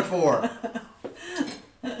 4. Joe at 4.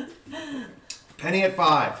 Penny at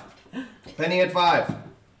 5. Penny at 5.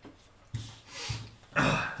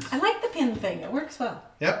 I like the pin thing. It works well.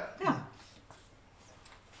 Yep. Yeah.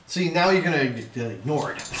 See, now you're gonna get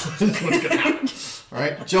ignored. That's what's gonna happen. All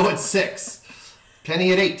right, Joe at 6,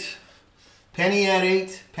 Penny at 8, Penny at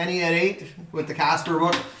 8, Penny at 8 with the Casper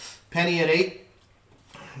book. Penny at 8.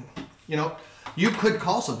 You know, you could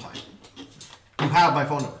call sometime. You have my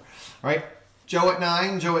phone number, right? Joe at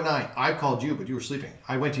 9, Joe at 9. I called you, but you were sleeping.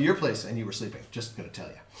 I went to your place and you were sleeping. Just gonna tell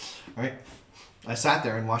you, all right? I sat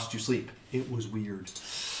there and watched you sleep. It was weird.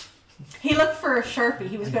 He looked for a Sharpie.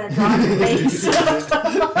 He was going to draw your face.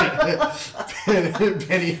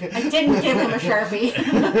 Penny. I didn't give him a Sharpie.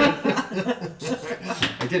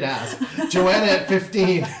 I did ask. Joanna at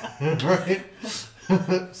 15. Right?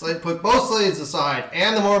 Slate, put both slates aside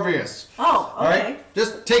and the Morbius. Oh, okay. All right?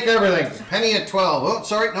 Just take everything. Penny at 12. Oh,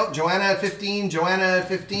 sorry. No, Joanna at 15. Joanna at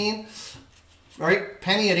 15. All right?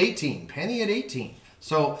 Penny at 18. Penny at 18.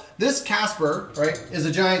 So this Casper, right, is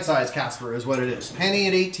a giant size Casper is what it is. Penny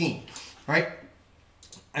at 18. Right?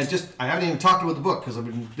 I haven't even talked about the book because I've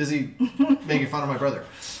been busy making fun of my brother.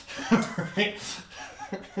 Right?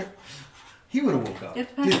 He would have woke up. You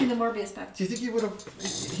have to pass me the Morbius back. Do you think he would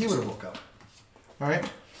have woke up? All right?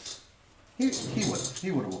 He would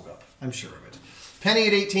have woke up. I'm sure of it. Penny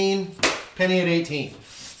at 18. Penny at 18.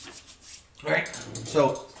 All right?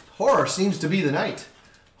 So horror seems to be the night.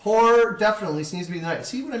 Horror definitely seems to be the night.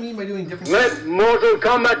 See what I mean by doing different Let stuff? Mortal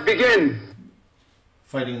Kombat begin!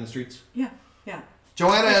 Fighting in the streets. Yeah, yeah.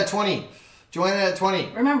 Joanna at 20. Joanna at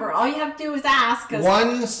 20. Remember, all you have to do is ask.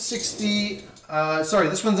 160. Sorry,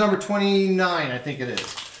 this one's number 29, I think it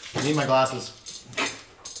is. I need my glasses.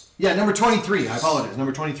 Yeah, number 23. I apologize.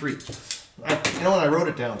 Number 23. You know what? I wrote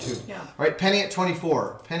it down too. Yeah. All right, Penny at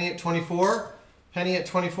 24. Penny at 24. Penny at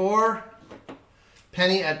 24.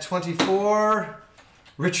 Penny at 24.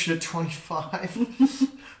 Richard at 25.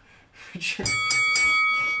 Richard.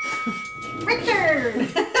 Richard!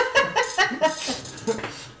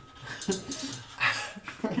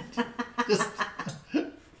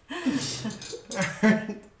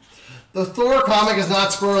 The Thor comic is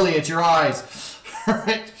not squirrely, it's your eyes.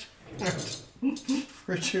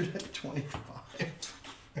 Richard at 25.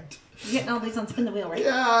 You getting all these on spin the wheel, right?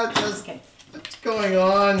 Yeah, just Okay. what's going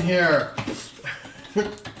on here?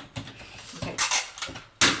 Okay.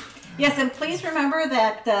 Yes, and please remember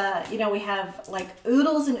that, we have like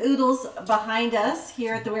oodles and oodles behind us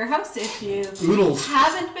here at the warehouse. If you Oodles.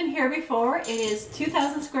 haven't been here before, it is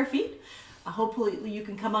 2,000 square feet. Hopefully you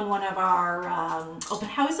can come on one of our open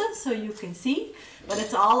houses so you can see. But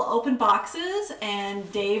it's all open boxes,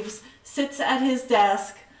 and Dave sits at his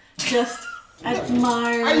desk just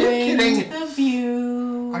admiring the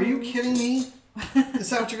view. Are you kidding me? Is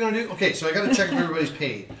that what you're going to do? Okay, so I got to check if everybody's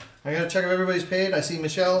paid. I got to check if everybody's paid. I see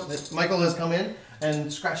Michael has come in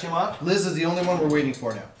and scratch him off. Liz is the only one we're waiting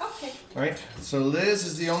for now. Okay. All right, so Liz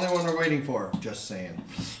is the only one we're waiting for. Just saying.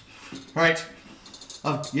 All right.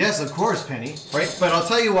 Yes, of course, Penny. Right, but I'll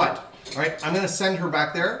tell you what. All right, I'm going to send her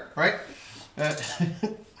back there. Right. I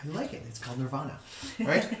like it. It's called Nirvana.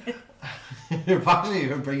 Right. Nirvana. You're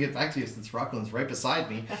going to bring it back to you since Rockland's right beside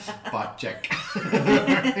me. Bot check.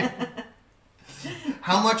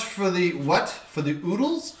 How much for the what? For the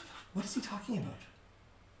oodles? What is he talking about?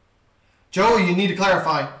 Joe, you need to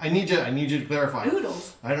clarify. I need you to clarify.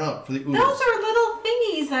 Oodles? I don't know. For the oodles. Those are little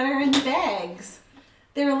thingies that are in bags.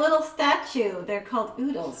 They're a little statue. They're called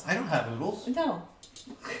oodles. I don't have oodles. No.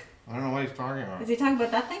 I don't know what he's talking about. Is he talking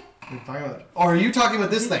about that thing? What are you talking about? Or are you talking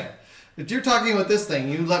about this thing? If you're talking about this thing,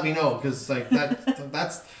 you let me know, because like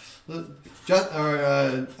that's just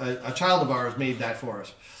a child of ours made that for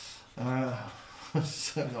us.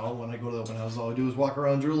 So, when I go to the open house, all I do is walk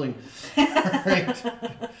around drooling. Right?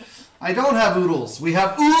 I don't have oodles. We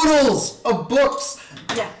have oodles of books.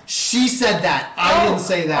 Yeah. She said that. I didn't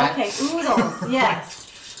say that. Okay, oodles. Yes.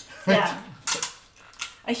 Right. Yeah.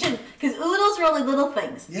 I shouldn't, because oodles are only little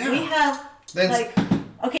things. Yeah. We have Then-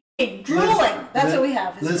 drooling. That's what we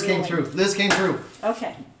have. is Liz came drooling. through. Liz came through.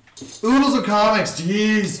 Okay. Oodles of comics.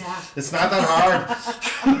 Jeez. Yeah. It's not that hard.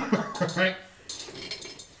 Right.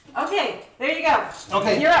 Okay, there you go.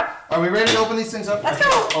 Okay. You're up. Are we ready to open these things up? Let's go.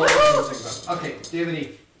 Oh, Woohoo. open these things up. Okay, David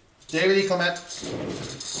E. David E. Clement.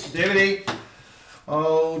 David E.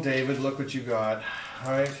 Oh, David, look what you got.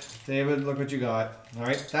 All right, David, look what you got. All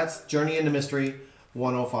right, that's Journey into Mystery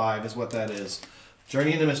 105 is what that is.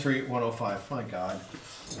 Journey into Mystery 105. My God.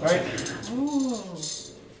 All right. Ooh.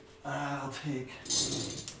 I'll take.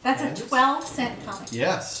 That's Canvas? a 12-cent comic.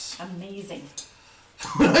 Yes. Amazing.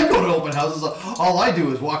 When I go to open houses, all I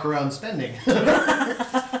do is walk around spending.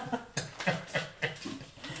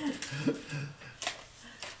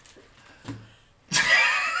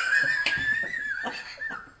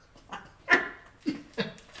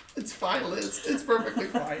 It's fine, Liz. It's perfectly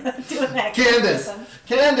fine. Doing that. Candace.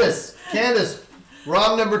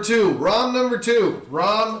 ROM number 2. ROM number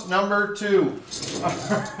 2. All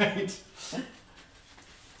right.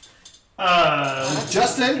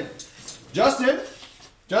 Justin.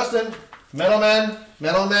 Metalman.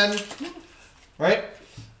 Right?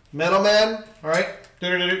 Metalman. All right.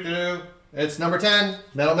 It's number 10.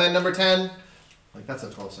 Metalman number 10. Like that's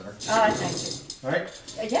a 12 center. Thank you. All right.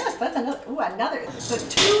 Yes, that's another. Ooh, another. So 2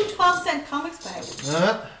 12-cent comics bags.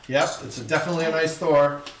 Yep. It's definitely a nice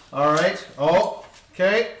Thor. All right. Oh,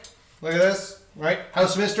 okay. Look at this. Right.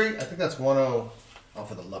 House Mystery. I think that's 10. Oh,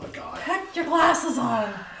 for the love of God. Put your glasses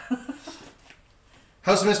on.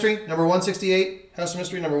 House Mystery number 168. House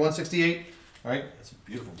Mystery number 168. All right. That's a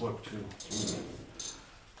beautiful book too.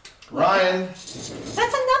 Ryan. That's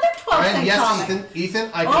another 12-cent Ryan. Yes, comic. Ethan.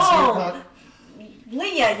 I can see your comment.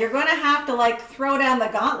 Leah, you're going to have to like throw down the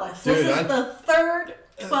gauntlet. This Dude, is the third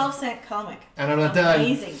 12-cent comic. And I'm not done.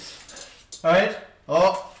 Amazing. All right.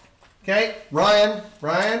 Oh. Okay. Ryan.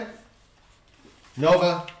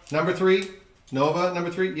 Nova number 3.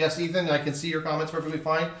 Yes, Ethan. I can see your comments perfectly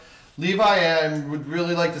fine. Levi, I would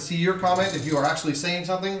really like to see your comment if you are actually saying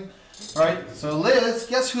something. All right. So Liz,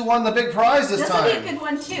 guess who won the big prize this time? This will be a good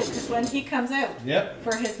one too, because when he comes out Yep.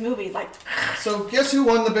 for his movie, like. So guess who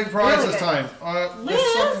won the big prize Really this good. time?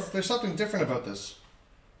 Liz? There's something different about this.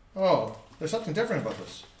 Oh, there's something different about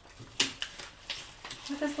this.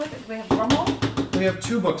 What does look at? We have Brummel. We have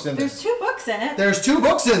 2 books in There's this. 2 books in it. There's 2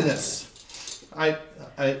 books in this. Yeah,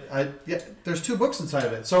 there's 2 books inside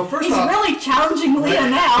of it. So first He's off, really challenging Leah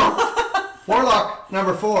now. Warlock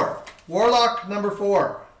number 4.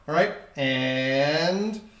 All right,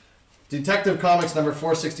 and Detective Comics number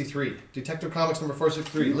 463. Detective Comics number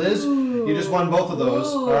 463. Liz, you just won both of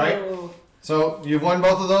those. Ooh. All right. So you've won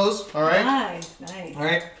both of those. All right. Nice. All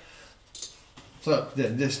right. So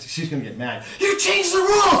she's gonna get mad. You changed the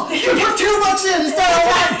rules. You put 2 bucks in instead of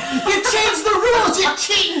 1. You changed the rules. You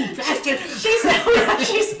cheating bastard.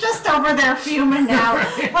 She's just over there fuming now.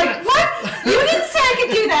 Like, what? You didn't say I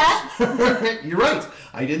could do that. You're right.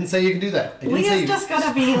 I didn't say you can do that. Leah's just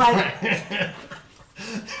gonna be like.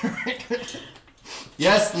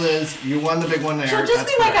 Yes, Liz, you won the big one there. She'll just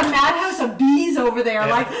be like a madhouse of bees over there,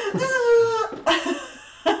 like.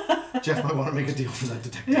 Jeff might want to make a deal for that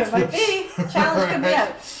detective. Yeah, like, hey, challenge could be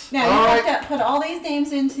out. Now you have to put all these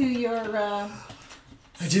names into your. I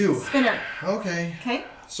do. Spinner. Okay. Okay.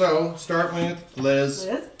 So start with Liz.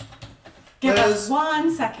 Give us 1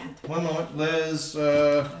 second. 1 moment, Liz.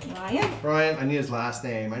 Ryan. I need his last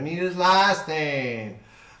name.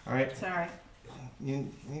 All right. Sorry. You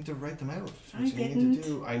need to write them out. That's I what you didn't. need to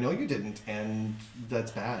do. I know you didn't, and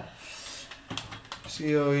that's bad.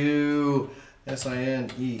 COUSINEAU.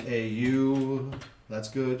 That's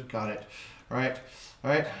good. Got it. All right.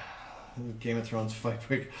 Game of Thrones fight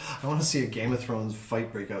break. I want to see a Game of Thrones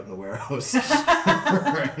fight break out in the warehouse.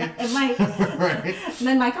 Right. It might. Right. And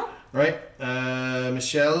then Michael. Right.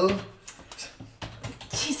 Michelle.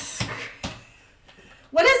 Jesus Christ.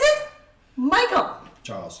 What is it? Michael.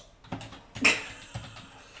 Charles.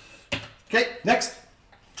 Okay, next.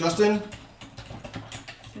 Justin.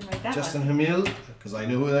 Write that Justin Hamil, because I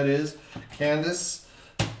know who that is. Candace.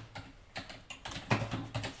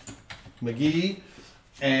 McGee.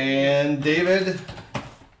 And David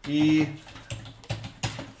E.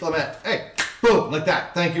 Clement. Hey, boom, like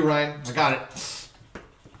that. Thank you, Ryan. I got it.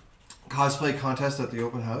 Cosplay contest at the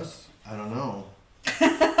open house? I don't know.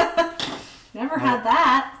 Never had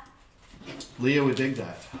that. Leah would dig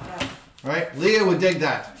that. Yeah. Right? Leah would dig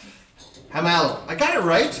that. Hamel. I got it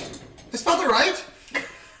right. I spelled it right.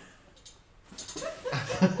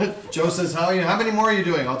 Joe says, how many more are you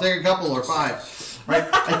doing? I'll take a couple or 5. Right?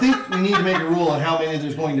 I think we need to make a rule on how many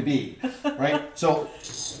there's going to be. Right? So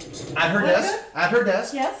at her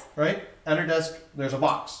desk, Yes. right? At her desk, there's a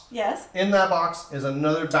box. Yes. In that box is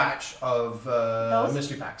another batch of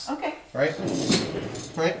mystery packs. Okay. Right?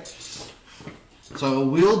 Right? So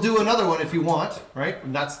we'll do another one if you want, right?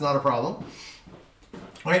 That's not a problem.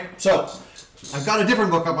 Right? So I've got a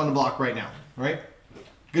different book up on the block right now, right?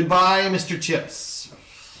 Goodbye, Mr. Chips.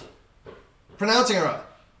 Pronouncing it right.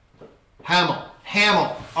 Hamel.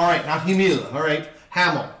 All right, not Humila. All right,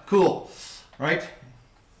 Hamel. Cool. All right?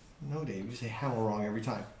 No, Dave, you say Hamel wrong every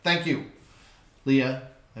time. Thank you. Leah,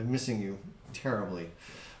 I'm missing you terribly.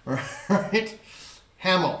 All right?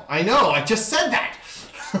 Hamel. I know, I just said that.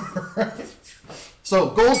 Right?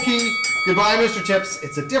 So, Gold Key, Goodbye, Mr. Chips.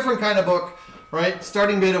 It's a different kind of book, right?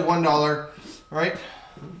 Starting bid of $1, right?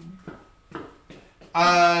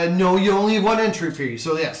 No, you only have 1 entry fee,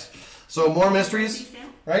 so yes. So, more mysteries,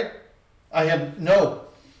 right? I didn't.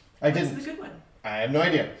 That's the good one. I have no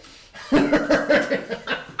idea.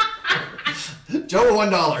 Joe,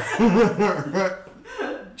 $1.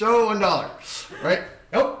 Joe, $1. Right?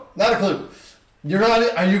 Nope, not a clue. You're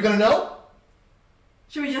not. Are you gonna know?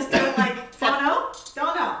 Should we just do it like don't know?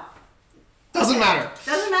 Don't know. Doesn't matter.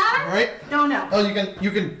 Doesn't matter? Right? Don't know. Oh,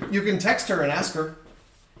 you can text her and ask her.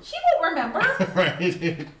 She won't remember. Right.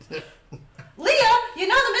 Leah, you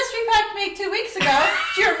know the mystery pack we made 2 weeks ago.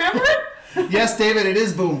 Do you remember it? Yes, David, it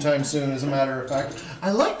is boom time soon, as a matter of fact.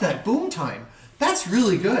 I like that, boom time. That's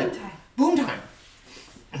really good. Boom time. Boom time.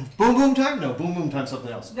 Boom boom time? No, boom boom time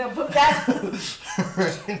something else. No, but that.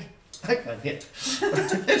 I got hit.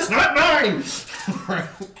 It's not mine!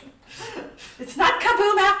 It's not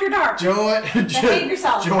Kah-Boom after dark. Behave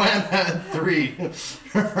yourself. Joanna at 3.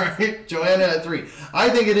 Right? Joanna at 3. I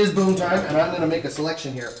think it is boom time, and I'm going to make a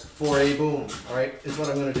selection here for a boom. All right? Is what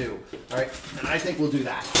I'm going to do. All right? And I think we'll do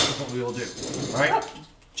that. That's what we will do. All right?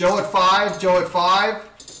 Joe at 5. Joe at 5.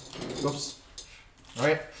 Oops. All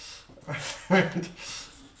right?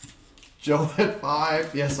 Joe at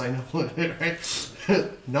 5. Yes, I know. Right?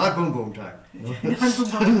 Not boom boom time. No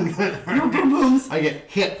boom booms. I get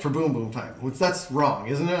hit for boom boom time, which that's wrong,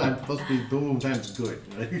 isn't it? I'm supposed to be boom boom time's good.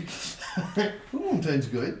 Right? Boom boom time's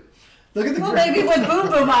good. Look at the. Well, maybe with boom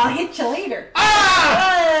boom, I'll hit you later.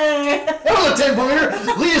 Ah! Hey! That was a 10-pointer.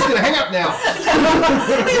 Leah's gonna hang up now.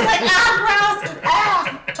 He's like, gross.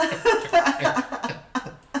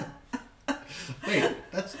 Wait,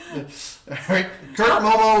 that's all right. Kurt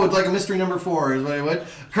Momo would like a mystery number 4 is what I would.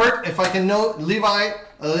 Kurt, if I can know Levi,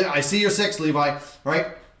 I see your 6, Levi. Right?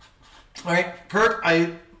 All right, Kurt.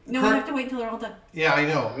 No, we have to wait until they're all done. Yeah, I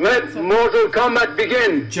know. Let Mortal Kombat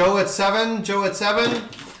begin. Joe at 7. Joe at 7.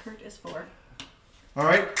 Kurt is 4. All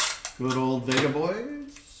right. Good old Vega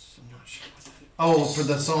Boys. I'm not sure what that is. Oh, for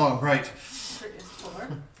the song, right. There is 4.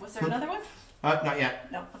 Was there another one? Not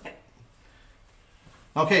yet. No, okay.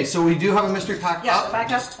 Okay, so we do have a mystery pack Yeah, up.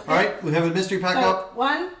 back up. Okay. All right, we have a mystery pack So, up.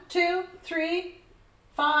 1, 2, 3,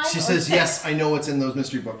 5. She or says, 6. yes, I know what's in those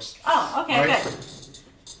mystery books. Oh, okay, All right. good.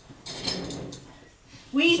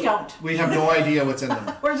 We don't. We have no idea what's in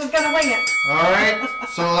them. We're just gonna wing it. All right,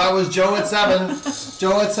 so that was Joe at 7.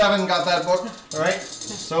 Joe at 7 got that book. All right,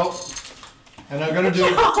 so, and I'm gonna do.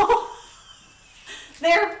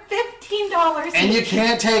 They're $15. And you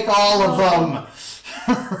can't take all of them,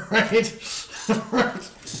 right?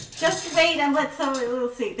 Just wait and let somebody.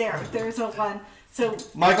 We'll see. There's a 1. So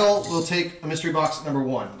Michael will take a mystery box number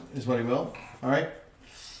 1, is what he will. All right.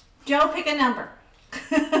 Joe, pick a number.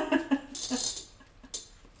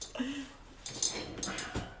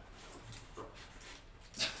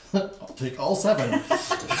 I'll take all 7.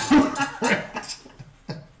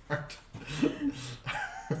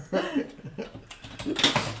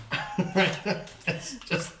 It's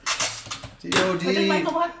just TOD. What did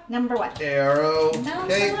Michael want? Number 1. Arrow. Number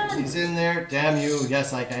Okay, 1. he's in there. Damn you.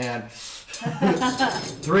 Yes, I can.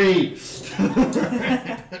 3.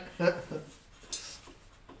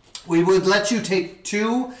 We would let you take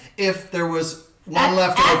 2 if there was one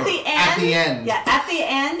left over. At the end. Yeah, at the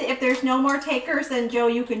end, if there's no more takers, then Joe,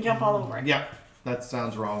 you can jump all over it. Yeah, that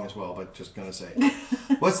sounds wrong as well, but just gonna say.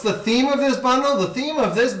 What's the theme of this bundle? The theme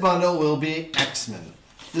of this bundle will be X-Men.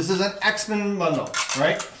 This is an X-Men bundle,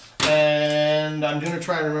 right? And I'm gonna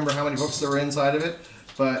try and remember how many books there were inside of it,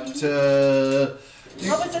 but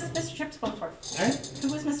What was this Mr. Chips going for?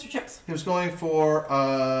 Who was Mr. Chips? He was going for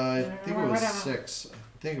I think it was 6. I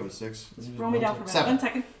think it was 6. Roll me down for a minute. 7. 1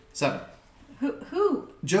 second. 7. Who?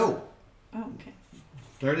 Joe. Oh, okay.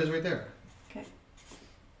 There it is right there. Okay.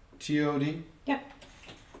 TOD. Yep.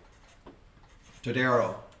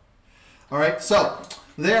 Todaro. All right, so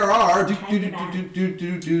there are 1,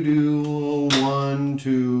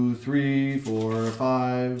 2, 3, 4,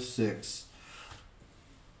 5, 6.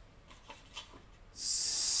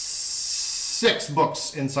 6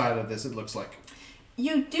 books inside of this, it looks like.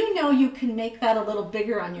 You do know you can make that a little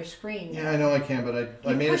bigger on your screen. Yeah, I know I can, but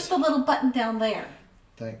I made push it. the little button down there.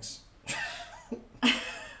 Thanks.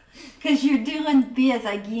 Because you're doing this,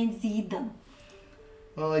 I can see them.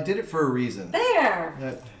 Well, I did it for a reason. There.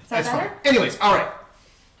 That's better? fine. Anyways, all right.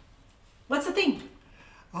 What's the theme?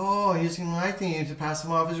 Oh, using my theme to pass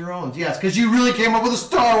them off as your own. Yes, because you really came up with a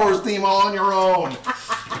Star Wars theme all on your own.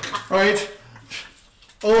 Right?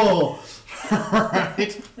 Oh.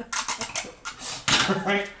 Right.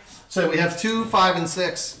 Right. So we have 2, 5, and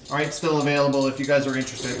 6. All right, still available if you guys are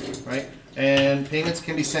interested. Right. And payments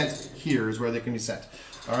can be sent here is where they can be sent.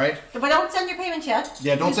 All right. But don't send your payments yet.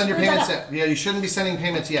 Yeah, don't send your screwed payments that up. yet. Yeah, you shouldn't be sending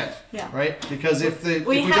payments yet. Yeah. Right? Because if we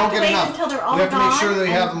We have don't to get wait enough, until they're all we have to make sure that we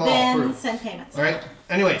gone have them all and through. then send payments. All right.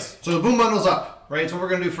 Anyways, so the Boom Bundle's up. Right. So what we're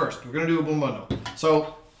gonna do first. We're gonna do a Boom Bundle.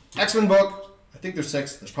 So X-Men book. I think there's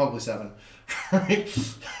 6. There's probably 7. Right.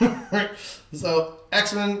 So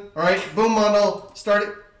X-Men. All right. Boom Bundle. Start it.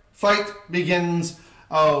 Fight begins.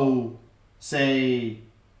 Oh, say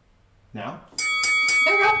now.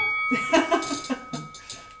 There we go.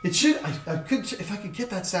 It should. I could if I could get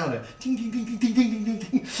that sound. Ding ding ding ding ding ding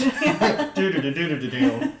ding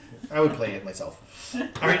ding. I would play it myself.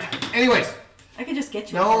 All right. Anyways. I could just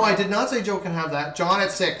get you. No, I did not say Joe can have that. John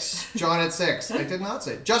at 6. John at 6. I did not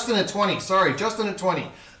say. Justin at 20. Sorry, Justin at 20.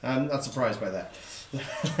 I'm not surprised by that.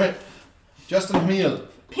 Justin Hamill.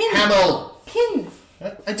 Pin. Hamill. Pin.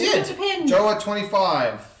 I did. Put a pin. Joe at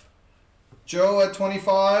 25. Joe at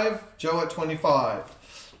 25. Joe at 25.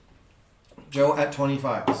 Joe at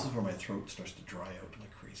 25. This is where my throat starts to dry out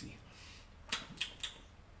like crazy. Do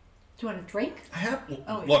you want a drink? I have.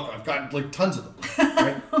 Oh, Look, I've got like tons of them.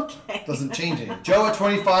 Right? Okay. Doesn't change anything. Joe at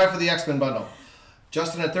 25 for the X-Men bundle.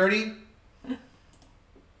 Justin at 30.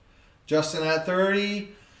 Justin at 30.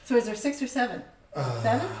 So is there 6 or 7?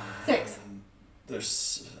 7? 6. I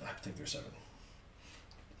think there's 7.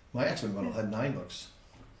 My X-Men bundle had 9 books.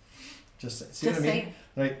 See what I mean? saying.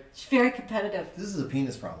 Like, It's very competitive. this is a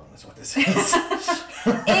penis problem. That's what this is.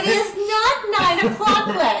 It is not 9 o'clock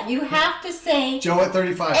yet. You have to say. Joe at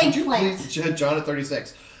 35. Could you Eggplant. please? John at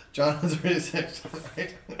 36. John at 36.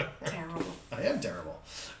 Right? Terrible. I am terrible.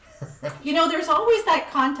 You know, there's always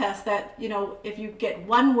that contest that, you know, if you get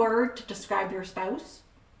one word to describe your spouse,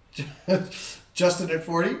 Justin at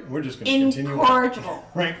 40. We're just going to continue. incorrigible.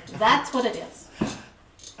 Right. That's what it is.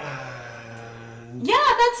 Yeah,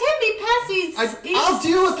 that's him. He passed. He's I'll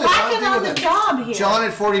deal with it. slacking on the job here. John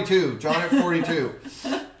at 42. John at 42.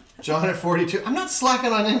 John at 42. I'm not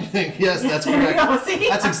slacking on anything. Yes, that's There we go, correct. see?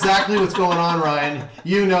 That's exactly what's going on, Ryan.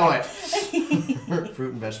 You know it.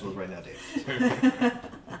 Fruit and vegetables right now, Dave.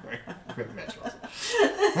 Fruit and vegetables.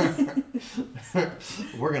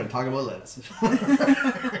 We're going to talk about lettuce.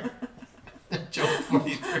 Joe at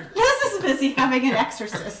 43. Les is busy having an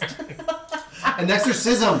exorcist. An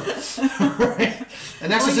exorcism. Right?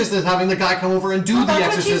 An exorcist is having the guy come over and do the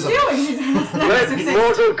That's exorcism. what she's doing. She's an Let exorcist.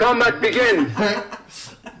 Mortal Kombat begin. Right?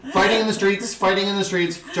 Fighting in the streets, fighting in the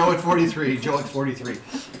streets. Joe at 43. Joe at 43.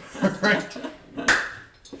 Right?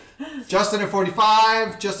 Justin at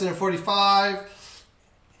 45. Justin at 45.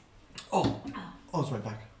 Oh, it's my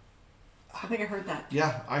back. I think I heard that.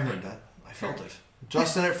 Yeah, I heard that. I felt it.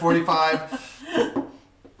 Justin at 45.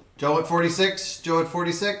 Joe at 46. Joe at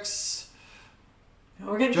 46.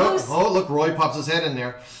 We're getting Joe. close. Oh, look, Roy pops his head in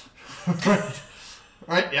there.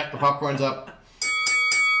 Right, yeah, the popcorn's up.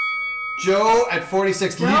 Joe at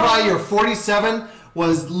 46. Joe. Levi, your 47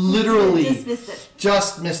 was literally Just missed it.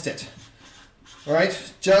 just missed it. All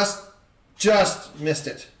right, just missed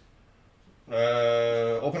it.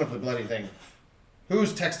 Open up the bloody thing.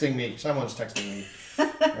 Who's texting me? Someone's texting me.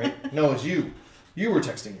 Right? No, it's you. You were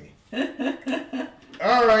texting me.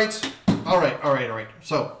 All right.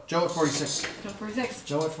 So, Joe at 46. Go 46.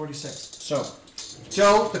 Joe at 46. So,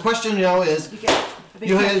 Joe, the question now is, You get a big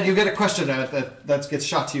you question. get a question that gets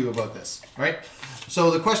shot to you about this, right?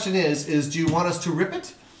 So the question is do you want us to rip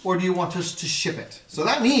it or do you want us to ship it? So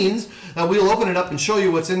that means that we'll open it up and show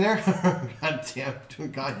you what's in there.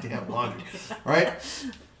 Goddamn laundry, right?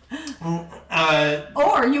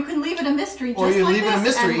 Or you can leave it a mystery just Or you like leave it a this,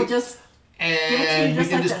 mystery. and we'll just And we just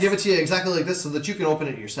can like just this. give it to you exactly like this so that you can open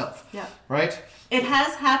it yourself. Yeah. Right? It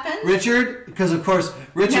has happened. Richard, because of course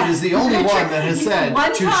Richard Yeah. is the only Richard, one that has you said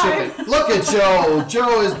one to time. ship it. Look at Joe.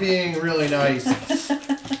 Joe is being really nice.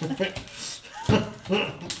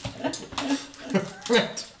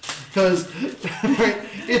 Because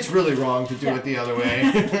it's really wrong to do it the other way.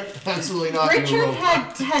 Absolutely not. you Richard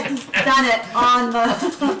robot. had done it on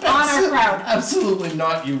the on our crowd. Absolutely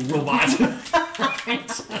not, you robot.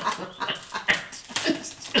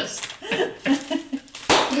 It's just...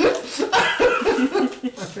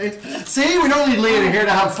 See, we don't need Leah here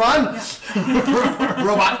to have fun.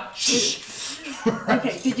 Robot. Shh.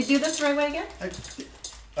 Okay, did you do this the right way again?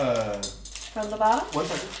 From the bottom? 1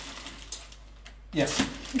 second. Yes.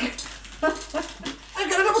 I'm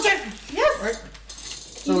gonna double check. Yes. All right.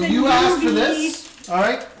 So He's a you asked for newbie. this. All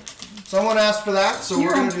right. Someone asked for that, so You're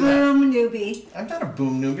we're a gonna do that. boom newbie. I'm not a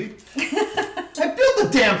boom newbie. I built the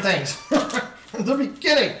damn things from the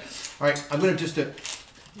beginning. All right. I'm gonna just do.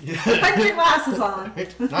 Put your glasses on.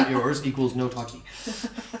 Not yours equals no talkie.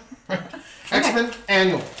 X-Men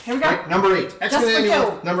annual. Here we go. Right, number 8. X-Men for annual.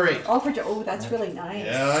 Joe. Number 8. Oh, for Joe. Oh, that's really nice.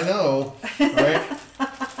 Yeah, I know. All right.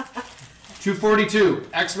 242.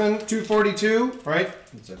 X-Men 242. Right.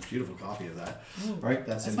 It's a beautiful copy of that. Right.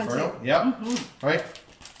 That's This one Inferno. too. Yep. Right.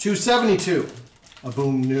 272. A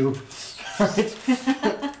boom noob.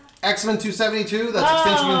 Right. X-Men 272. That's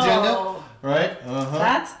Extinction Agenda. Right.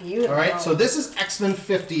 That's beautiful. All right, so this is X-Men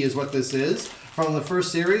 50 is what this is from the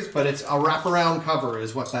first series, but it's a wraparound cover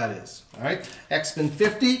is what that is. All right, X-Men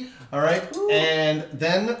 50. All right, and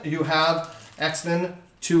then you have X-Men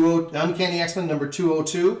Uncanny X-Men number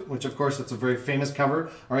 202, which of course that's a very famous cover.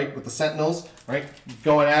 All right, with the Sentinels. All right,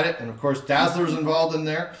 going at it, and of course Dazzler's involved in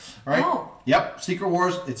there. All right. Oh. Yep, Secret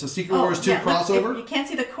Wars. It's a Secret Wars 2 yeah, look, crossover. you can't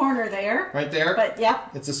see the corner there. Right there. But yep,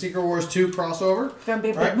 It's a Secret Wars 2 crossover. it's gonna be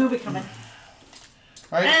a big Right. movie coming.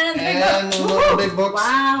 All right, And the big and book. the little Woohoo! big books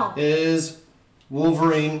Wow. is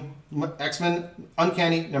Wolverine, X-Men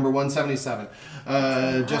Uncanny number 177.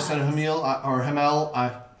 Justin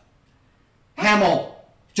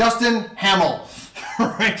Justin Hamill.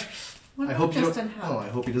 Right. What I about hope you Justin don't. Hamill? Oh, I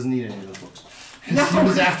hope he doesn't need any of those books. No. He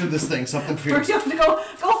was after this thing. Something We're fierce. going to go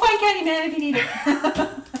find Candyman if you need it.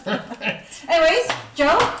 Anyways,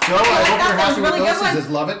 Joe. Joe, I hope you're happy with really those. good He one. says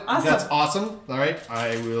love it. Awesome. That's awesome. All right,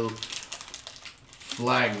 I will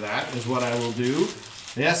flag that is what I will do.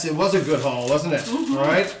 Yes, it was a good haul, wasn't it? Mm-hmm. All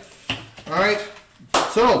right. All right.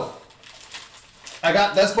 So I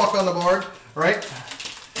got this book on the board. All right.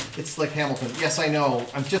 It's like Hamilton. Yes, I know.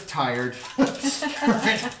 I'm just tired.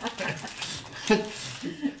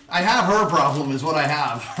 I have her problem is what I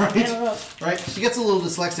have. Right. Right. She gets a little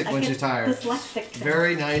dyslexic when she's tired. Dyslexic.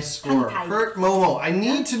 Very nice score. Tongue-tied. Kurt Momo. I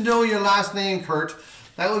need to know your last name, Kurt.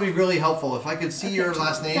 That would be really helpful. If I could see your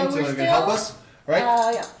last name So so we're it could help still, us. Right?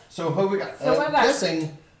 Yeah. So who we got? So what I'm we got?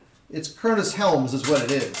 guessing it's Curtis Helms is what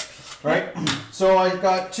it is. Right? So I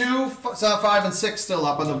got 2, 5, and 6 still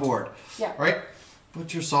up on the board. Yeah. Right?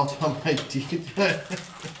 Put your salt on my teeth.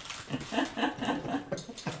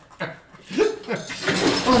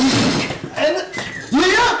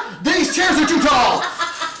 are too tall.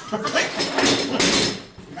 Are you alright?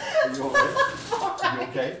 Are you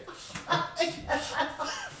okay?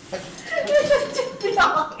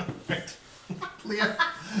 Leah,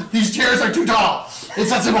 these chairs are too tall. It's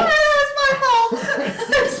that simple. It's my fault.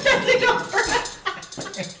 I'm standing over it.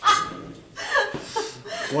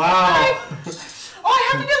 Wow. I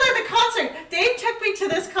have to do like the concert. Dave took me to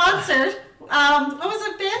this concert. What was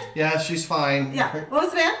it, band? Yeah, she's fine. Yeah. What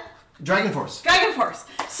was the band? Dragon Force. Dragon Force.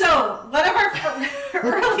 So, one of our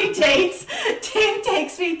early dates, Dave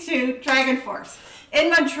takes me to Dragon Force in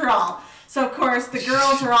Montreal. So, of course, the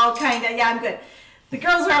girls are all kind of, yeah, I'm good. The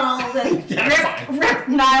girls are all the ripped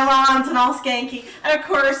nylons and all skanky. And, of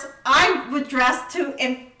course, I was dressed to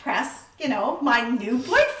impress, you know, my new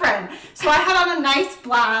boyfriend. So, I had on a nice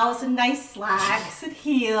blouse and nice slacks and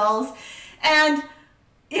heels. And,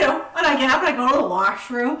 you know, when I get up and I go to the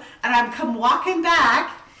washroom and I come walking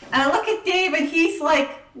back, and I look at Dave and he's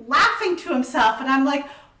like laughing to himself and I'm like,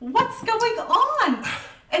 what's going on?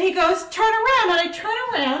 And he goes, turn around. And I turn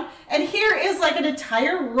around and here is like an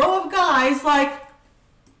entire row of guys like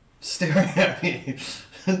staring at me.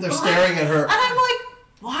 They're staring at her. And I'm like,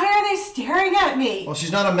 why are they staring at me? Well,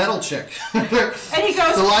 she's not a metal chick. And he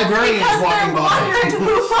goes, the librarian is walking by. Wondering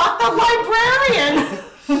who brought the librarian.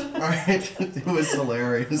 All right, it was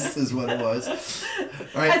hilarious is what it was. All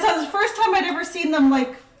right. And so it was the first time I'd ever seen them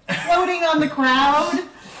like floating on the crowd.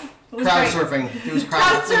 Crowd surfing. It was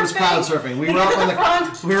crowd surfing. We were up on the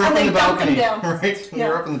balcony. Right? We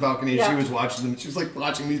were up on the balcony. Yeah. She was watching them. She was like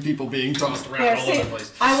watching these people being tossed around all over the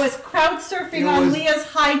place. I was crowd surfing on Leah's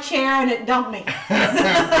high chair and it dumped me.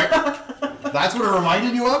 That's what it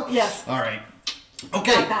reminded you of? Yes. All right.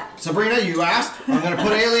 Okay, Sabrina, you asked. I'm going to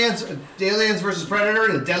put Aliens versus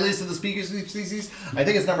Predator, the deadliest of the species. I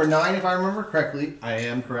think it's number 9 if I remember correctly. I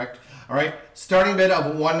am correct. All right, starting bid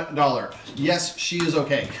of $1. Yes, she is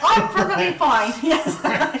okay. I'm perfectly fine. Yes.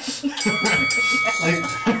 I'm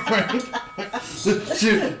fine.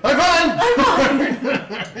 I'm fine.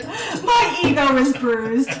 My ego is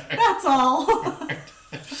bruised. That's all.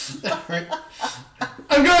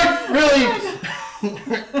 I'm good. Really.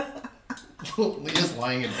 Leah's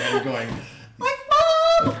lying in bed going, like,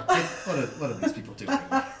 Mom! what are these people doing?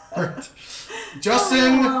 Right.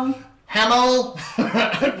 Justin Hamill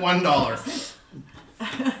at $1.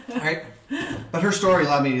 All right. But her story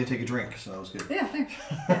allowed me to take a drink, so that was good. Yeah, thanks.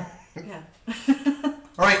 Yeah.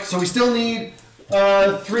 All right, so we still need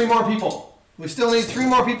 3 more people. We still need 3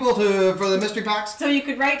 more people for the mystery packs. So you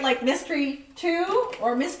could write like mystery 2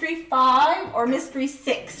 or mystery 5 or mystery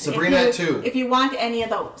 6. Sabrina at 2. If you want any of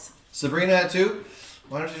those. Sabrina at 2.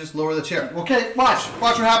 Why don't you just lower the chair? Okay, watch.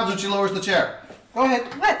 Watch what happens when she lowers the chair. Go ahead.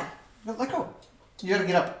 What? Let go. You gotta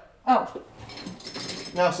get up. Oh.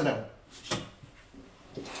 Now sit down.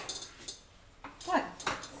 What?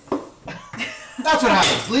 That's what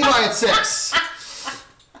happens. Levi at 6.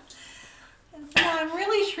 I'm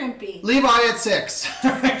really shrimpy. Levi at 6.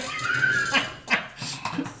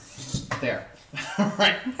 There. All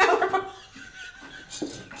right.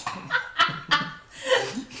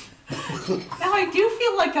 Now I do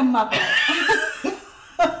feel like a Muppet.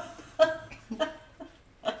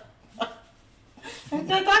 We're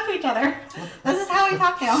gonna talk to each other. This is how we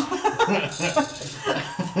talk now.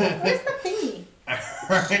 Where's the thingy?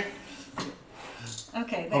 Alright.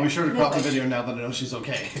 Okay, there. I'll be sure to crop the video now that I know she's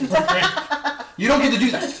okay. Right? You don't get to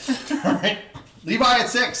do that. Alright. Levi at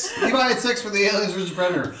 6. Levi at 6 for the Aliens vs.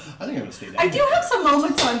 Predator. I think I'm gonna stay down. I do have some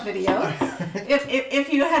moments on video. If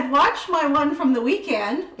you had watched my one from the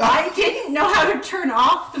weekend, I didn't know how to turn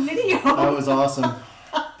off the video. That was awesome.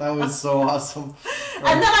 That was so awesome.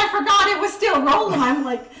 And then I forgot it was still rolling. I'm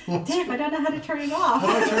like, Dave, I don't know how to turn it off. How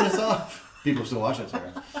do I turn this off? People are still watching,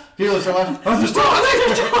 Sarah. People are still watching. Oh, they're still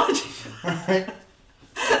watching. Alright.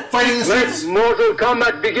 Fighting the Let streets. Mortal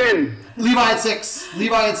Kombat begin. Levi at 6.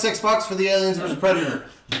 Levi at $6 for the Aliens vs. Predator.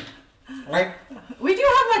 Right? We do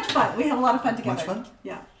have much fun. We have a lot of fun together. Much fun?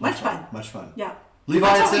 Yeah, much fun. Much fun. Yeah. Levi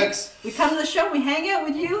at 6. We come to the show, we hang out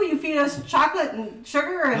with you, you feed us chocolate and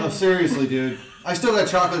sugar and... No, seriously, dude. I still got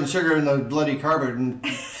chocolate and sugar in the bloody cupboard. And,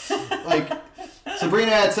 like,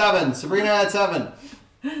 Sabrina at 7. Sabrina at 7.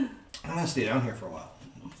 I'm going to stay down here for a while.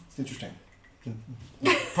 It's interesting.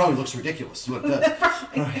 It probably looks ridiculous. What it does.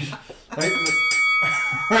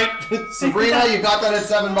 Right? Sabrina, you got that at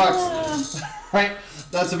 $7. Right?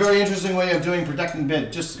 That's a very interesting way of doing protecting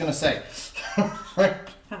bid. Just gonna say. Right?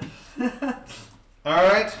 All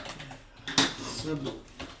right.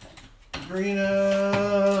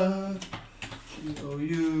 Sabrina.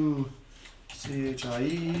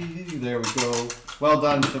 Chie. There we go. Well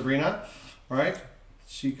done, Sabrina. All right.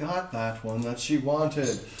 She got that one that she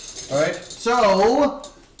wanted. All right. So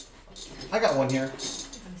I got one here. I'm gonna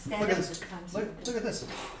stand Look at up this. this time so you can- Look at this.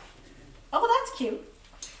 Oh, that's cute.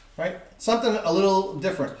 Right? Something a little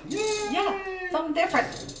different. Yeah, something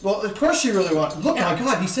different. Well, of course she really wants. Look, Yeah. my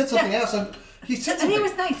God, he said something else. He said And something. he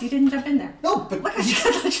was nice. He didn't jump in there. No, but Look at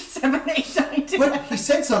you, 7, 8, 9, 2. but he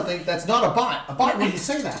said something that's not a bot. A bot wouldn't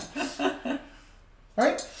say that. All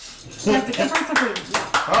right? That's the difference of breed.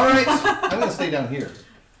 Yeah. All right. I'm going to stay down here.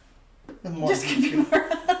 Just give you more.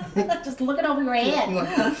 Just looking over your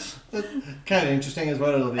head. Kind of interesting is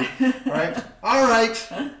what it'll be. All right. All right.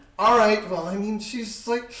 All right. Well, I mean, she's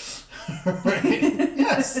like.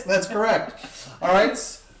 Yes, that's correct. All right.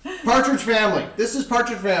 Partridge Family. This is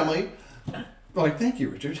Partridge Family. Oh, thank you,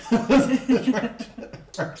 Richard.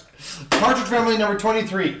 Partridge Family number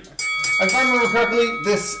 23. If I remember correctly,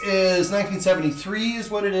 this is 1973 is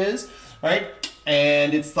what it is, right?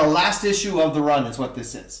 And it's the last issue of the run is what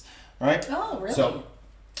this is, right? Oh, really? So,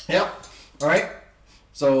 yeah, all right.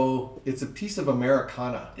 So it's a piece of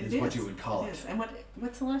Americana is what you would call it. And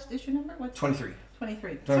what's the last issue number? What's 23.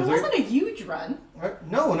 23. So 23? it wasn't a huge run.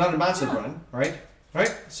 Right? No, not a massive run, right?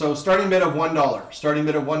 Right? So starting bid of $1. Starting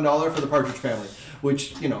bid of $1 for the Partridge Family,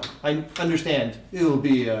 which, you know, I understand it will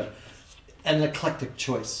be an eclectic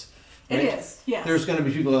choice. Right? It is, yes. There's going to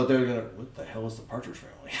be people out there going to, what the hell is the Partridge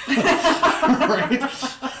Family? Right?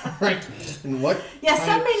 Right? And what? Yeah,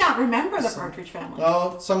 some may not remember the Partridge Family.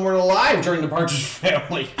 Well, some weren't alive during the Partridge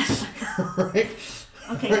Family. Right?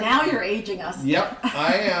 Okay, now you're aging us. Yep,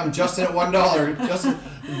 I am. Justin at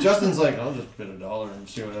 $1. Justin's like, I'll just bid $1 and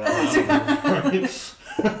see what happens.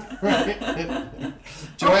 Right?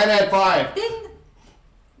 Joanna at $5. Ding.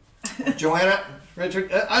 Joanna,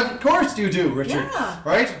 Richard, of course you do, Richard. Yeah.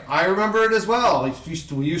 Right? I remember it as well. We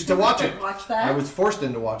used to watch it. Watch that. I was forced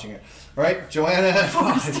into watching it. Right? Joanna at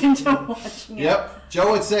Forced 5. into watching it. Yep.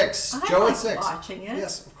 Joe at 6. I Joe liked at 6. watching it.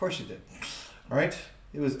 Yes, of course you did. All right.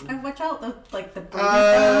 It was. And watch out, the Brady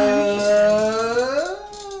Bunch.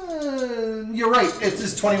 You're right.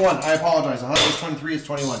 It's 21. I apologize. I thought it was 23. It's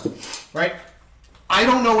 21. Right? I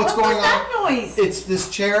don't know what's What going was that on. noise? It's this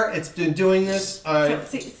chair. It's been doing this.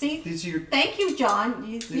 See? These are your. Thank you, John.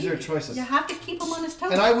 These are choices. You have to keep him on his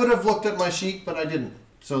toes. And I would have looked at my sheet, but I didn't.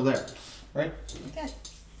 So there. Right? Good.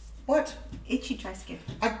 What? Itchy dry skin.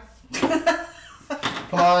 Come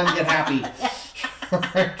on, get happy.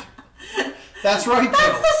 Right. That's right. That's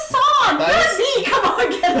Joe. the song, That not is- me. Come on,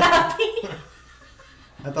 get happy.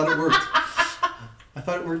 I thought it worked. I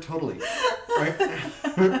thought it worked totally. Right?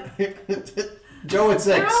 Joe at 6.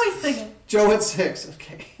 They're always singing. Joe at 6.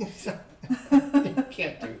 Okay. You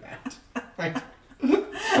can't do that. Right?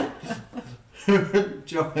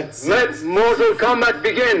 Joe at 6. Let Mortal Kombat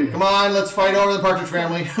begin! Come on, let's fight over the Partridge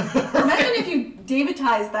Family. Imagine if you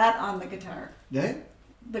Davidized that on the guitar. Yeah?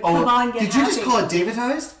 The Come On, Get did you just Happy. call it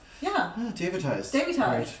Davidized? Yeah. Oh, Davidized.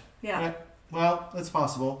 Davidized. Right. Yeah. Well, it's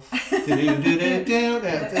possible. Yeah,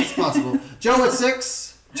 it's possible. Joe at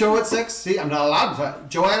 6. Joe at 6. See, I'm not allowed to touch.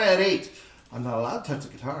 Joanna at 8. I'm not allowed to touch the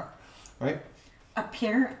guitar. Right?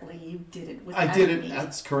 Apparently you did it with I did it.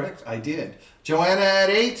 That's correct. I did. Joanna at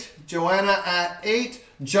 8. Joanna at 8.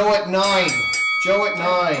 Joe at 9. Joe at 9.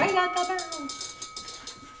 Right at the barrel.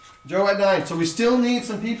 Joe at 9. So we still need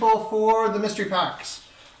some people for the mystery packs.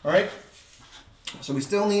 All right? So we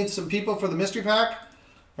still need some people for the mystery pack.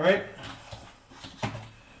 All right?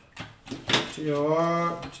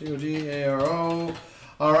 T-O-R, T-O-G-A-R-O.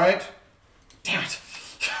 All right? Damn it.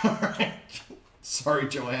 All right. Sorry,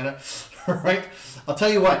 Joanna. All right? I'll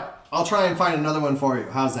tell you what. I'll try and find another one for you.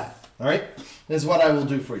 How's that? All right? This is what I will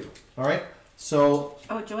do for you. All right? So,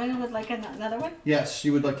 Oh, Joanna would like another one? yes, she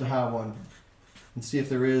would like to have one. And see if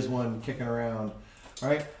there is one kicking around. All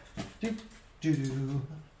right? The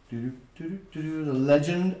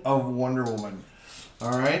Legend of Wonder Woman.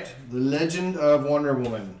 All right? The Legend of Wonder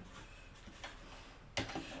Woman. It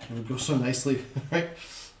would go so nicely, right?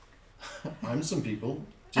 I'm some people.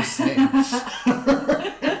 Just saying.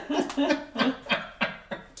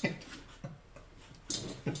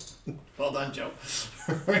 Well done, Joe.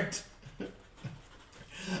 Right.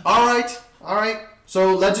 All right. All right.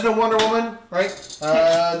 So, Legend of Wonder Woman, right?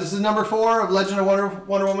 This is number 4 of Legend of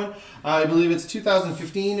Wonder Woman. I believe it's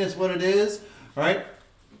 2015 is what it is, right?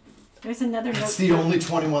 There's another note. It's the only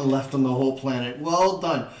 21 left on the whole planet. Well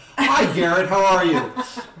done. Hi, Garrett. How are you?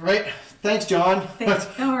 Right? Thanks, John. Thanks.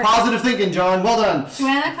 Don't worry. Positive thinking, John. Well done.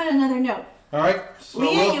 Joanna, put another note. All right. So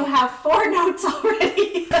Leah, you have 4 notes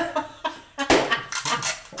already.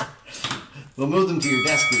 we'll move them to your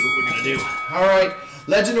desk is what we're going to do. All right.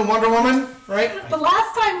 Legend of Wonder Woman, right? The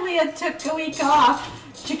last time Leah took a week off,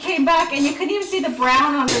 she came back and you couldn't even see the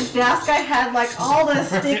brown on her desk. I had like all the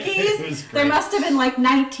stickies. There must have been like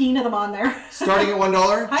 19 of them on there. Starting at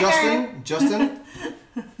 $1. Hi, Justin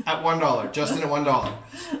at $1. Justin at $1.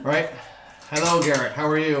 Right? Hello, Garrett. How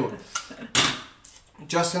are you?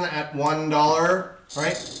 Justin at $1.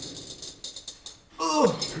 Right?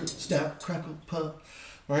 Oh, snap, crackle, pop.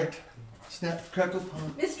 Right? Snap, crackle,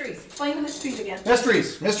 pop. Mysteries. Explain the mysteries again.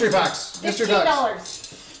 Mysteries. Mystery packs. Mystery packs.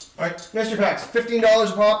 $15. All right, mystery packs, $15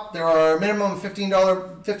 a pop. There are a minimum of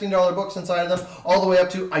 $15 books inside of them, all the way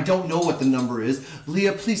up to, I don't know what the number is.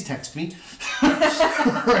 Leah, please text me.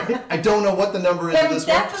 Right? I don't know what the number is of this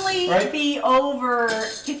one. It would definitely be over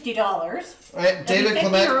 $50. Right? David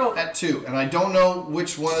Clement at 2, and I don't know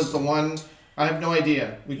which one is the one. I have no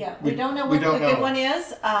idea. We don't know what the good one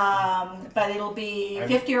is, but it'll be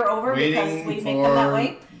 50 or over because we make them that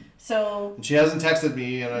way. So she hasn't texted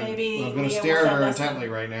me, and I'm going to stare at her intently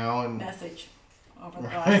right now. And message over the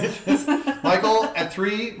glasses. Michael at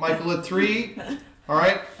 3. Michael at 3. All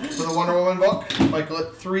right, for the Wonder Woman book. Michael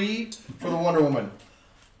at 3 for the Wonder Woman.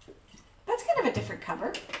 That's kind of a different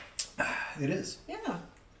cover. It is. Yeah.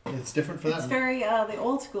 It's different for that. It's very the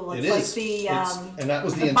old school. It's it like is. the and that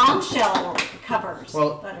was the bombshell covers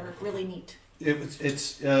that are really neat.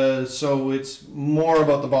 So it's more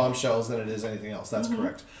about the bombshells than it is anything else. That's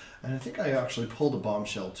correct. And I think I actually pulled a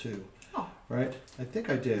bombshell too. Oh. Right? I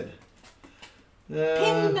think I did.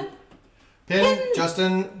 Pin.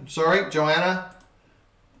 Justin. Sorry. Joanna.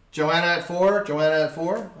 Joanna at 4. Joanna at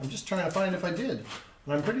 4. I'm just trying to find if I did.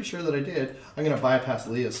 And I'm pretty sure that I did. I'm going to bypass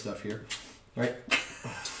Leah's stuff here. Right?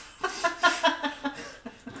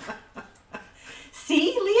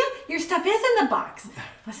 See, Leah? Your stuff is in the box.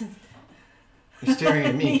 Listen. You're staring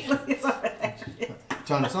at me.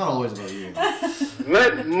 John, it's not always about you.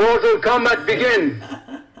 Let Mortal Kombat begin!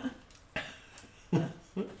 I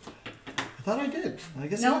thought I did. I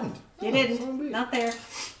guess nope, I didn't. You didn't. Not there.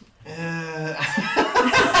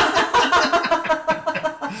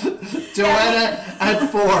 Joanna at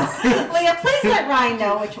 4. Leah, please let Ryan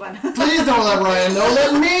know which one. Please don't let Ryan know.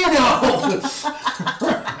 Let me know.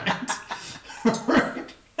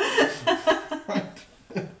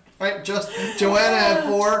 Right. Just Joanna at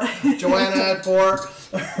 4. Joanna at 4.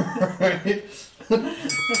 Right.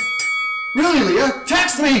 Really, Leah?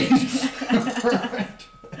 Text me. Right.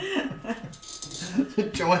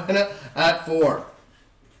 Joanna at 4.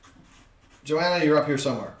 Joanna, you're up here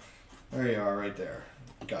somewhere. There you are, right there.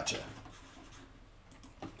 Gotcha.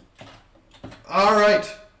 All right,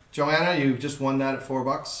 Joanna, you just won that at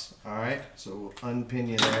 $4. All right, so we'll unpin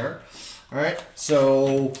you there. All right,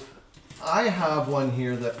 so I have one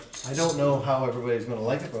here that I don't know how everybody's going to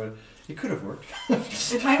like it, but it could have worked.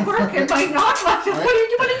 It might work, it might not. What are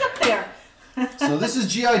you putting up there? So this is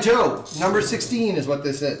G.I. Joe, number 16 is what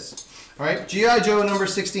this is. All right, G.I. Joe number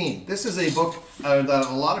 16. This is a book that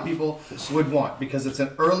a lot of people would want because it's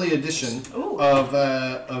an early edition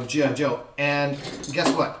of G.I. Joe. And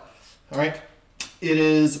guess what? All right, it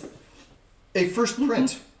is a first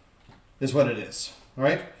print is what it is. All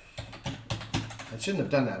right, I shouldn't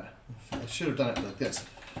have done that. I should have done it like this.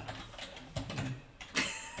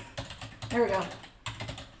 There we go.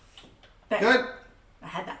 There. Good. I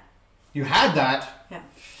had that. You had that? Yeah.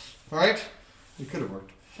 All right, it could have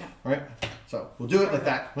worked. Yeah. All right. So we'll do it like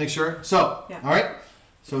that. Make sure. So, yeah. All right.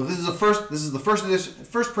 So this is the first edition,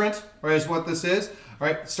 first print, right? Is what this is. All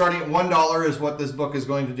right. Starting at $1 is what this book is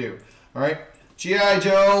going to do. All right. G.I.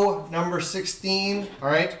 Joe number 16. All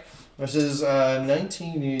right. This is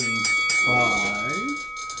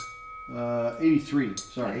 1985. 83.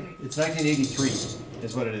 Sorry, it's 1983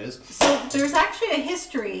 is what it is. So there's actually a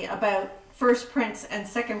history about first prints and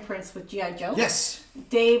second prints with G.I. Joe. Yes.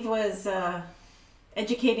 Dave was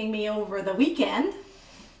educating me over the weekend.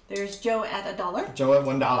 There's Joe at $1. Joe at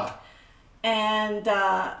 $1. And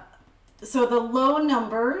so the low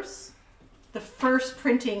numbers, the first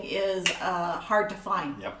printing is hard to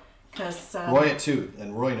find. Yep. Because Roy at 2,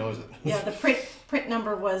 and Roy knows it. Yeah, the print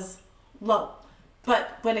number was low.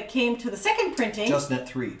 But when it came to the second printing, Justin at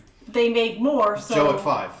 3. They made more. So Joe at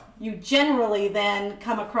 5. You generally then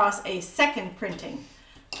come across a second printing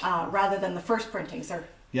rather than the first printings.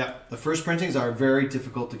 Yeah, the first printings are very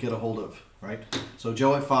difficult to get a hold of, right? So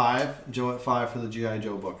Joe at 5, Joe at 5 for the G.I.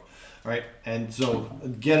 Joe book, right? And so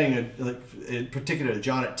getting in particular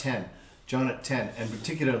John at 10, and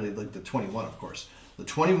particularly like the 21, of course. The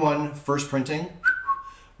 21 first printing,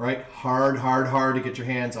 right? Hard to get your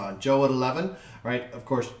hands on. Joe at 11, right? Of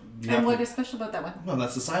course. And what is special about that one? No,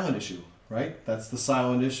 that's the silent issue, right? That's the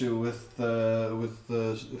silent issue with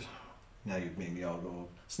the Now you've made me all go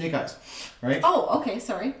Snake Eyes, right? Oh, okay,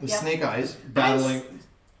 sorry. The Yep. Snake Eyes battling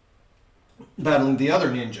the other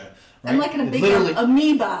ninja. Right? I'm like in a big literally,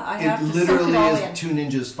 amoeba. I have to soak literally it all is in. two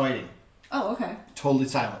ninjas fighting. Oh, okay. Totally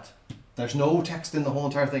silent. There's no text in the whole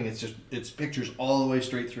entire thing. It's pictures all the way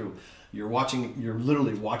straight through. You're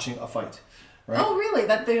literally watching a fight. Right? Oh, really?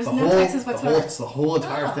 That there's The no whole, Texas whatsoever. it's the whole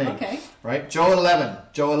entire thing. Okay. Right? Joe at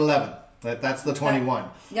 11. That's the 21.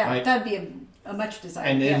 Yeah, right? that'd be a much desired.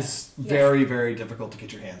 And yes. it's very, very difficult to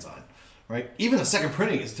get your hands on. Right? Even the second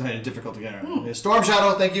printing is kind of difficult to get on. Storm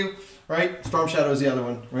Shadow, thank you. Right? Storm Shadow is the other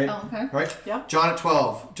one. Right? Oh, okay. Right? Yeah. John at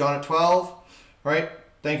 12. Right?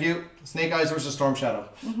 Thank you. Snake Eyes versus Storm Shadow.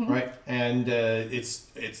 Right? And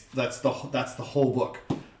that's the whole book.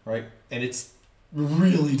 Right? And it's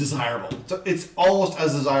really desirable. So it's almost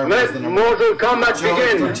as desirable as the Let number. Mortal Kombat Joe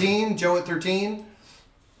at begin! 13. Joe at 13.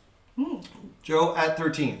 Joe at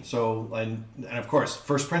 13. So, and of course,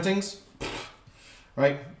 first printings,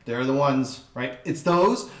 right? They're the ones, right? It's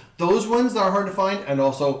those ones that are hard to find, and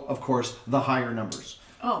also, of course, the higher numbers.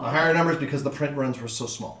 Oh. The higher numbers because the print runs were so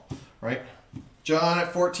small, right? John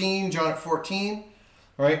at 14,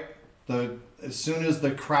 right? As soon as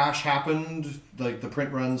the crash happened, like the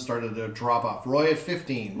print runs started to drop off. Roy at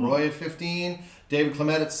 15, David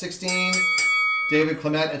Clement at 16, David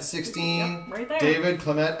Clement at 16, Yep, right there. David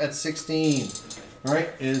Clement at 16, right,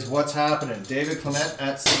 is what's happening. David Clement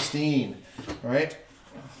at 16, right?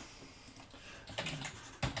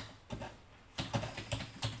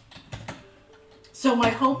 So my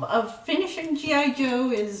hope of finishing G.I.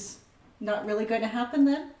 Joe is not really going to happen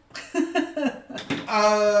then?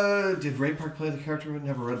 Did Ray Park play the character? I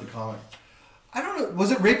never read the comic. I don't know.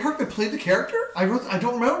 Was it Ray Park that played the character? I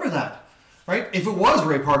don't remember that. Right? If it was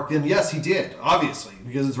Ray Park, then yes, he did. Obviously,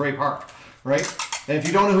 because it's Ray Park. Right? And if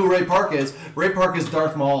you don't know who Ray Park is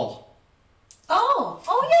Darth Maul.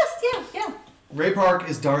 Oh yes, yeah. Ray Park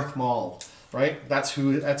is Darth Maul. Right? That's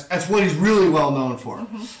what he's really well known for.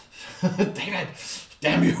 David,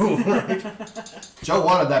 damn you! Right? Joe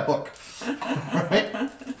wanted that book. Right?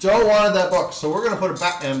 Joe wanted that book, so we're gonna put a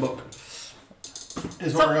Batman book.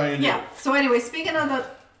 Is what we're going to do. Yeah. So anyway, speaking of the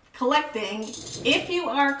collecting, if you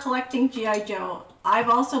are collecting G.I. Joe, I've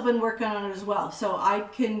also been working on it as well. So I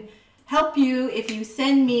can help you if you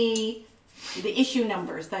send me the issue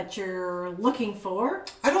numbers that you're looking for.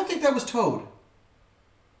 I don't think that was Toad.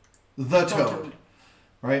 The Toad.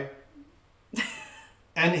 Right?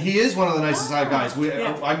 And he is one of the nicest guys.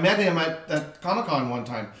 I met him at Comic-Con one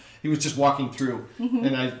time. He was just walking through,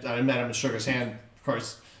 and I met him and shook his hand. Of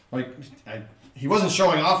course, he wasn't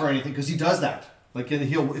showing off or anything because he does that. Like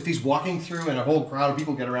if he's walking through and a whole crowd of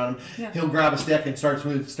people get around him, he'll grab a stick and start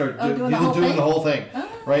doing the whole thing,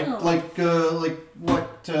 right? Like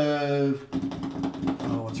what?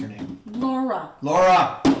 What's her name? Laura.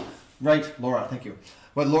 Right, Laura. Thank you.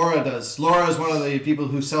 What Laura does. Laura is one of the people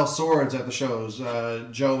who sell swords at the shows.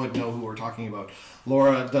 Joe would know who we're talking about.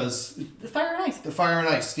 Laura does The Fire and Ice. the Fire and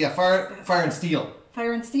Ice. Yeah, Fire and Steel.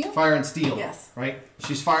 Fire and Steel? Fire and Steel. Yes. Right?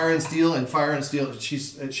 She's Fire and Steel and Fire and Steel.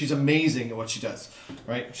 She's amazing at what she does.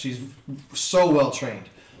 Right? She's so well trained.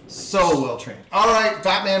 So well trained. All right,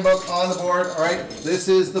 Batman book on the board. All right, this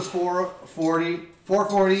is the 440.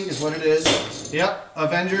 440 is what it is. Yep.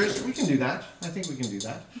 Avengers. We can do that. I think we can do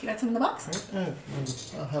that. You got some in the box? Right.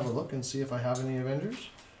 I'll have a look and see if I have any Avengers.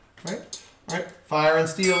 Right? All right. Fire and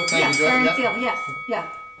Steel. Thank you, Joy. Fire and Yep. Steel. Yes. Yeah.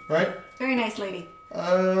 Right? Very nice lady.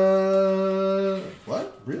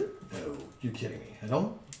 What? Really? No, you're kidding me. I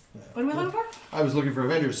don't. What are we looking for? I was looking for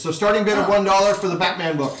Avengers. So starting bid of $1 for the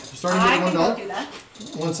Batman book. Starting bid I of can $1. go do that.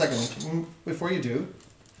 1 second before you do.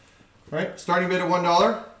 Right? Starting bid of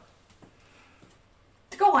 $1.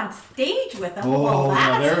 To go on stage with them. Oh, well,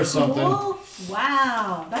 now that's there's cool. something.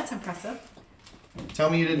 Wow, that's impressive. Tell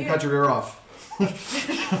me you didn't cut your ear off.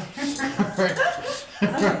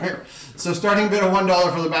 Alright. So starting bid of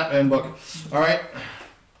 $1 for the Batman book. Alright.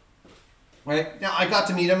 Right. Now I got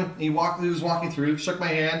to meet him. He was walking through, shook my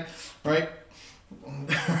hand, right?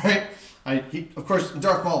 Right. Of course,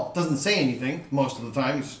 Darth Maul doesn't say anything most of the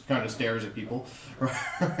time. He just kind of stares at people,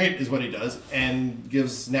 right? Is what he does, and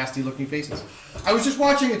gives nasty looking faces. I was just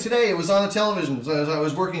watching it today. It was on the television. So as I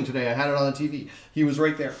was working today, I had it on the TV. He was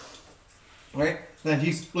right there, right? And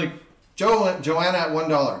he's like, Joanna at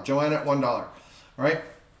 $1. Joanna at $1. Right?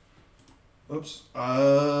 Oops.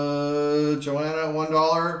 Joanna at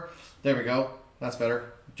 $1. There we go. That's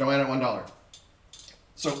better. Joanna at $1.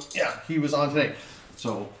 So yeah, he was on today.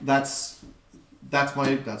 So that's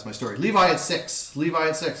my story. Levi at 6. Levi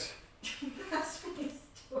at 6. That's my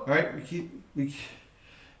story. All right, we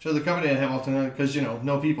show the company in Hamilton because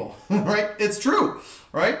no people, right? It's true,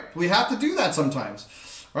 right? We have to do that sometimes,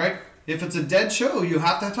 right? If it's a dead show, you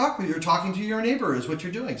have to talk. You're talking to your neighbor is what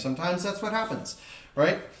you're doing. Sometimes that's what happens,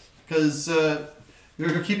 right? Because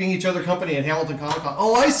you're keeping each other company at Hamilton Comic Con.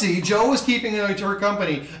 Oh, I see. Joe was keeping her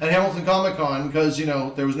company at Hamilton Comic Con because, you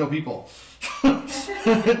know, there was no people.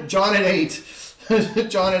 John at 8.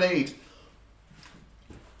 John at 8.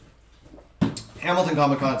 Hamilton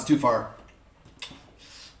Comic Con's too far.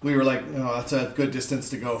 We were like, no, that's a good distance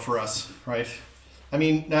to go for us, right? I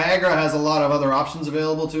mean, Niagara has a lot of other options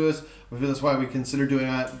available to us. That's why we consider doing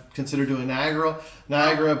Niagara,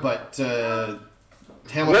 but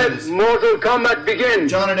Hamilton is. Let Mortal Kombat begin!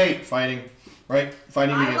 John at 8 fighting, right?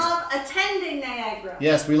 Fighting I begins. love attending Niagara.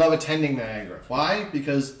 Yes, we love attending Niagara. Why?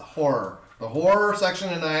 Because horror. The horror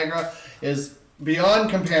section in Niagara is beyond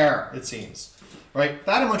compare, it seems. Right?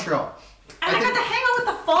 That in Montreal. And I got to hang out with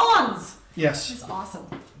the fawns. Yes. It's awesome.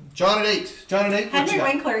 John at 8. John at 8. Henry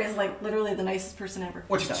Winkler is like literally the nicest person ever.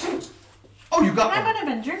 What you got? Oh, you got I'm one. an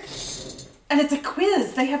Avenger. And it's a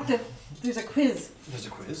quiz. They have to. There's a quiz. There's a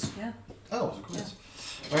quiz? Yeah. Oh, it's a quiz.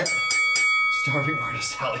 Yeah. All right. Starving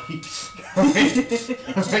artist Sally. All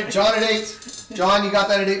right. All right. John at 8. John, you got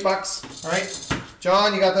that at $8. All right.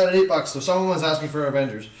 John, you got that at $8. So someone was asking for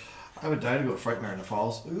Avengers. I would die to go to Frightmare in the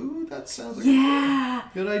Falls. Ooh, that sounds like a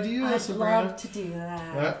good idea, I'd Sabrina. love to do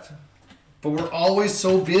that. But we're always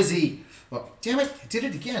so busy. Well, damn it, I did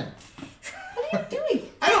it again. What are you doing?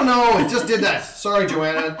 I don't know, it just did that. Sorry,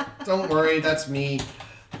 Joanna. Don't worry, that's me.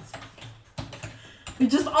 You're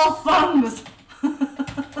just all thumbs.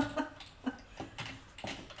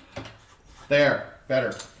 There,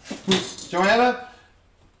 better. Joanna,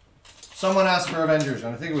 someone asked for Avengers,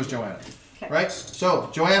 and I think it was Joanna. Okay. Right? So,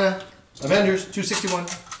 Joanna, Avengers, 261.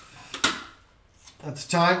 That's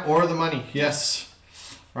the time or the money. Yes.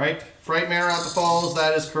 Right? Frightmare at the Falls,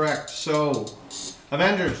 that is correct. So,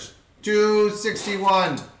 Avengers,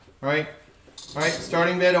 261. Right? Right?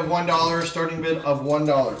 Starting bid of $1. Starting bid of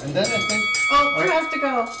 $1. And then I think. Oh, Drew right. has to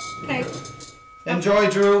go. Okay. Enjoy,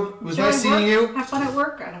 Drew. It was nice seeing you. Have fun at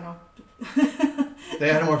work. I don't know.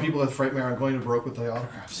 They had more people at Frightmare. I'm going to broke with the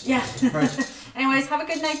autographs. Yeah. Right. Anyways, have a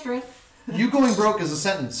good night, Drew. You going broke is a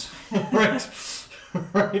sentence. Right?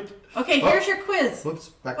 Right? Okay, here's your quiz. Whoops.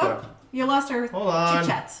 Back that Oh, up. you lost our Hold on. chit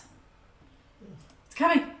chats. It's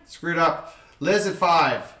coming. Screwed up. Liz at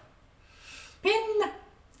 5. Pin.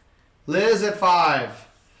 Liz at 5.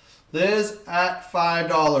 Liz at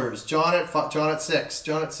 $5. John at 6.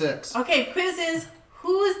 John at 6. Okay, quiz is,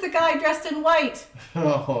 who is the guy dressed in white?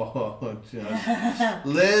 Oh, John.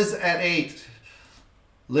 Liz at 8.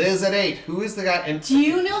 Liz at 8. Who is the guy? And Do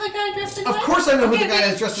you know the guy dressed in white? of course I know who Okay, the guy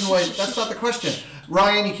okay. is dressed in white. That's not the question.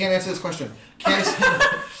 Ryan, you can't answer this question. Can't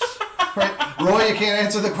right? Roy, you can't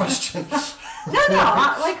answer the question.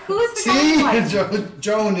 No, like, who is the guy See? in white?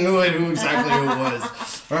 Joe knew it, exactly who it was.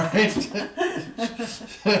 All right?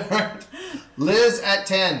 All right. Liz at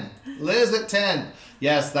 10. Liz at 10.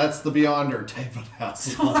 Yes, that's the Beyonder type of house.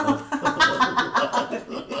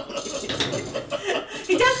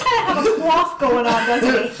 He does kind of have a quaff going on,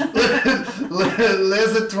 doesn't he?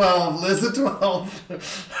 Liz at 12. Liz at 12.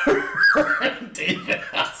 David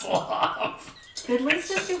Hasselhoff. Did Liz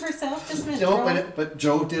just do herself just a minute? No, but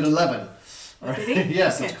Joe did 11. Right? Did he?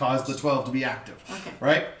 Yes, Okay. it caused the 12 to be active. Okay.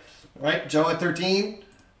 Right? Right? Joe at 13.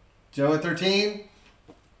 Joe at 13.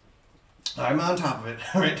 I'm on top of it.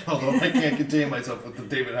 Right? Although I can't contain myself with the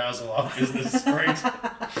David Hasselhoff business. Right?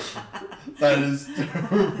 That is.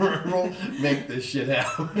 We'll make this shit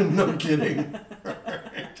happen. No kidding.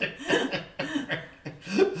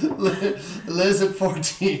 Liz at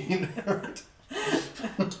 14.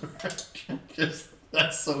 Just.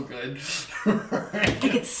 That's so good. I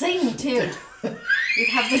could sing too. You'd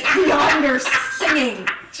have the Beyonder singing.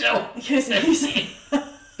 Joe. Because he's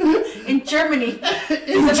in Germany.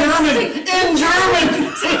 In Germany. In Germany.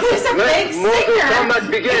 He's a Let big Mortal singer. Kombat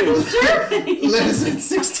begin! In Germany. Liz at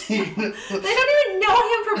 16. They don't even know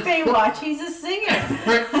him for Baywatch. He's a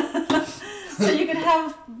singer. So you could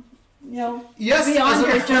have, you know, Yes,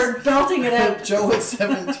 Beyonder just belting it out. Joe at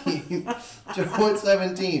 17. Joe at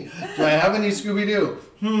 17. Do I have any Scooby-Doo?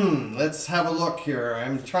 Let's have a look here.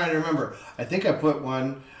 I'm trying to remember. I think I put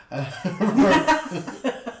one.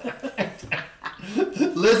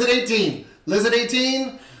 Liz at 18. Liz at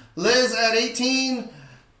 18. Liz at 18.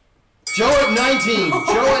 Joe at 19.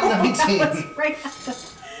 Joe at 19. Right at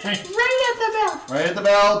the bell. Right at the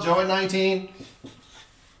bell. Joe at 19.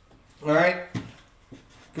 All right.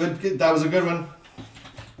 Good. That was a good one.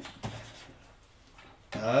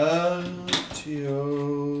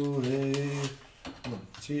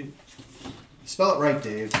 Spell it right,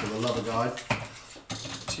 Dave, for the love of God.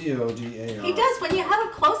 T-O-G-A-R. He does. When you have a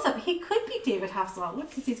close-up, he could be David Hasselhoff. Look,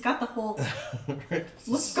 because he's got the whole Right.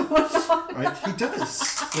 look going on. Right? He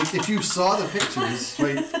does. Like, if you saw the pictures,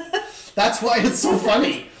 right? That's why it's so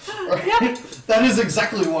funny. Right? Yeah. That is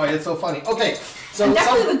exactly why it's so funny. Okay, so And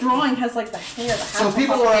definitely the drawing has like the hair. The so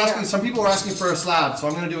people Hasselhoff were hair. asking. Some people were asking for a slab, so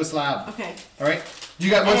I'm going to do a slab. Okay. All right. You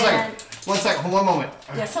got one second. And- 1 second. Hold on, 1 moment.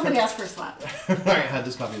 Yeah, somebody asked for a slap. I had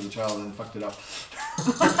this copy as a child and fucked it up.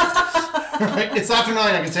 Right? It's after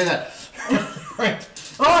 9. I can say that. Right.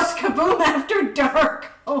 Oh, it's Kah-Boom After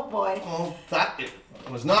Dark. Oh boy. Oh, that it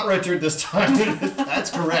was not Richard this time.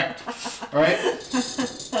 That's correct. All right.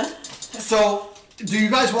 So, do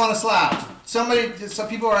you guys want a slab? Some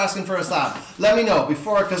people are asking for a slab. Let me know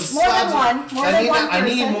before, because More than one. More than one I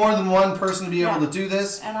need person. more than one person to be able Yeah. to do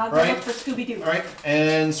this. And I'll go right? look for Scooby-Doo. All right.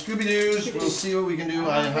 And Scooby-Doo's, Scooby-Doo. we'll see what we can do.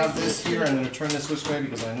 I have this here. I'm Scooby-Doo. going to turn this this way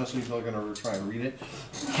because I know some people are going to try and read it.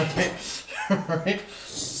 All right. All right.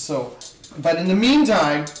 So, but in the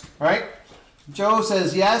meantime, all right. Joe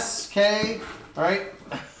says yes. Kay. All right.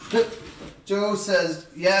 Joe says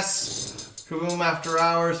yes. Kah-Boom After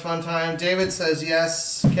Hours, fun time. David says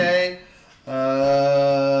yes. Kay.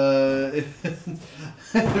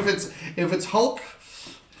 If it's hope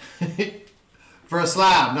for a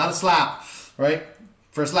slab, not a slap, right?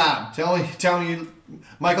 For a slab. Tell me,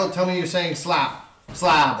 Michael. Tell me you're saying slab,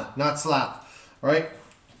 not slap, right?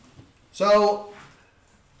 So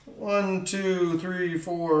 1, 2, 3,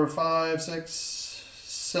 4, 5, 6,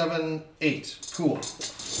 7, 8. Cool.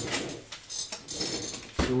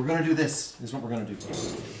 So we're gonna do this. Is what we're gonna do.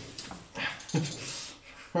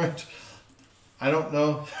 Right. I don't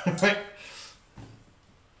know. Right.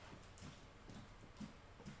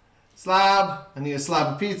 Slab. I need a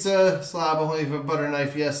slab of pizza. Slab only for a butter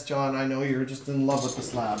knife. Yes, John. I know you're just in love with the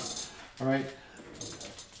slabs. All right.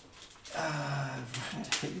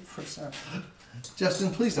 Justin,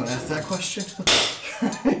 please don't ask that question.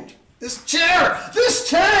 This chair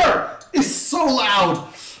is so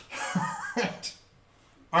loud. Right.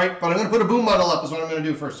 All right, but I'm going to put a boom bundle up is what I'm going to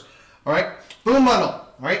do first. All right, boom bundle. All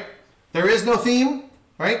right, there is no theme.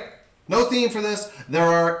 Right, no theme for this. There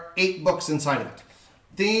are 8 books inside of it.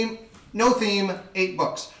 Theme, no theme, 8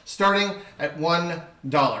 books, starting at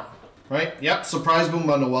 $1. Right, yep, surprise boom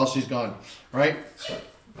bundle while she's gone. Right, all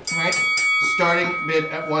right, starting bid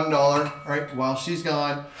at $1. All right, while she's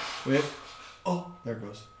gone. With, oh, there it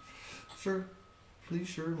goes. Sure, please,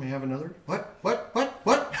 sure, may I have another. What? Right.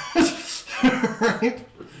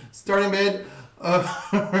 Starting bid.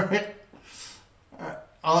 Right.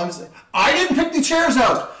 All I'm saying, I didn't pick the chairs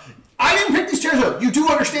out. You do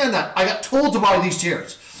understand that? I got told to buy these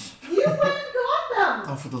chairs. You went and got them.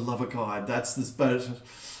 Oh, for the love of God, that's this better.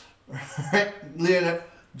 Right, Leonard.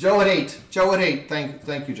 Joe at 8.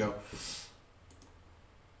 Thank you, Joe.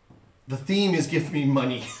 The theme is give me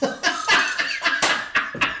money.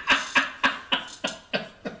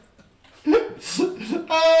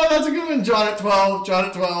 Oh, that's a good one. John at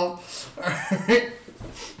 12. All right.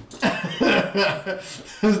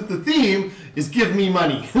 The theme is give me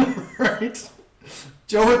money. Right?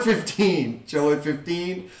 Joe at 15. All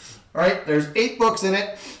right, there's 8 books in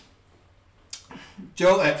it.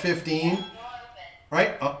 Joe at 15.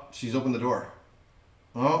 Right? Oh, she's opened the door.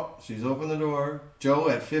 Joe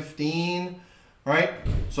at 15. Right?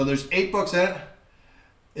 So there's 8 books in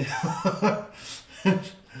it.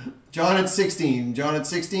 John at 16.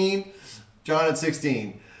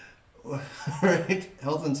 Right?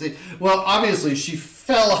 Health and safety. Well, obviously she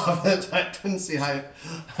fell off it. I didn't see high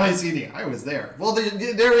seating. I was there. Well,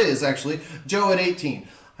 there is actually. Joe at 18.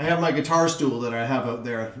 I have my guitar stool that I have out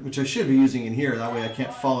there, which I should be using in here. That way I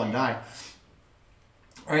can't fall and die.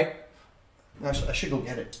 All right? Actually, I should go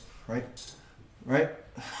get it. Right?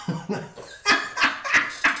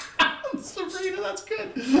 Sabrina, that's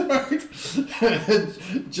good. Right.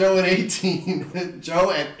 Joe at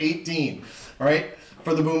 18. All right,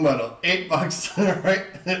 for the boom bundle, $8. All right,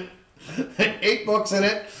 8 books in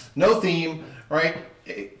it, no theme. Right,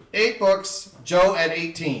 8 books. Joe at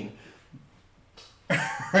 18.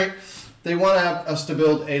 Right, they want to have us to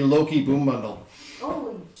build a Loki boom bundle.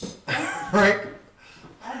 Holy. Right.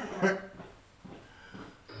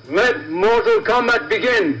 Let Mortal Kombat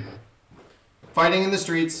begin! Fighting in the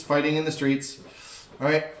streets. All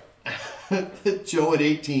right. Joe at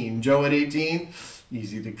 18.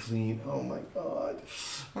 Easy to clean. Oh my God.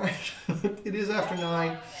 All right. It is after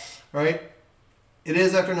 9. All right.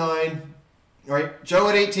 All right. Joe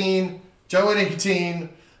at 18. LA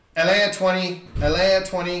at 20. All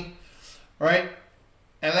right.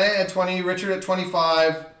 LA at 20. Richard at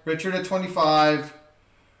 25.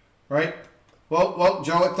 Right. Whoa.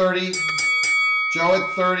 Joe at 30.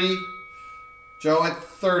 Joe at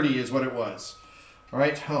 30 is what it was. All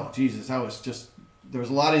right. Oh, Jesus. That was just, there was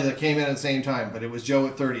a lot of you that came in at the same time, but it was Joe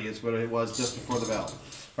at 30 is what it was just before the bell.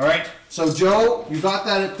 All right. So, Joe, you got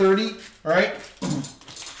that at 30. All right.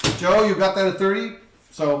 Joe, you got that at 30.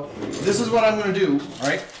 So, this is what I'm going to do. All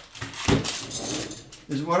right. This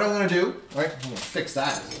is what I'm going to do. All right. I'm going to fix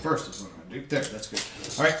that first. Is what I'm going to do. There. That's good.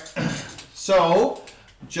 All right. So,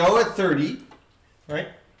 Joe at 30. All right.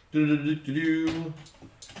 All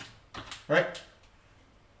right.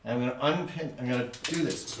 I'm going to unpin, I'm going to do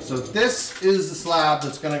this. So this is the slab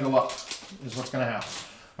that's going to go up, is what's going to happen.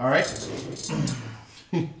 All right?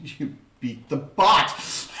 You beat the bot.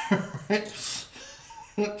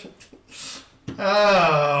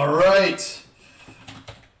 All right.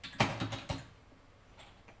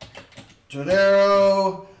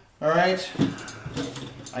 Jodero. All right.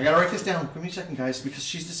 I got to write this down. Give me a second, guys, because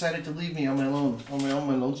she's decided to leave me on my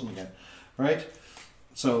lonesome again. All right?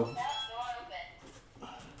 So...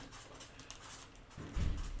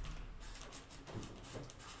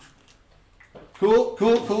 Cool.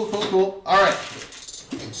 All right.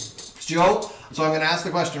 Joe, so I'm going to ask the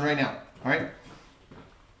question right now. All right?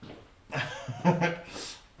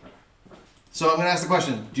 So I'm going to ask the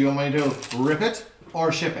question. Do you want me to rip it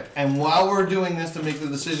or ship it? And while we're doing this to make the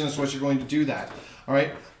decision as to what you're going to do that, all right,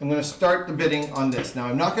 I'm going to start the bidding on this. Now,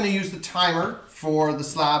 I'm not going to use the timer for the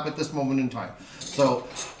slab at this moment in time. So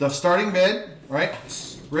the starting bid, right?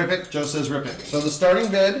 Rip it. Joe says rip it. So the starting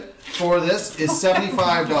bid for this is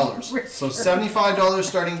 $75. So $75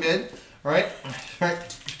 starting bid. All right. All right.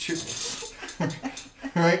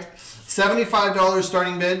 $75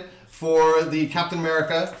 starting bid for the Captain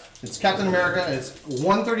America. It's Captain America. It's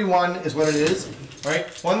 $131 is what it is. Right.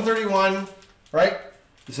 $131. Right.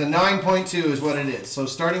 It's a 9.2 is what it is. So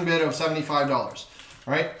starting bid of $75. All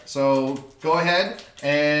right. So go ahead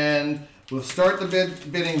and we'll start the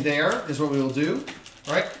bidding there is what we will do.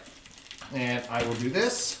 All right, and I will do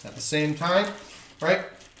this at the same time, right?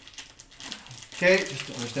 Okay, just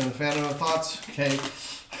to understand the fan of the thoughts. Okay,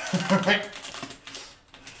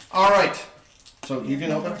 all right. So you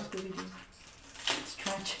can open. It's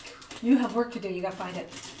tragic. You have work to do. You gotta find it.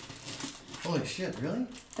 Holy shit! Really?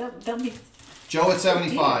 They'll be. Joe at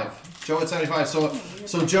 75. Joe at 75.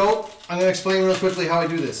 So Joe, I'm gonna explain real quickly how I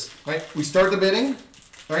do this. Right, we start the bidding,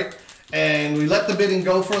 right? And we let the bidding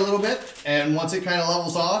go for a little bit, and once it kind of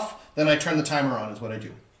levels off, then I turn the timer on is what I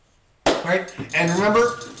do. Right? And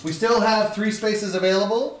remember, we still have 3 spaces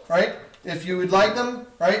available, right? If you would like them,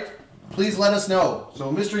 right, please let us know.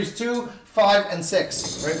 So Mysteries 2, 5, and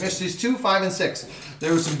 6. Right? Mysteries 2, 5, and 6.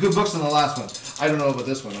 There were some good books in the last one. I don't know about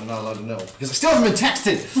this one. I'm not allowed to know. Because I still haven't been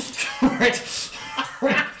texted. Right?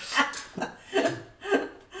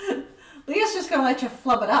 Leah's just going to let you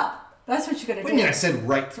flub it up. That's what you're going to do. What do you mean I said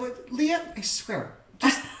right? Leah, I swear.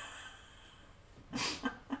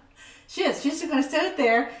 She is. She's just going to set it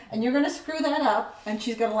there, and you're going to screw that up, and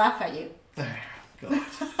she's going to laugh at you. God.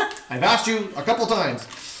 I've asked you a couple times.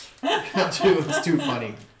 It's too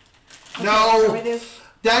funny. No. It is.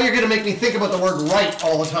 Now you're going to make me think about the word right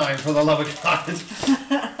all the time, for the love of God.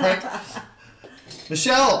 Right?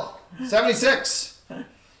 Michelle, 76.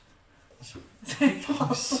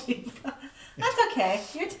 Fall asleep. That's okay.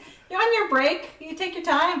 You're on your break. You take your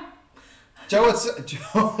time. Joe, it's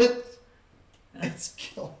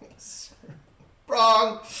killing us.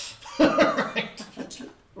 Wrong.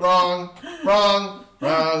 Wrong.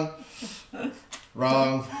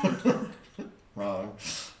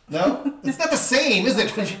 No? It's not the same, is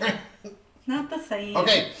it? Not the same.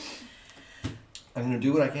 Okay. I'm going to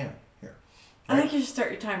do what I can here. I think you should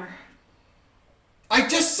start your timer. I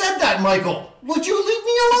just said that, Michael. Would you leave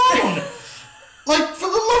me alone? Like, for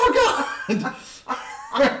the love of God.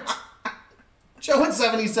 Joe at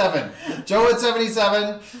 77. Joe at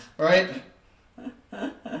 77. All right.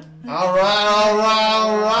 All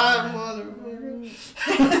right.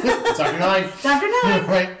 It's after 9. It's after 9.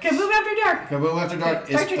 Right. Kah-Boom After Dark. Kah-Boom After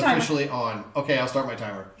Dark Okay, is officially on. Okay, I'll start my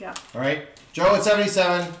timer. Yeah. All right. Joe at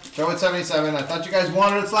 77. Joe at 77. I thought you guys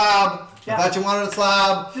wanted a slab. Yeah. I thought you wanted a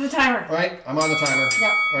slab. Do the timer. All right. I'm on the timer.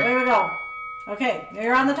 Yep. Right. There we go. Okay.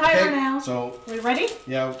 You're on the timer Okay, now. so Are we ready?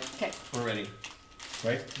 yeah, Okay. we're ready.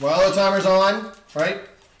 Right. While the timer's on, right?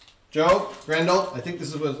 Joe, Grendel, I think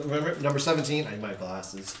this is remember, number 17. I need my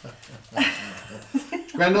glasses.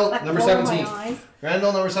 Grendel, number Roll 17. my eyes.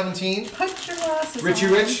 Grendel, number 17. Put your glasses Richie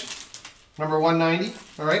on. Rich, number 190.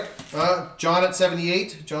 All right. John at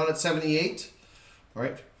 78. John at 78. All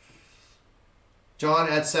right. John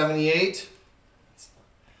at 78.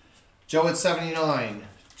 Joe at 79.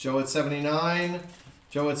 Joe at 79.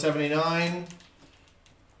 Joe at 79.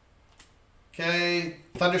 Okay.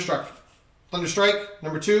 Thunderstruck. Thunderstrike,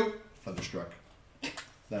 number 2. Thunderstruck.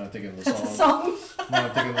 Then I'm thinking of the That's a song. song. Now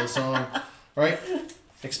I'm thinking of the song. All right.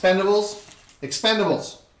 Expendables.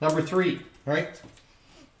 Expendables. Number 3. All right.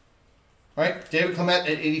 All right. David Clement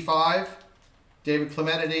at 85. David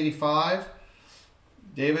Clement at 85.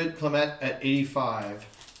 David Clement at 85.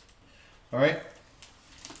 All right.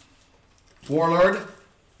 Warlord.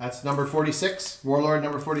 That's number 46. Warlord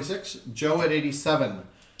number 46. Joe at 87.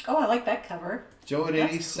 Oh, I like that cover. Joe at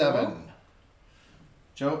That's 87. cool.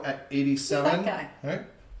 Joe at 87. Who's that guy? All right.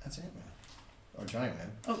 That's Ant-Man. Or Giant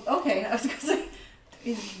Man. Oh, okay. I was going to say,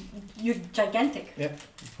 you're gigantic. Yep.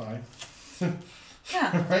 Fine.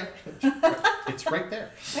 Yeah, Right? It's right there.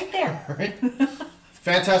 right there. All right.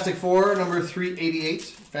 Fantastic Four number 388.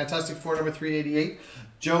 Fantastic Four number 388.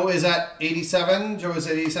 Joe is at 87. Joe is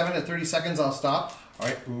at 87. At 30 seconds, I'll stop. All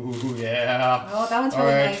right. Ooh, yeah. Oh, that one's All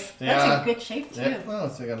really right. nice. Yeah. That's in good shape, too. Yeah. Well,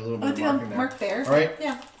 it's got a little bit Oh, of do mark a in there. mark there. All right.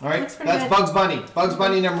 Yeah. All right. Looks pretty That's good. Bugs Bunny. Bugs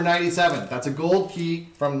Bunny number 97. That's a gold key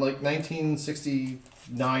from like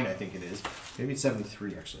 1969, I think it is. Maybe it's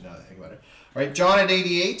 73, actually, now that I think about it. All right. John at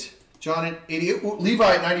 88. John at 88. Ooh,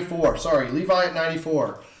 Levi at 94. Sorry. Levi at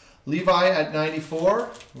 94. Levi at 94.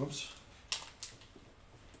 Whoops.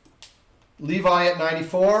 Levi at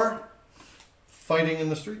 94. Fighting in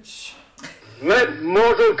the streets. Let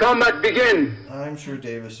Mortal Kombat begin. I'm sure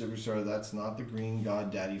Davis Superstar, that's not the green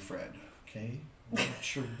god Daddy Fred. Okay? I'm not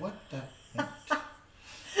sure what that meant.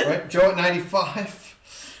 All right, Joe at 95.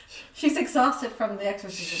 She's exhausted from the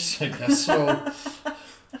exorcism. She's like, that's so.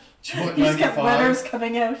 Joe at You just got 95. letters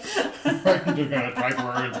coming out. Right, they're gonna type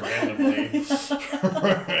words randomly.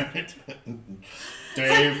 Right.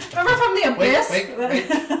 Dave. Remember from the abyss? Wait.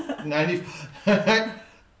 90.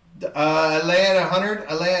 Alain at 100.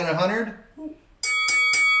 Alain at 100.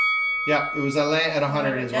 Yep, it was Alain at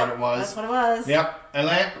 100 is what it was. That's what it was. Yep,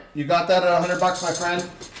 Alain, you got that at $100, my friend.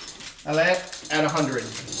 Alain at 100.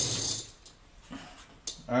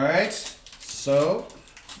 All right, so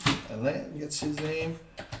Alain gets his name.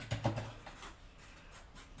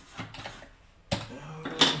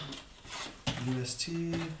 UST.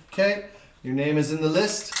 Okay, your name is in the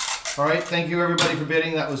list. All right, thank you everybody for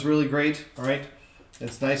bidding. That was really great. All right,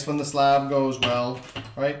 it's nice when the slab goes well.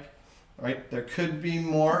 All right. All right, there could be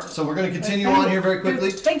more. So we're going to continue on here very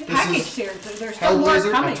quickly. There's a big This package is here. There's still more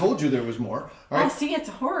Hellblazer. coming. I told you there was more. All Oh, right. see, it's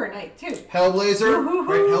a horror night, too. Hellblazer.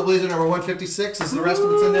 Woo-hoo-hoo. Right, Hellblazer number 156 is the rest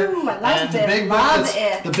of it's in there. Ooh, I love and the it. big book Love that's,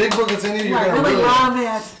 it. the big book that's in here, Ooh, you're I going to really really love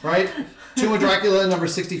it. Right? Tomb of Dracula number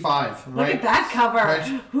 65. Look Right? at that cover. Right?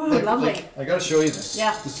 Ooh, Look, lovely. look, I got to show you this.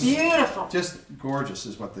 Yeah, This is beautiful. just gorgeous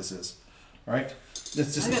is what this is. All right? It's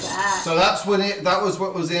just, Look at that. So that's what that was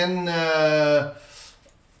what was in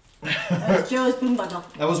That's Joe's Boom Bundle.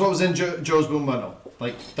 that was what was in Joe's Boom Bundle.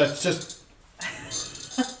 Like, that's just...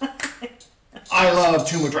 I love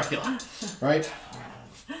Tomb of Dracula. Right?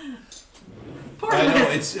 Poor I know,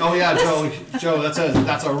 Liz. it's... Oh, yeah, Joe, that's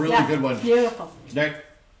a really Yeah, good one. Beautiful. Right?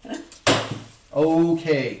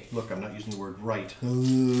 Okay. Look, I'm not using the word right.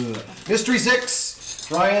 Ugh. Mystery 6.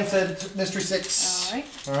 Ryan said Mystery 6. All right.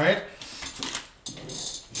 All right.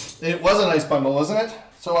 It was a nice bundle, wasn't it?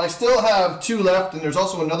 So I still have 2 left, and there's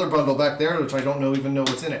also another bundle back there, which I don't even know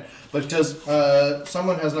what's in it. But because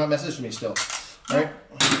someone has not messaged me still. All right.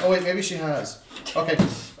 Oh, wait, maybe she has. Okay.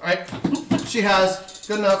 All right. She has.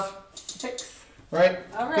 Good enough. 6. Right?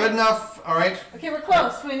 All right. Good enough. All right. Okay, we're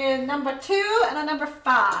close. We need a number 2 and a number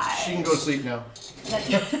 5. She can go to sleep now.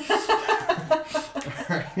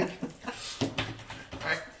 Alright.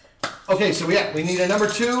 Okay, so we need a number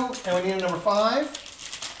 2 and we need a number 5.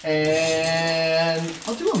 And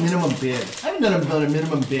I'll do a minimum bid. I haven't done a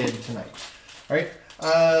minimum bid tonight. Alright.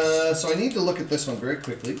 So I need to look at this one very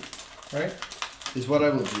quickly. Right? Is what I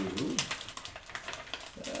will do.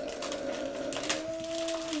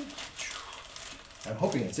 I'm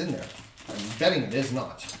hoping it's in there. I'm betting it is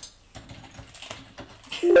not.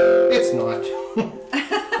 It's not.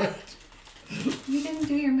 You didn't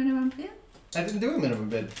do your minimum bid? I didn't do a minimum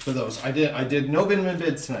bid for those. I did no minimum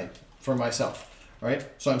bids tonight for myself. Right?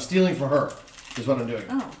 So I'm stealing for her, is what I'm doing.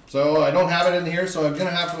 Oh. So I don't have it in here, so I'm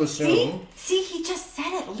gonna have to assume. See, he just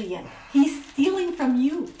said it, Liam. He's stealing from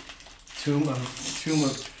you. Tomb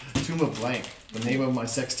of Blank, the name of my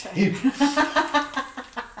sex tape.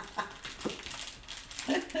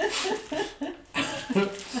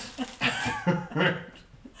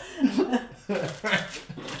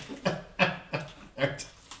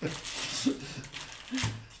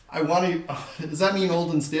 I want to. Does that mean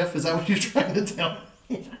old and stiff? Is that what you're trying to tell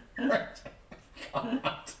me? Right.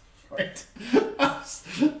 Right.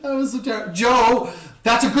 That was so terrible. Joe,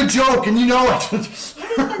 that's a good joke, and you know it. What is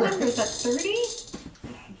that number? Is that 30?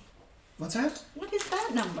 What's that? What is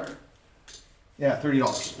that number? Yeah, $30.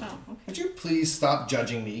 Oh, okay. Would you please stop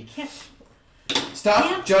judging me? Can't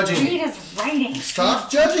Stop judging read me. his writing. Stop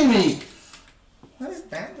judging me. What is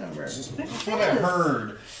that number? That's what I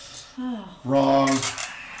heard. Wrong.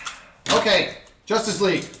 Okay, Justice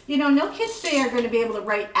League. You know, no kids today are going to be able to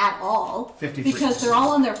write at all 53. because they're all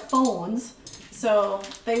on their phones, so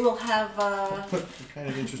they will have I'm kind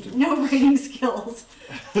of interested. no writing skills.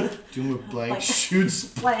 Doom of blank Like- shoots.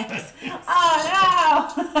 Blanks.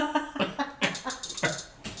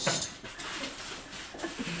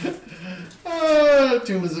 Oh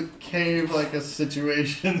Doom is a cave-like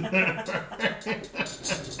situation.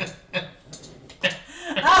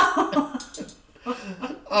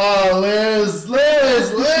 Oh, Liz!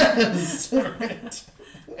 Right.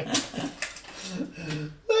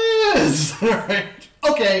 Liz! Right.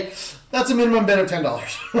 Okay, that's a minimum bid of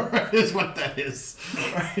 $10. Right, is what that is.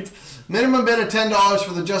 Right. Minimum bid of $10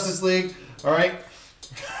 for the Justice League. All right.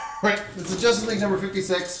 Right. It's the Justice League number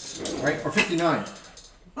 56. Right, or 59.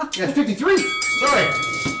 Yeah, 53. Sorry.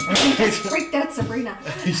 no! Freaked out Sabrina.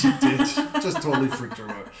 She did. Just totally freaked her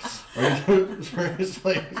out. Right? It's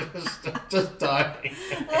like, just dying.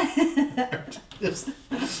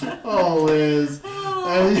 Oh, Liz.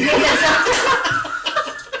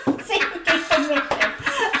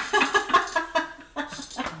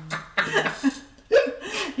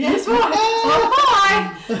 Yes, boy.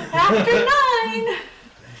 Oh, boy. After 9.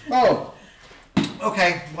 Oh.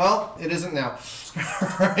 Okay. Well, it isn't now.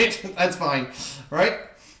 Right? That's fine. Right?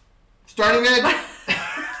 Starting bid.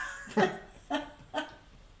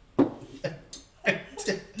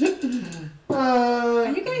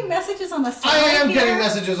 Are you getting messages on the side? I am here? getting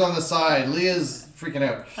messages on the side. Leah's freaking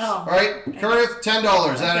out. Oh. All right, Curtis,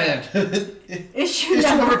 $10. That end. Issue Issue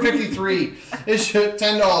number number 53. Issue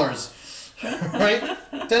 $10. Right?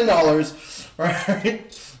 $10.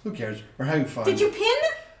 Right? Who cares? We're having fun. Did you pin?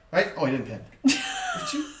 Right? Oh, I didn't pin.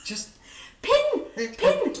 Did you just Pin!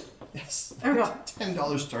 Pin! Yes. There we go.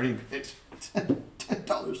 $10 starting bid.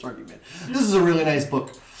 $10 starting bid. This is a really nice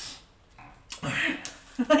book. Yeah,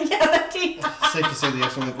 that tea. Safe to say the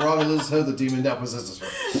X-Men went wrong and Liz how the demon that possesses her.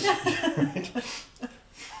 Right?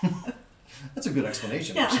 That's a good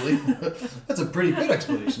explanation, Yeah. actually. That's a pretty good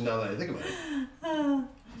explanation now that I think about it.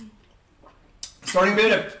 Starting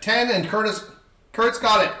bid of 10 and Kurt's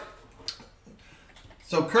got it.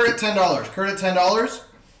 So Kurt at $10. Kurt at $10.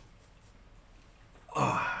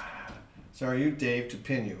 So are you Dave to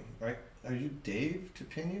pin you, right? Are you Dave to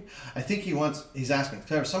pin you? I think he's asking.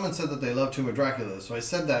 Someone said that they love Tomb of Dracula, so I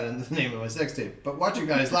said that in the name of my sex tape. But watching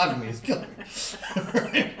guys laugh at me is killing me.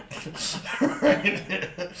 Right?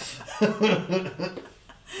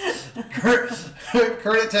 Kurt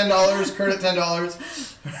at $10. Kurt at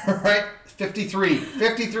 $10. Right? 53.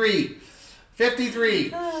 53. 53.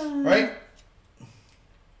 Right?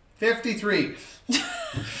 53.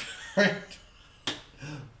 Right?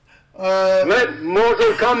 Let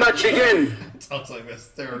Mortal Kombat begin! Sounds like this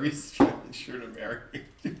therapy's sure to marry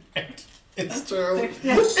me. It's true.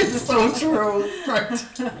 It's so true. Right.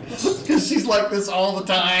 Because she's like this all the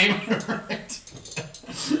time. Right.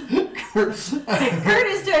 Kurt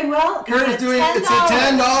is doing well. Kurt is doing it's at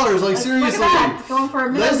 $10. Like seriously. Look at that. Going for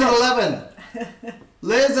a minute. Liz at 11.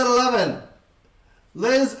 Liz at 11.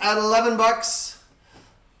 Liz at $11.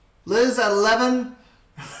 Liz at 11.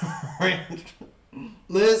 Right.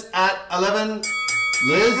 Liz at 11.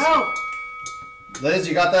 Liz. Go. Liz,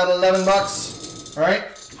 you got that $11. All right.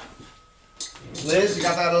 Liz, you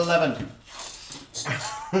got that 11.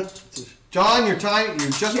 John, you're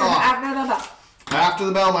just You're off. after the bell. After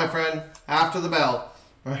the bell, my friend. After the bell.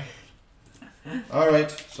 All right. All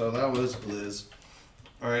right. So that was Liz.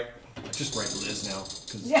 All right. Just write Liz now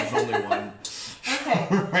because there's only one. Okay.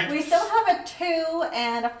 Right. We still have a 2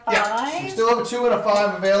 and a 5. Yeah. We still have a 2 and a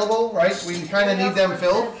 5 available, right? We kind of need them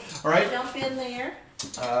filled. All right. Jump in there.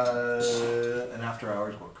 An after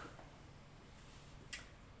hours book.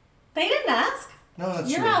 They didn't ask. No, that's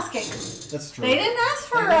You're true. asking. That's true. They didn't ask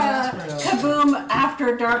for They didn't ask for a an Kah Boom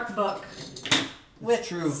After Dark book with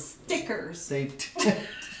true. stickers.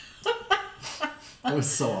 That was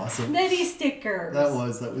so awesome. Nitty stickers. That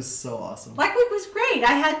was so awesome. Like it was great.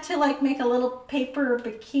 I had to like make a little paper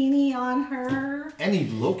bikini on her. Any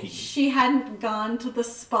Loki. She hadn't gone to the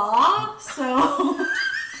spa, so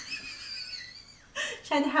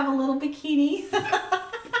she had to have a little bikini.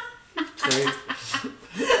 Great.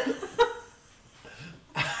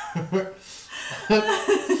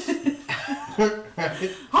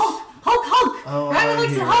 Right. Hulk! Oh, Rabbit I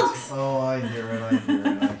likes hear the it. Hulks. Oh, I hear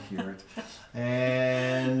it.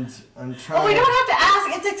 And I'm trying. Oh, we don't have to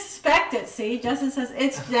ask. It's expected. See, Justin says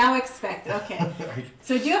it's now expected. Okay.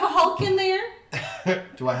 So do you have a Hulk in there?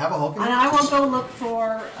 Do I have a Hulk? And I will go look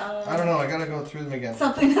for I don't know. I gotta go through them again.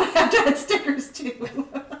 something that I have to add stickers to.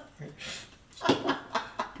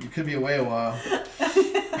 You could be away a while.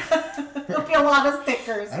 There'll be a lot of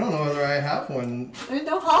stickers. I don't know whether I have one. There's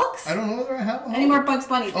no Hulks? I don't know whether I have one. Any more Bugs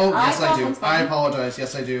Bunny? Oh, yes, saw I do. Bugs Bunny. I apologize.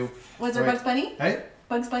 Yes, I do. Was there Right. Bugs Bunny? Hey?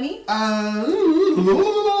 Bugs Bunny? I'll tell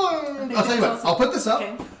you what. I'll put this up.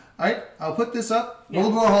 Okay. All right. I'll put this up. Yeah.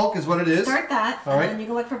 World War Hulk is what it is. Start that, All right. and then you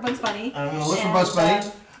can look for Bugs Bunny. I'm gonna look for And, Bugs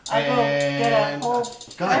Bunny. I'll go get a And- whole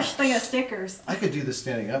God. fresh thing of stickers. I could do this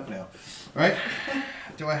standing up now. All right.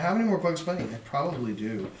 Do I have any more Bugs Bunny? I probably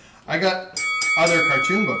do. I got other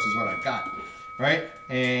cartoon books is what I've got. Right?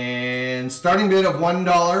 And starting bid of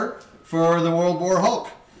 $1 for the World War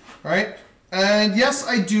Hulk. Right? And yes,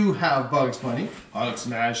 I do have Bugs Bunny. Hulk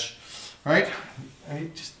smash. Right? I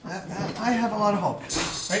have a lot of Hulk.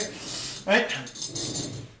 Right? Right?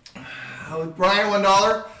 Brian,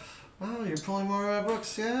 $1. Oh, you're pulling more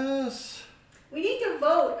books. Yes. We need to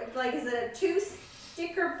vote. Like, is it a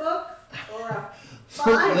 2-sticker book or a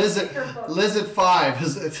 5-sticker book? Liz at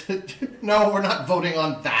 5. No, we're not voting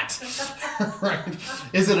on that. Right?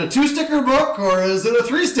 Is it a 2-sticker book or is it a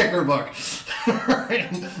 3-sticker book? Right?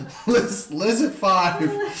 Liz at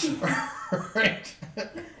 5. Right?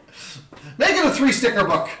 Make it a 3-sticker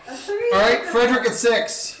book. All right, Frederick at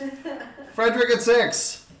 6. Frederick at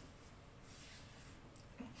 6.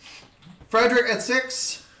 Frederick at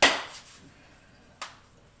 6.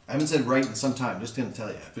 I haven't said right in some time. Just gonna tell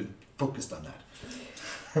you, I've been focused on that.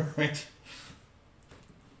 Right.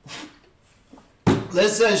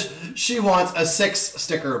 Liz says she wants a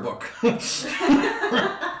 6-sticker book.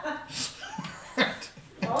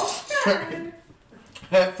 Okay.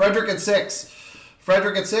 Frederick at 6.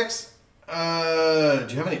 Frederick at 6. Do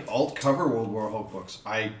you have any alt cover World War Hulk books?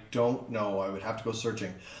 I don't know. I would have to go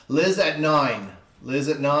searching. Liz at 9. Liz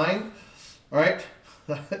at 9. All right.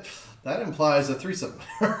 That implies a threesome.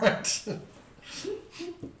 Right.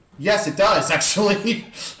 Yes, it does, actually.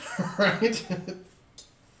 Right?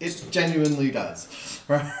 It genuinely does.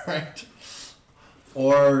 Right?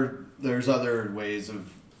 Or there's other ways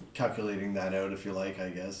of calculating that out if you like, I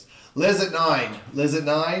guess. Liz at 9. Liz at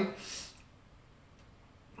 9.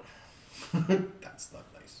 That's not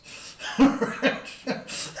nice. Right?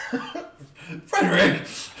 Frederick!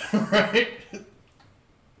 Right?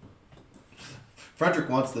 Frederick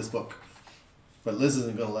wants this book, but Liz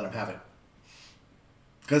isn't going to let him have it.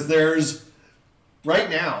 Because there's, right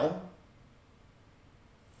now,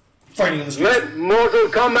 fighting in the streets. Let Mortal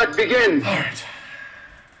Kombat begin! Alright.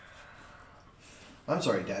 I'm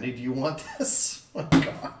sorry, Daddy, do you want this? Oh,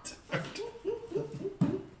 God.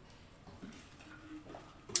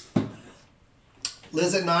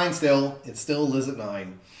 Liz at 9 still. It's still Liz at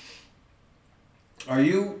 9. Are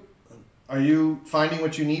you finding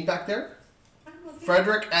what you need back there?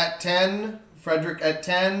 Frederick at 10. Frederick at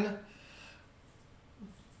 10.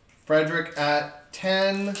 Frederick at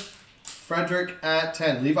 10. Frederick at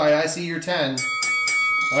 10. Levi, I see your 10.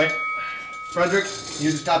 Alright. Frederick,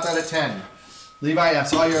 you just got that at 10. Levi, I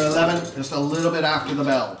saw your 11 just a little bit after the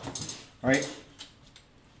bell. Alright.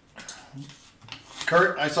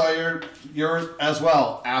 Kurt, I saw yours as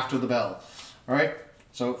well after the bell. Alright.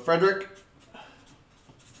 So Frederick.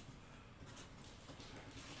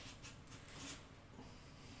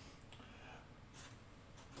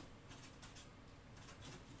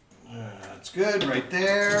 That's good right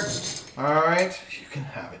there. Alright. You can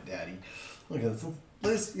have it, Daddy. Look at this.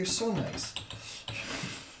 Liz, you're so nice.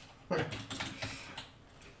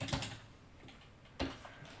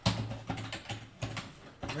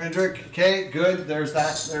 Frederick, okay, good. There's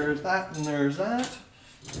that, and there's that.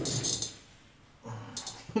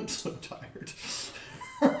 I'm so tired.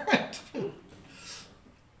 Alright.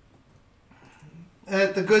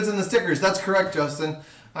 The goods and the stickers. That's correct, Justin.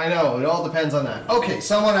 I know, it all depends on that. Okay,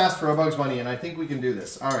 someone asked for a Bugs Bunny, and I think we can do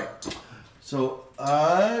this. Alright. So,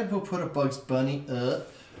 I will put a Bugs Bunny up.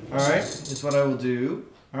 Alright, is what I will do.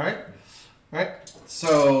 Alright. Alright.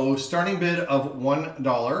 So, starting bid of $1.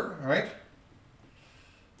 Alright.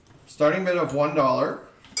 Starting bid of $1.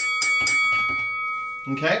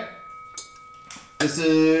 Okay. This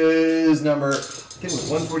is number, I think it was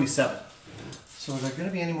 147. So are there going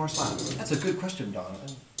to be any more slabs? That's a good question, Donna.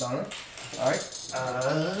 All right.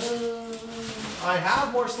 I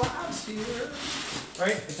have more slabs here. All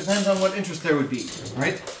right. It depends on what interest there would be. All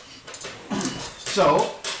right.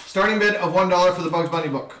 So, starting bid of $1 for the Bugs Bunny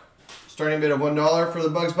book. Starting bid of $1 for the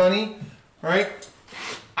Bugs Bunny. All right.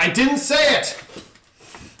 I didn't say it.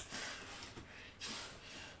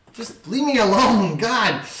 Just leave me alone,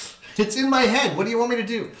 God. It's in my head. What do you want me to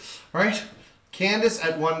do? All right. Candace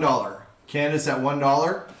at $1. Candace at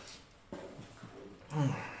 $1.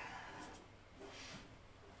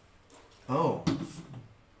 Oh.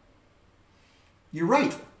 You're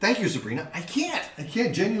right. Thank you, Sabrina. I can't.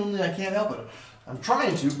 Genuinely, I can't help it. I'm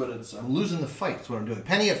trying to, but I'm losing the fight. That's what I'm doing.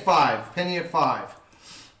 Penny at 5. Penny at 5.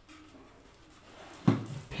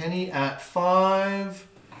 Penny at 5.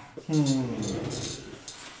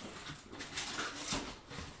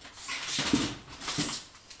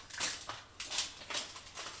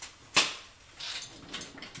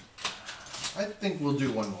 I think we'll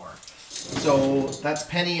do one more. So that's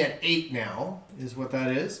penny at 8 now, is what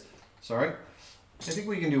that is. Sorry. I think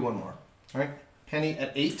we can do one more. All right. Penny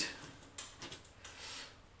at 8.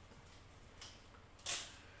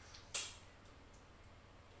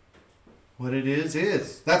 What it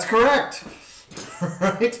is. That's correct.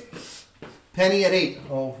 Right? Penny at 8.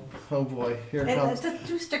 Oh boy. Here it comes. It's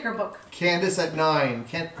a 2-sticker book. Candace at 9.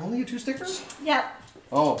 Only 2 stickers? Yeah.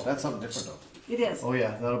 Oh, that's something different though. It is. Oh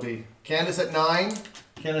yeah, that'll be Candace at 9.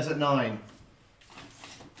 Candace at 9.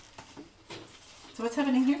 So what's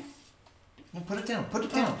happening here? Well, put it down. Put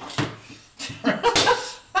it down.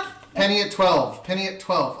 Penny at 12. Penny at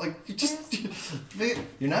 12. Like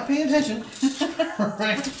you're not paying attention.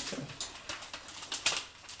 Right?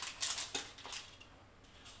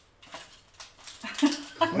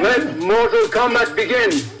 Let Mortal Kombat begin.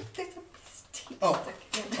 There's a piece of tape Oh. stuck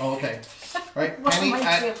in. Oh, okay. Right. What Penny am I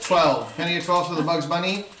at doing? 12. Penny at 12 for the Bugs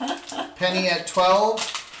Bunny. Penny at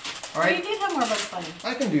 12. All Oh, you right. did have more Bugs Bunny.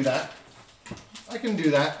 I can do that. I can do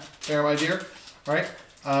that. There, my dear. All right.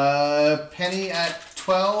 Penny at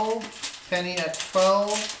 12. Penny at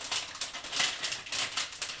 12.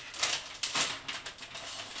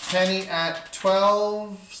 Penny at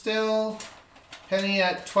 12 still. Penny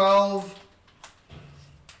at 12.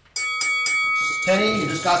 Penny, you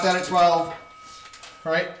just got that at 12.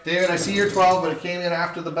 All right. David, I see your 12, but it came in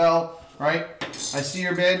after the bell. All right. I see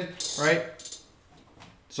your bid. All right.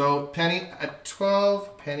 So Penny at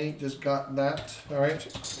 12. Penny just got that. All right.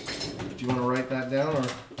 Do you want to write that down or?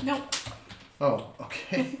 Nope. Oh,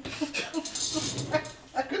 okay.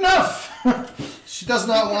 Good enough. She does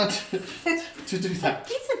not want to do that.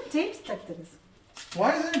 Piece of tape stuck to this.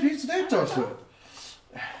 Why is there a piece of tape to it?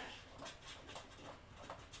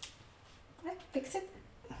 I fix it.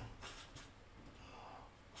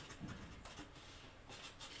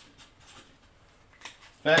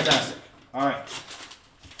 Fantastic. All right.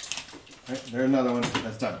 Right, there's another one.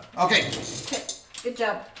 That's done. Okay. Okay. Good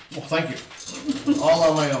job. Well, thank you. All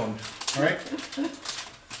on my own. All right.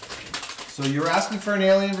 So you're asking for an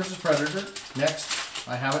Alien versus Predator. Next,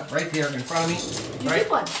 I have it right here in front of me. You Right?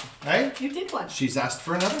 did one. Right? You did one. She's asked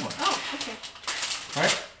for another one. Oh, okay. All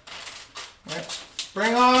right. All right.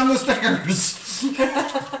 Bring on the stickers.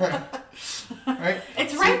 All right.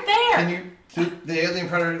 It's right there. Can you? The Alien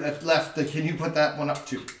Predator that left. Can you put that one up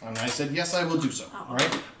too? And I said yes, I will do so. Oh. All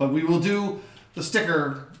right. But we will do the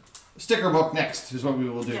sticker book next. Is what we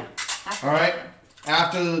will do. Yeah. All right.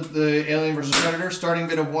 After the Alien versus Predator, starting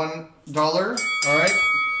bid of $1. All right.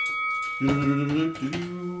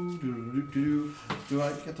 Do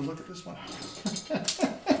I get to look at this one?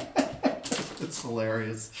 It's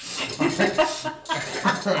hilarious. All right.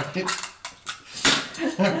 All right.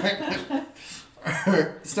 All right.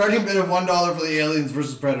 Starting bid of $1 for the Aliens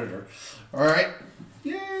versus Predator. All right.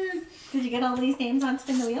 Yay. Did you get all these names on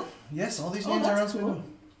Spin the Wheel? Yes, all these Oh, names are on that's Spin the cool. Wheel.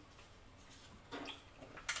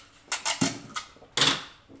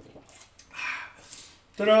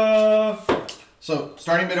 Ta-da! So,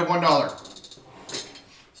 starting bid of $1.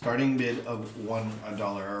 Starting bid of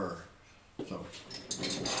 $1. So,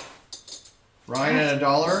 Ryan at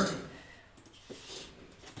 $1.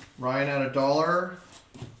 Ryan at $1.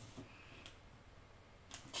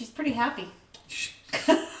 She's pretty happy. She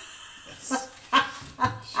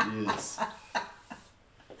is.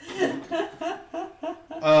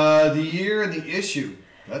 The year and the issue.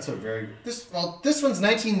 That's a very this one's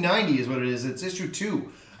 1990 is what it is. It's issue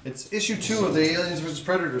 2. It's issue 2 of the Aliens vs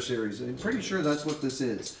Predator series. I'm pretty sure that's what this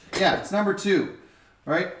is. Yeah, it's number 2.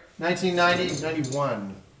 All right, 1990,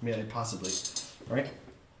 91, maybe possibly. All right.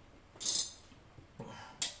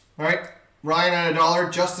 All right. Ryan at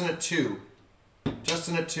 $1. Justin at 2.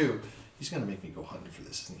 Justin at 2. He's gonna make me go hunting for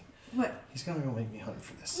this, isn't he? What? He's gonna go make me hunt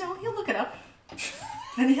for this. No, he'll look it up.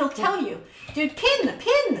 And he'll tell you. Dude, pin!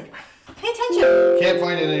 Pay attention. Can't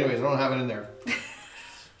find it anyways. I don't have it in there.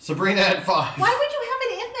 Sabrina at 5. Why would you have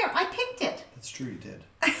it in there? I picked it. That's true, you did.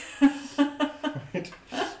 Right.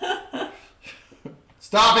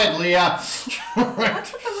 Stop it, Leah.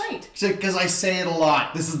 What's with the right? Because I say it a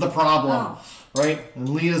lot. This is the problem. Oh. Right? And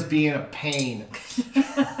Leah's being a pain.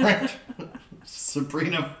 Right?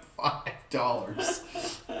 Sabrina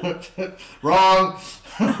 $5. Wrong.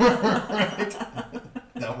 Right.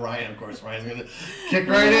 No, Ryan, of course. Ryan's going to kick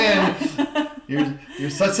right in.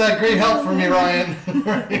 You're such a great help for me, Ryan.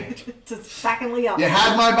 Right. Just backing Lee up. You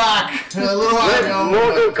had my back a little while Let ago.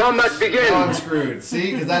 Mortal Kombat begin. Now I'm screwed.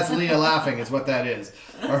 See? Because that's Leah laughing is what that is.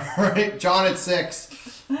 All right. John at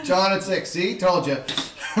 6. John at 6. See? Told you.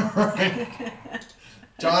 All right.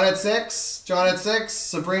 John at 6. John at 6.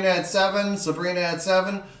 Sabrina at 7. Sabrina at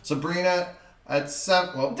 7. Sabrina at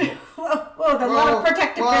 7. Whoa. Whoa, there's a lot of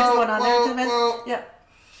protective bits going on there, Timon. Yep.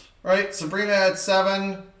 Right, Sabrina at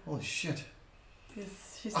 7. Holy shit.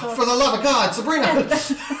 She's Oh, for the love of God, Sabrina!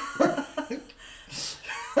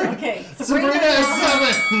 Okay, Sabrina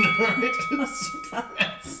at 7! Right?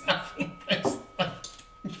 Sabrina at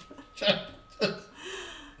 7.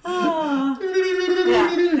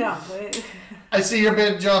 Yeah. I see your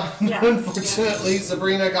bid, John. Yeah. Unfortunately,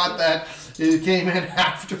 Sabrina got that. It came in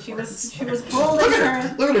after. She was holding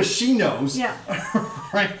her. Look at her. She knows. Yeah.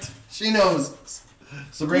 Right. She knows.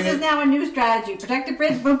 Sabrina. This is now a new strategy. Protective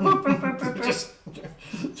bridge. Boom, boom, boom, boom, boom, boom.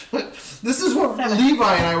 This is what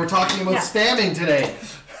Levi and I were talking about spamming today.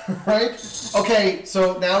 Right? Okay,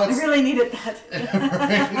 so now it's. I really needed that.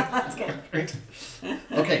 Right? That's good. Right.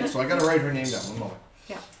 Okay, so I gotta write her name down. One moment.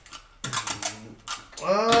 Yeah.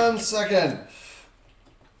 1 second.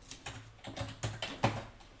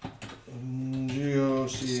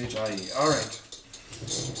 Gochie. All right.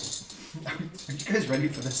 Are you guys ready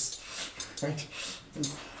for this? Right.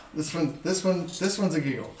 This one's a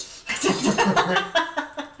giggle.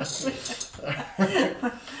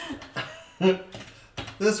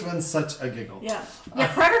 This one's such a giggle. Yeah.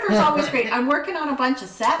 Yeah, Predator's always great. I'm working on a bunch of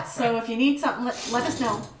sets, so if you need something, let us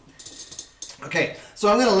know. Okay, so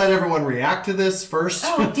I'm gonna let everyone react to this first.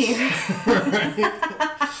 Oh dear.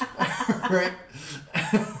 Right.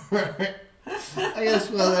 Right. I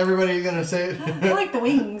guess everybody's gonna say. I like the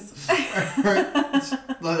wings.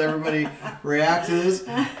 Let everybody react to this.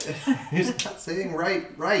 He's not saying right.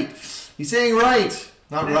 He's saying right,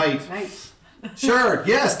 not right. Right. Sure.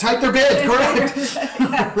 Yes. Type their bid. Correct.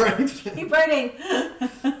 Yeah. Right. Keep writing.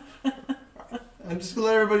 I'm just gonna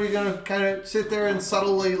let everybody kind of sit there and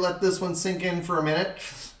subtly let this one sink in for a minute.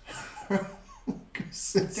 There's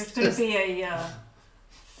going to be a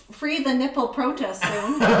free the nipple protest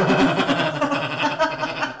soon.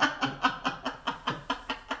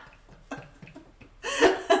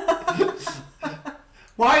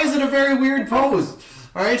 Why is it a very weird pose?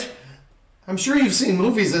 All right. I'm sure you've seen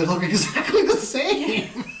movies that look exactly the same.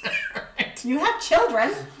 Right. You have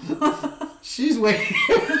children. She's waiting.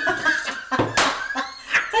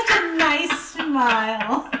 Such a nice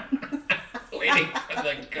smile. Waiting for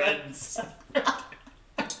the goods.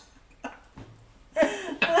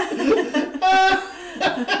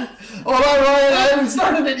 Hold on, Ryan. I haven't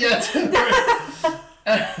started it yet.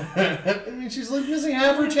 I mean, she's like missing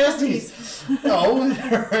half her chesties. No.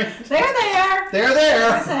 Right. They're there. They're there.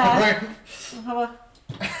 What's that? Right.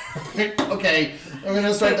 Okay, I'm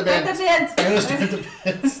gonna start the bid. Start the bids. I'm gonna start the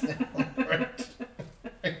bids now. Right.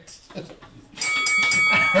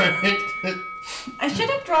 Right. I should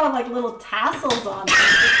have drawn like little tassels on them.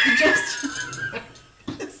 Just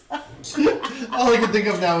All I can think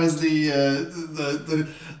of now is the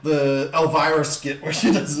Elvira skit where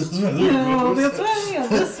she does this with her no, boobs.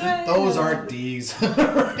 this way. Those aren't D's.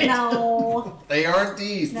 Right? No. They aren't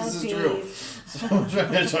D's. No This is Ds. true.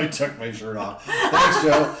 So I took my shirt off. Thanks,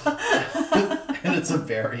 Joe. And it's a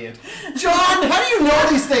variant. John, how do you know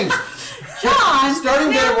these things? John, Starting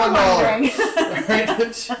bid at $1.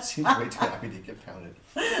 Right? She seems way too happy to get pounded.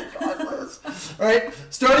 God bless. All right,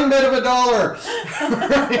 starting bid of $1.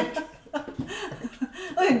 Right?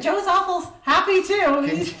 Look, Joe's awful happy too.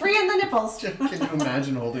 He's freeing the nipples. Can you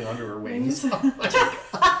imagine holding onto her wings?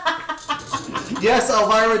 Yes,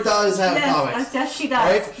 Elvira does have comics. Yes, she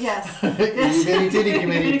does. Right? Yes. Itty bitty titty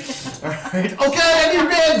committee. All right. Okay, I need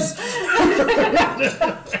bids.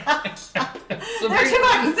 They're too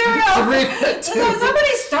much cereal. Sabrina, So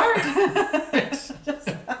somebody start.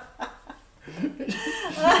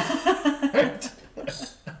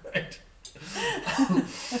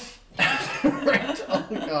 Right. Oh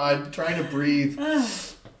God, trying to breathe.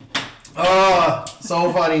 Oh,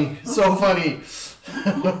 so funny, so funny.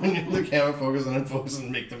 The camera focus and unfocus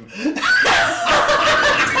and make them.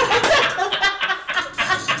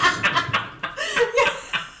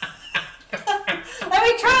 Let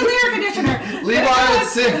me try the air conditioner. Levi at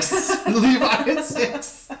 6. Levi at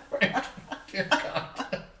 6. Right. Dear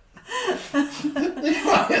God.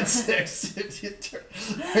 Levi at 6.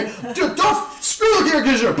 Dude, don't screw the air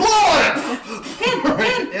conditioner. Blow on it. Pin.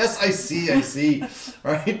 Yes, I see.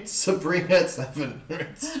 All right, Sabrina at 7.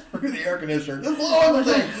 Right, screw the air conditioner. Just blow on the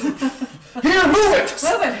thing. Here, move it.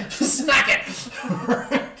 Move it. Smack it.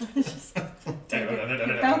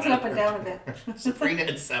 Bounce it up and down a bit. Sabrina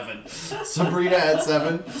at 7. Sabrina at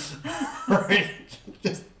 7. Right.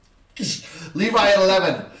 Levi at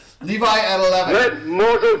 11. Levi at 11. Let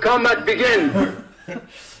Mortal Kombat begin.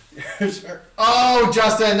 Oh,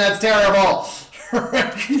 Justin, that's terrible.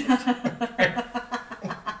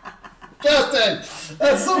 Justin,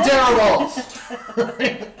 that's so terrible.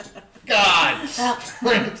 God.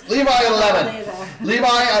 Levi at 11.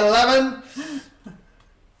 Levi at 11.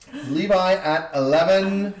 Levi at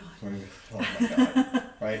 11. Oh my God.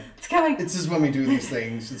 Right? It's coming. This is when we do these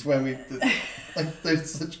things. It's when we, like,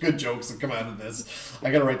 there's such good jokes that come out of this.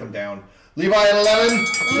 I gotta write them down. Levi at 11.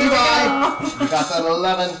 Levi. You got that at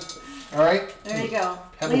 11. All right. There you go.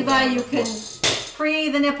 Pebble Levi, down. you can free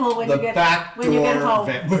the nipple when The you get back when you get door home.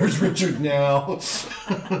 vent. Where's Richard now?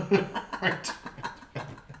 Right.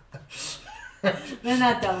 They're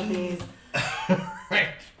not done with these. Right.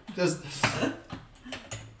 Just.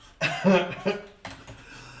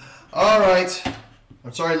 All right.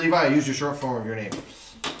 I'm sorry, Levi. I used your short form of your name.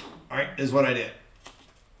 All right, is what I did.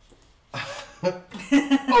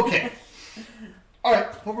 Okay. All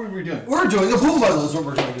right. What were we doing? We're doing a boom bundle. Is what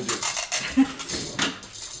we're going to do.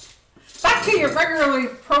 Back to your regularly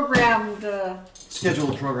programmed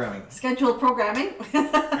Scheduled programming. scheduled programming.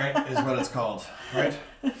 Right, is what it's called. Right.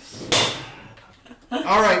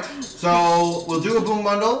 All right. So we'll do a boom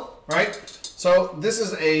bundle. Right. So this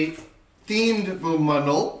is a themed boom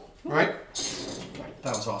bundle. Right.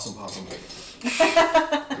 That was awesome, possum.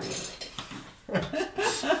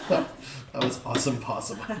 That was awesome,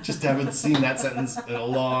 possum. I just haven't seen that sentence in a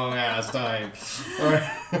long ass time. All right.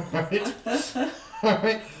 All right. All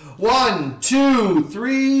right. 1, 2,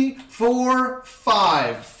 3, 4,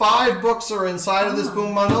 5. 5 books are inside of this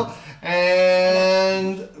boom bundle,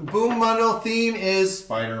 and boom bundle theme is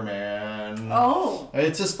Spider-Man. Oh.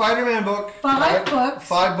 It's a Spider-Man book. 5 right? books.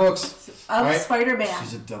 5 books Of right? Spider-Man.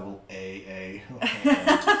 She's a double AA. Okay.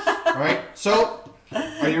 All right. So,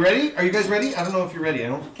 are you ready? Are you guys ready? I don't know if you're ready. I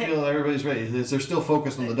don't feel everybody's ready. They're still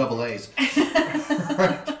focused on the double A's. All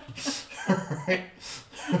right. All right.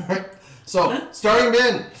 All right. So, starting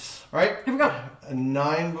bin. All right. Here we go. A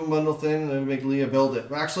 9 boom bundle thing, and then make Leah build it.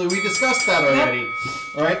 Actually, we discussed that already. Yep.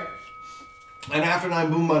 All right. And after 9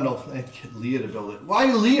 boom bundle, and get Leah to build it. Why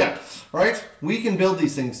Leah? All right. We can build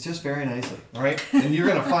these things just very nicely. All right. And you're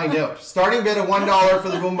gonna find out. Starting bid of $1 for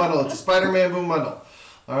the boom bundle. It's a Spider-Man boom bundle.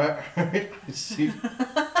 All right. All right. See.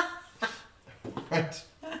 Right.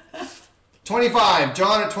 25.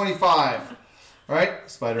 John at 25. All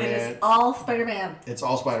right. Spider-Man. It is all Spider-Man. It's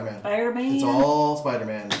all Spider-Man. Spider-Man. It's all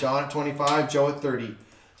Spider-Man. John at 25, Joe at 30.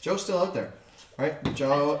 Joe's still out there. Right?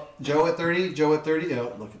 Joe at 30, Joe at 30.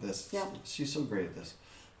 Oh, look at this. Yeah. She's so great at this.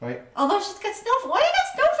 Right? Although she's got snowflakes. Why you got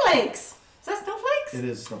snowflakes? Is that snowflakes? It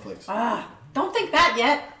is snowflakes. Ah, don't think that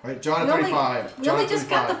yet. Right? John at We 35. We John only at just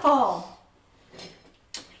got the 35. fall.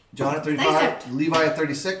 John at 35. Nice. Levi at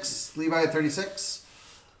 36. Levi at 36.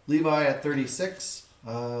 Levi at 36.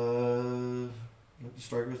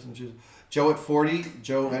 Strikers and choose. Joe at 40.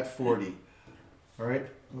 Joe at 40. All right.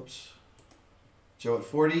 Oops. Joe at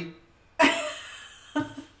 40.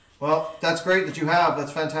 Well, that's great that you have.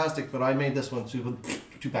 That's fantastic. But I made this one too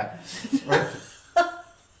bad. Right?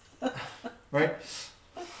 Right?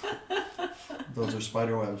 Those are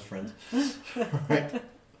spider webs, friends. Right?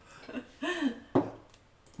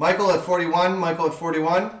 Michael at 41. Michael at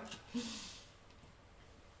 41.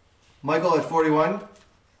 Michael at 41.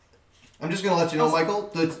 I'm just going to let you know,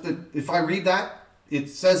 Michael, if I read that, it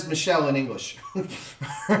says Michelle in English.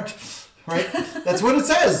 Right? That's what it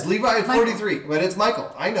says. Levi at 43. But it's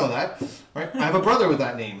Michael. I know that. Right? I have a brother with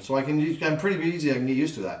that name, so I'm pretty easy. I can get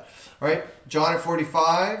used to that. All right? John at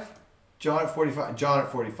 45. John at 45. John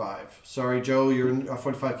at 45. Sorry, Joe, your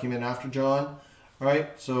 45 came in after John. All right?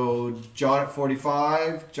 So John at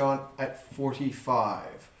 45. John at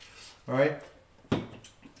 45. All right?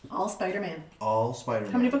 All Spider-Man. All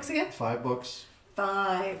Spider-Man. How many books again? 5 books.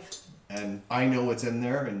 5. And I know what's in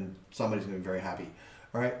there, and somebody's going to be very happy.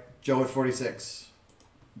 All right? Joe at 46.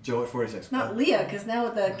 Joe at 46. Not Leah, because now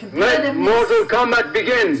with the Let competitiveness. Mortal Kombat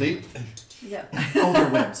begin. See? Yeah. Oh, they're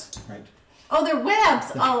webs. Right. Oh, they're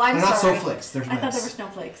webs. Oh, I'm They're not sorry. snowflakes. They're I thought they were webs.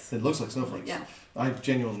 snowflakes. It looks like snowflakes. Yeah. I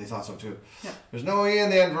genuinely thought so too. Yeah. There's no E in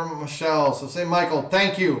the end from Michelle, so say Michael.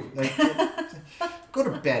 Thank you. Like, go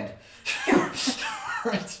to bed.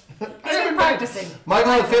 Right. He's been practicing.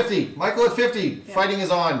 Michael at 50. Michael at 50. Yeah. Fighting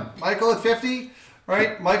is on. Michael at 50.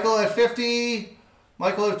 Right. Michael at 50.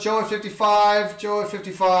 Joe at 55. Joe at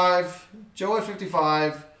 55. Joe at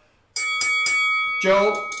 55.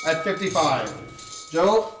 Joe at 55.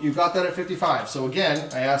 Joe, you got that at 55. So again,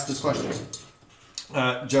 I asked this question.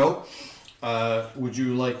 Joe, would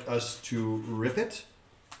you like us to rip it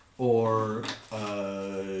or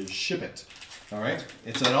ship it? All right.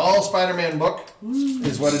 It's an all Spider-Man book,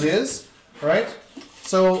 is what it is. All right.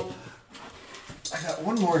 So I got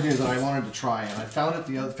one more here that I wanted to try, and I found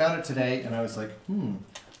it today, and I was like,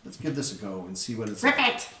 let's give this a go and see what it's. Rip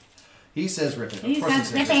it. He says rip it. He Of course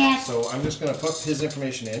says he says rip it. So I'm just going to put his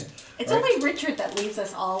information in. It's right? only Richard that leaves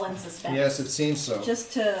us all in suspense. Yes, it seems so.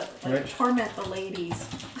 Just to like, Right. torment the ladies.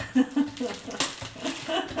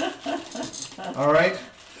 All right.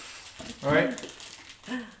 All right.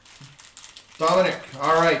 Dominic.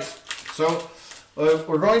 All right. So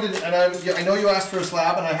we're going to, and I know you asked for a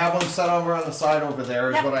slab, and I have one set over on the side over there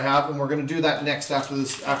is Yep. what I have, and we're going to do that next after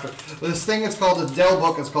this. After this thing, it's called a Dell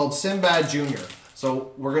book. It's called Sinbad Jr.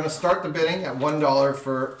 So we're going to start the bidding at $1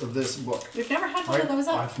 for this book. We've never had one of those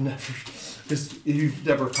up. I've never. You've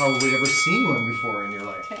never probably ever seen one before in your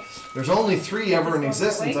life. Okay. There's only 3 ever in This is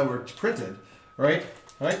existence going that were printed, right?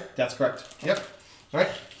 Right? That's correct. Yep. Right.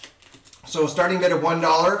 So starting bid of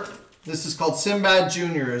 $1. This is called Sinbad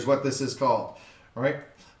Jr. is what this is called. All right.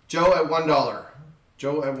 Joe at $1.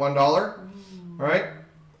 Joe at $1. All right.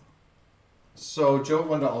 So Joe at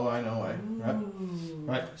 $1. Oh, I know. Right.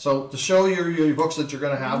 Right. So to show your books that you're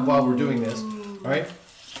going to have while we're doing this. All right.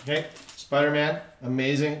 Okay. Spider-Man.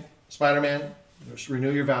 Amazing. Spider-Man.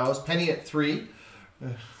 Renew your vows. Penny at 3.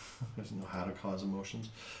 Doesn't know how to cause emotions.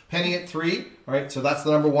 Penny at 3. All right. So that's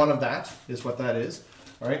the number 1 of that. Is what that is.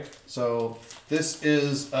 All right. So this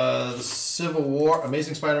is the Civil War,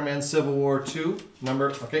 Amazing Spider-Man Civil War 2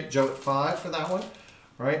 number. Okay. Joe at 5 for that one.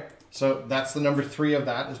 All right. So that's the number 3 of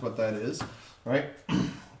that. Is what that is. All right.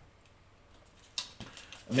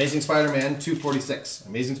 Amazing Spider-Man 246.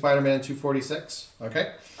 Amazing Spider-Man 246.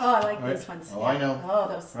 Okay. Oh, I like All right. these ones. Oh, yeah. I know. Oh,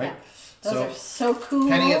 those. Right. Yeah. Those So, are so cool.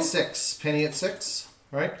 Penny at 6. Penny at 6.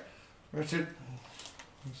 Right. Richard.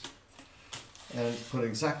 And put it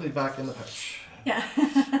exactly back in the pouch. Yeah.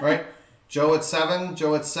 Right. Joe at 7.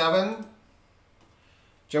 Joe at 7.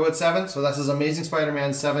 Joe at 7. So this is Amazing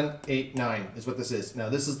Spider-Man 7, 8, 9 is what this is. Now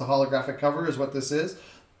this is the holographic cover is what this is.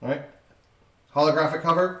 All right. Holographic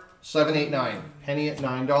cover. 7, 8, 9. Penny at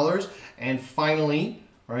 $9. And finally,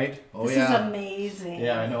 right? Oh This yeah. is amazing.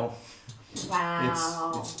 Yeah, I know.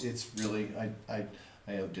 Wow. It's really I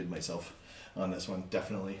outdid myself on this one,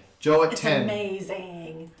 definitely. Joe at 10. It's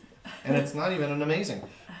amazing. And it's not even an amazing,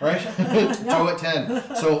 right? Joe at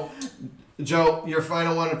 10. So Joe, your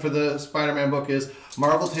final one for the Spider-Man book is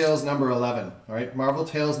Marvel Tales number 11. All right, Marvel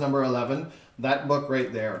Tales number 11. That book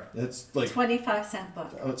right there. It's like 25-cent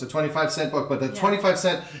book. Oh, it's a 25-cent book, but the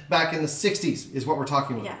 25-cent back in the 60s is what we're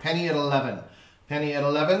talking about. Yeah. Penny at 11. Penny at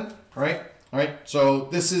 11. All right. All right. So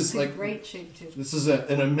this is It's in like great shape too. this is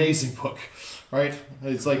an amazing book, right?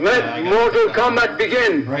 It's like Let Mortal Kombat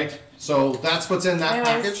begin! right. So that's what's in that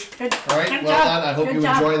Anyways, package. good- All right. good Well job. done. I hope Good you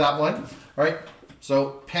job. enjoy that one. All right.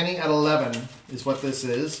 So penny at 11 is what this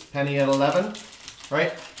is. Penny at 11.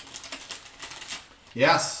 Right.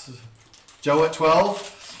 Yes. Joe at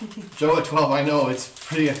 12. Joe at 12. I know it's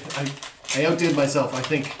pretty. I outdid myself. I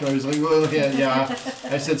think I was like, well, yeah.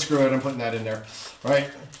 I said screw it. I'm putting that in there. All right.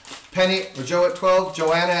 Penny or Joe at 12.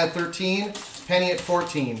 Joanna at 13. Penny at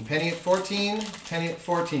 14. Penny at 14. Penny at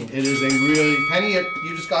 14. It is a really Penny at.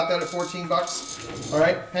 You just got that at $14. All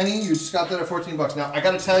right. Penny, you just got that at $14. Now I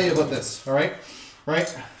got to tell you about this. All right.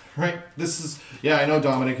 Right. Right. This is. Yeah, I know,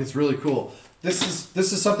 Dominic. It's really cool. This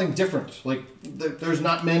is something different. Like there's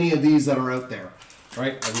not many of these that are out there,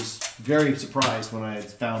 right? I was very surprised when I had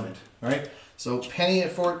found it, right? So penny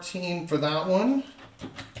at 14 for that one.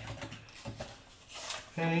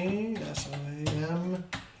 Penny, yes I am.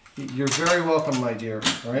 You're very welcome, my dear.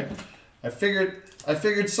 All right. I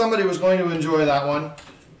figured somebody was going to enjoy that one.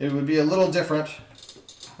 It would be a little different.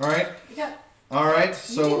 All right. Yeah. All right. You need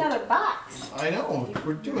So another box. I know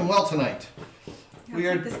we're doing well tonight. We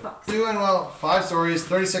are Take this box. doing well. 5 stories,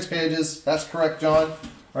 36 pages. That's correct, John.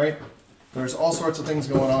 Right? There's all sorts of things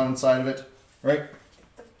going on inside of it. Right?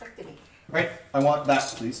 Right? I want that,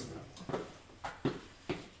 please.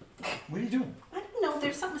 What are you doing? I don't know.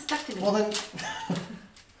 There's something stuck to me. Well then.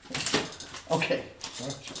 Okay.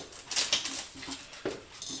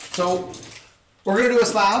 So we're gonna do a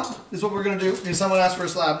slab. This is what we're gonna do. If someone asked for a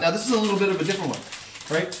slab. Now this is a little bit of a different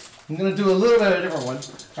one, right? I'm gonna do a little bit of a different one,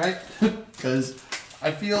 right? Because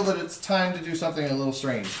I feel that it's time to do something a little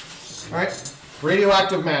strange. All right,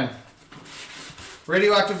 Radioactive Man.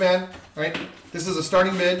 Radioactive Man, right? This is a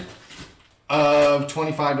starting bid of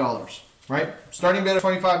 $25, right? Starting bid of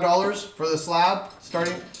 $25 for the slab.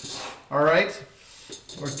 Starting, all right.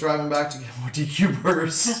 We're driving back to get more DQ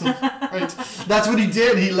burgers. Right? That's what he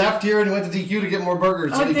did. He left here and he went to DQ to get more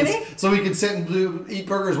burgers. Oh, did he? So he could sit and eat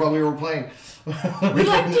burgers while we were playing. We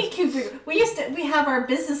like DQ burgers. We have our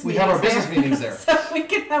business meetings there. So we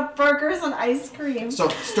can have burgers and ice cream. So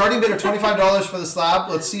starting bid of $25 for the slab.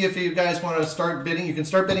 Let's see if you guys want to start bidding. You can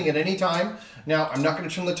start bidding at any time. Now, I'm not going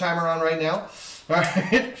to turn the timer on right now. All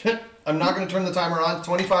right. I'm not going to turn the timer on.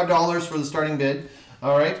 $25 for the starting bid.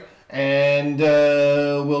 All right. And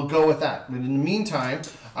we'll go with that. But in the meantime,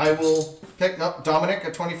 I will pick up Dominic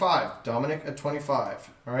at 25. Dominic at 25.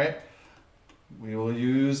 All right. We will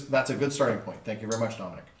use, that's a good starting point. Thank you very much,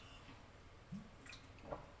 Dominic.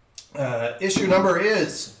 Issue number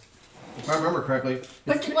is, if I remember correctly,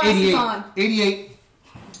 put your glasses 88. on. 88.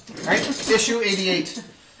 All right. Issue 88.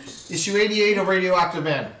 Issue 88 of Radioactive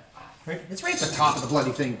Man. Right? It's right at the top of the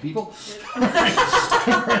bloody thing, people.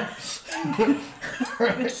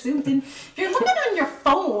 It's zoomed in. If you're looking on your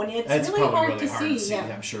phone, it's really hard to see. Yeah.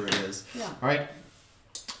 I'm sure it is. Yeah. All right.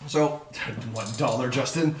 So, $1,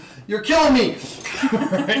 Justin. You're killing me.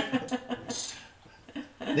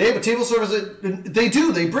 They have a table service. They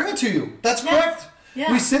do. They bring it to you. That's correct.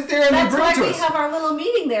 Yeah. We sit there and they bring it to us. That's why we have our little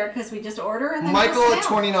meeting there, because we just order and then Michael at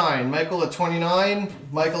 29. Michael at 29.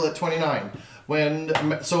 Michael at 29.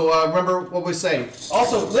 Remember what we say.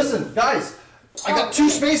 Also, listen, guys. I got 2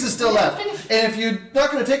 spaces still left. And if you're not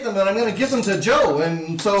going to take them, then I'm going to give them to Joe.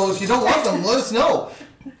 And so if you don't want them, let us know.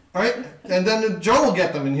 All right? And then Joe will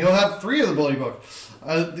get them, and he'll have 3 of the Bully Book.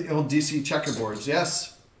 The old DC checkerboards,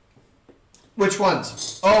 yes. Which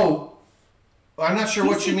ones? Oh, I'm not sure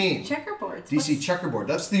what you mean. Checkerboards. DC checkerboard.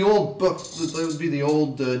 That's the old book. That would be the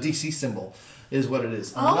old DC symbol, is what it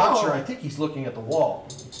is. I'm not sure. I think he's looking at the wall.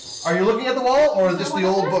 Are you looking at the wall, or just the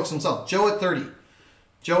old books themselves? Joe at 30.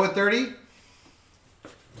 Joe at 30?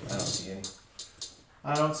 I don't see any.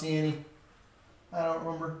 I don't see any. I don't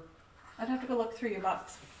remember. I'd have to go look through your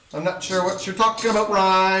box. I'm not sure what you're talking about,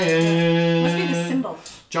 Ryan. Must be the symbol.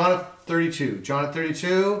 John at 32. John at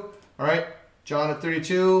 32. All right. John at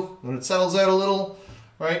 32. When it settles out a little,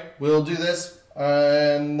 right, we'll do this.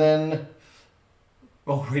 And then,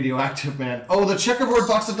 oh, Radioactive Man. Oh, the checkerboard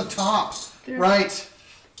box at the top. There. Right.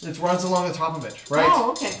 It runs along the top of it. Right.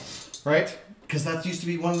 Oh, okay. Right. Because that used to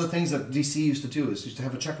be one of the things that DC used to do, is used to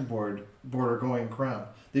have a checkerboard border going around.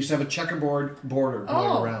 They used to have a checkerboard border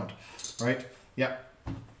going around. Right? Yeah.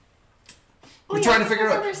 We're trying to figure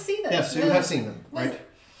it out. I've never seen them. Yes, you have seen them, right?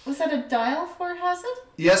 Was that a dial for hazard?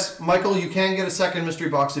 Yes, Michael, you can get a second mystery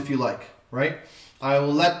box if you like, right? I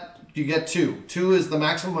will let you get 2. 2 is the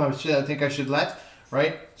maximum I think I should let,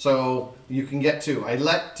 right? So you can get 2.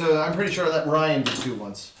 I'm pretty sure I let Ryan do 2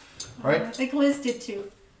 once, right? I think Liz did 2.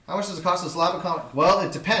 How much does it cost us to slab a comic? Well,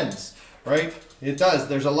 it depends, right? It does.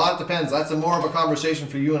 There's a lot depends. That's more of a conversation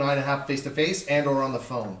for you and I to have face to face and or on the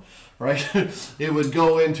phone, right? It would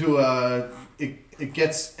go into it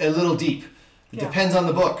gets a little deep. It depends on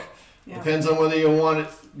the book. Yeah. Depends on whether you want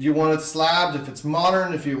it slabbed, if it's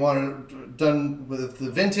modern, if you want it done with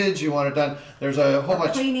the vintage, you want it done. There's a whole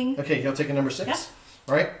bunch. Cleaning. Okay, you'll take a number 6. Yeah.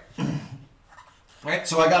 All right. All right.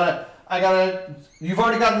 So I gotta. You've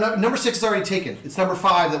already got number 6 is already taken. It's number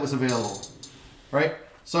 5 that was available. Right.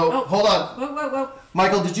 So hold on. Whoa.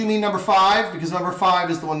 Michael, did you mean number 5? Because number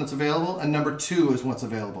 5 is the one that's available, and number 2 is what's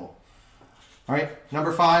available. All right,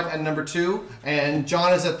 number 5 and number 2, and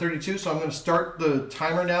John is at 32, so I'm going to start the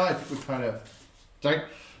timer now. I think we kind of, right?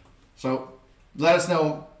 So let us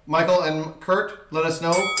know, Michael and Kurt, let us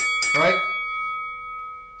know, all right?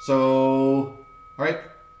 So, all right,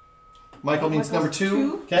 Michael means number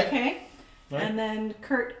 2, okay? Okay, right. And then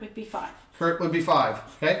Kurt would be 5. Kurt would be 5,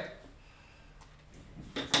 okay?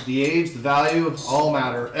 The age, the value, all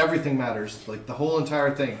matter. Everything matters, like the whole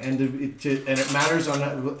entire thing, and it matters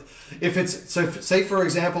on if it's say for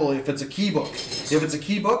example, if it's a key book. If it's a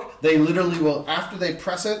key book, they literally will, after they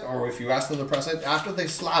press it, or if you ask them to press it, after they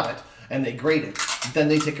slab it and they grade it, then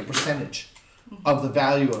they take a percentage of the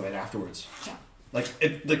value of it afterwards. Yeah. Like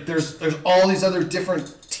there's all these other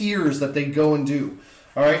different tiers that they go and do.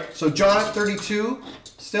 All right. So John at 32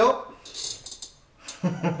 still.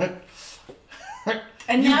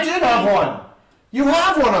 And you did have one. You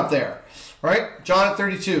have one up there, right? John at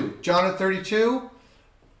 32. John at 32.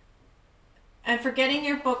 And for getting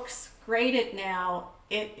your books graded now,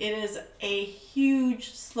 it is a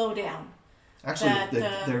huge slowdown. Actually,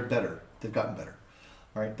 they're better. They've gotten better.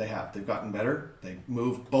 All right, they have. They've gotten better. They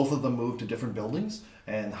moved. Both of them moved to different buildings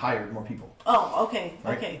and hired more people. Oh, okay,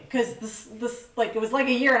 right? Okay. Because this like it was like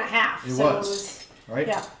a year and a half. It was. Right.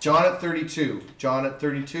 Yeah. John at 32. John at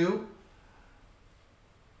 32.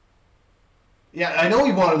 Yeah, I know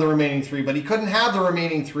he wanted the remaining 3, but he couldn't have the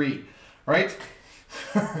remaining 3, right?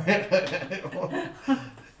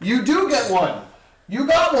 You do get one. You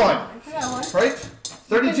got one. I got one. Right?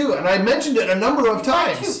 32. And I mentioned it a number of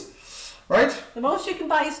times. Right? The most you can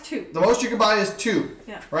buy is 2. The most you can buy is 2.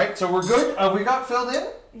 Yeah. Right? So we're good. We got filled in?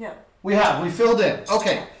 Yeah. We have. We filled in.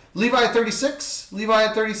 Okay. Levi at 36. Levi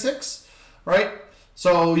at 36. Right?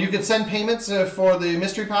 So you can send payments for the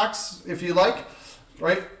mystery packs if you like.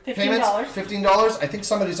 Right? $15. Payments. $15. I think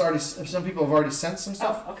some people have already sent some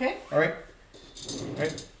stuff. Oh, okay. All right.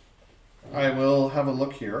 Right. I will have a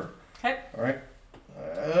look here. Okay. All right.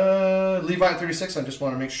 Levi at 36. I just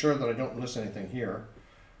want to make sure that I don't miss anything here.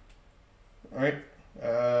 All right.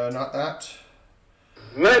 Not that.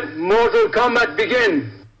 Let Mortal Kombat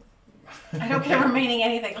begin. I don't get remaining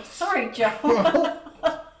anything. I'm sorry, Joe.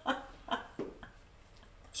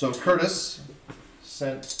 So Curtis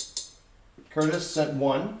sent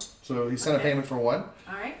 1. So he sent a payment for 1.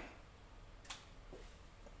 All right.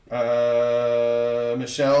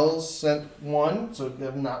 Michelle sent 1, so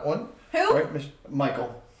give him that one. Who? Right,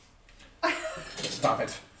 Michael. Stop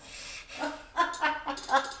it.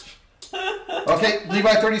 Okay,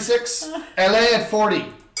 Levi 36, LA at 40.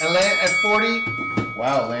 LA at 40.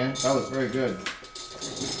 Wow, Lan, that was very good.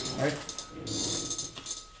 All right.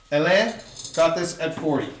 LA got this at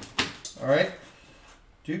 40. All right.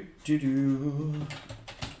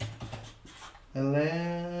 And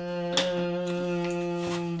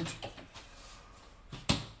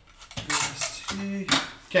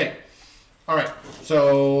okay. All right.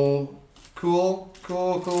 So cool.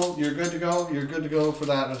 You're good to go. You're good to go for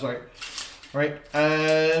that. That's right. All right.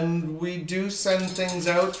 And we do send things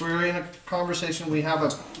out. We're in a conversation. We have a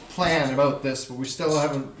plan about this, but we still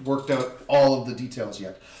haven't worked out all of the details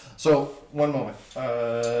yet. So one moment.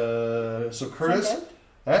 So Curtis.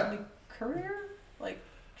 Courier? Like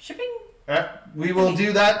shipping? We will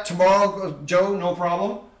do that tomorrow, Joe. No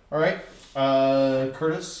problem. All right.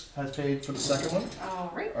 Curtis has paid for the second one.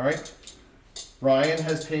 All right. All right. Ryan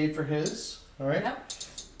has paid for his. All right. Yep.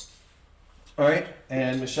 All right.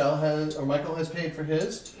 And Michael has paid for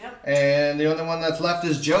his. Yep. And the only one that's left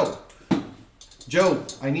is Joe. Joe,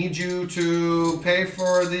 I need you to pay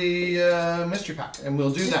for the mystery pack, and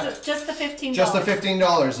we'll do that. Just the $15. Just the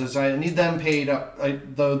 $15. I need them paid up.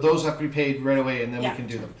 Those have to be paid right away, and then we can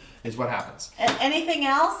do them. Is what happens. And anything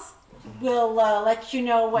else, we'll let you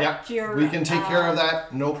know what your we can take care of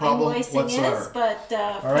that. No problem invoicing whatsoever. is. But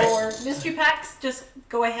right. for mystery packs, just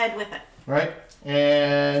go ahead with it. Right,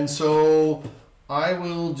 and so I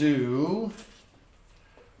will do.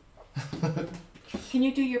 Can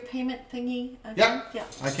you do your payment thingy again? Yeah, Yeah.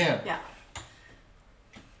 I can. Yeah.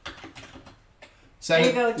 Send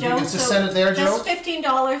There you go, Joe. You can just send it there, Joe. Just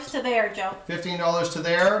 $15 to there, Joe. $15 to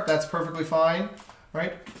there. That's perfectly fine.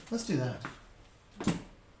 Right? Let's do that. I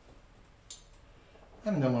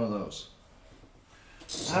haven't done one of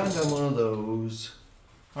those.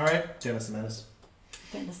 All right, Dennis the Menace.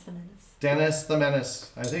 Dennis the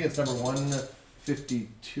Menace. I think it's number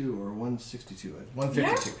 152 or 162.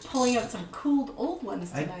 152. You're pulling out some cool old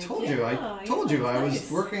ones tonight. I told you. I was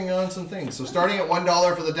working on some things. So starting at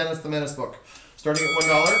 $1 for the Dennis the Menace book. Starting at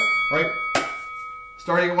 $1, right?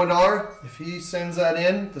 Starting at $1. If he sends that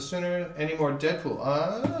in, the sooner any more Deadpool.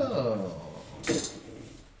 Oh.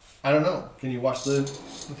 I don't know. Can you watch the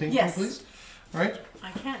thing, yes. please? All right. I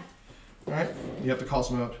can. All right. You have to call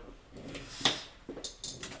some out.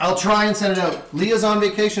 I'll try and send it out. Leah's on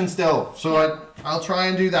vacation still, so I'll try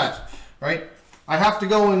and do that. Right? I have to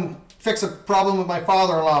go and fix a problem with my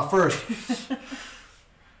father-in-law first.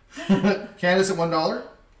 Candace at $1.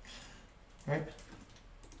 Right?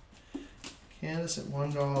 Candace at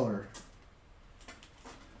 $1.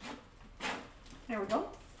 There we go.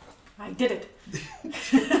 I did it.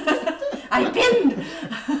 I pinned.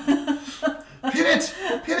 Pin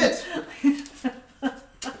it.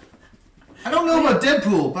 I don't know about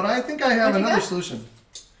Deadpool, but I think I have another solution.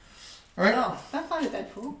 All right. Oh, that's not a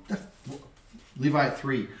Deadpool. Levi at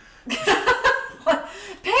 3. Pay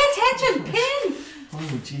attention, pin.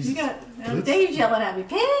 Oh Jesus! You got Dave's yelling at me.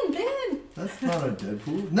 Pin. That's not a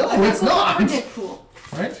Deadpool. No, it's not. Deadpool.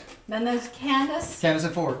 Right. Then there's Candace. Candace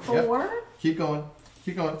at 4. 4. Yep. Keep going.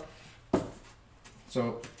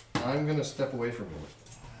 So I'm gonna step away for a moment.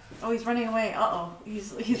 Oh, he's running away. Uh-oh.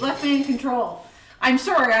 He's left me in control. I'm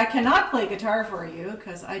sorry, I cannot play guitar for you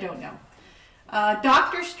because I don't know.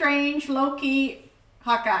 Doctor Strange, Loki,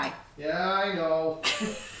 Hawkeye. Yeah, I know.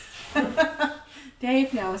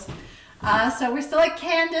 Dave knows. So we're still at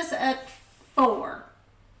Candace at 4.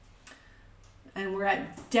 And we're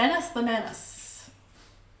at Dennis the Menace.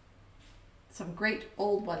 Some great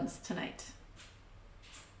old ones tonight.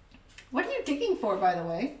 What are you digging for, by the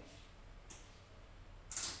way?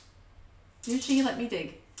 You she, let me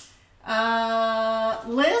dig.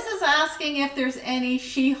 Liz is asking if there's any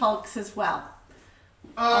She-Hulks as well.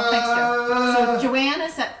 Oh, thanks, Joe. So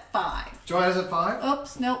Joanna's at 5. Joanna's at 5?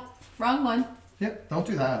 Oops, nope. Wrong one. Yep, don't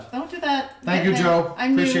do that. Don't do that. Thank you, Joe.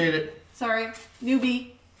 I'm Appreciate new. it. Sorry.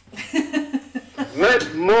 Newbie.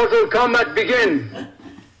 Let Mortal Kombat begin.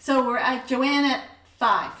 So we're at Joanna at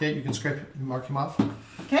 5. Okay, you can mark him off.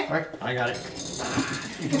 Okay. All right, I got it.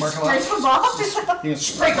 You can mark him Scrape off. them off. You can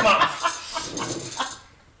scrape him off.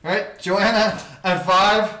 All right, Joanna at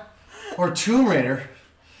 5 or Tomb Raider.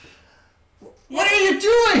 What are you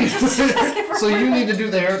doing? So you need to do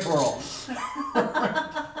the hair twirl.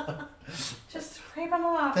 Just scrape them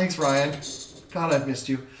off. Thanks, Ryan. God, I've missed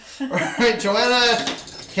you. All right, Joanna,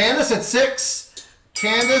 Candace at 6.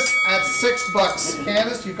 Candace at $6.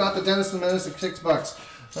 Candace, you got the Dennis the Menace at $6.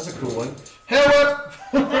 That's a cool one. Hair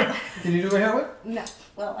whip. Can you do a hair whip? No.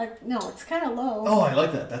 Well, no, it's kind of low. Oh, I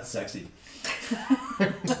like that. That's sexy.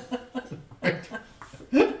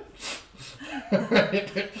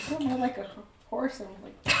 More like a horse. I'm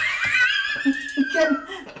like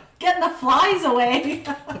getting the flies away.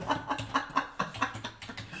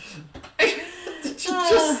 Did you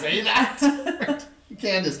just say that?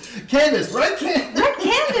 Candace, right?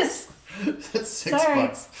 Candace. That's $6. Sorry.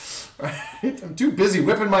 Right. I'm too busy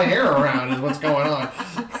whipping my hair around is what's going on.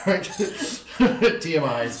 Right.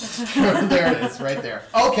 TMIs. There it is, right there.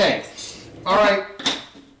 Okay. All right.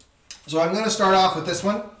 So I'm going to start off with this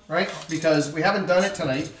one, right? Because we haven't done it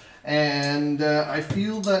tonight. And I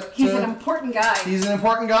feel that... He's an important guy. He's an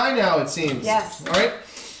important guy now, it seems. Yes. All right.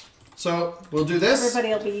 So we'll do this.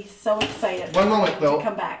 Everybody will be so excited. One moment, though. To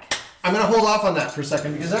come back. I'm going to hold off on that for a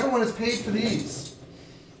second because everyone has paid for these.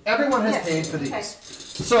 Everyone has paid for these. Okay.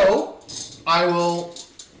 So I will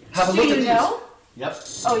have a look at these. Do you know? Yep.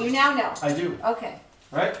 Oh, you now know. I do. Okay.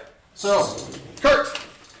 Right? So, Kurt.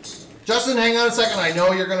 Justin, hang on a second. I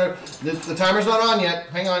know you're going to... The timer's not on yet.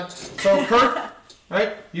 Hang on. So, Kurt,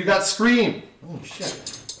 right? You got Scream. Oh,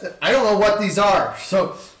 shit. I don't know what these are.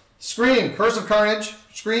 So, Scream, Curse of Carnage.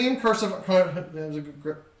 Scream, Curse of Carnage. That was a good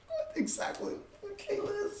grip. Exactly. Okay,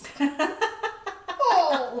 Liz.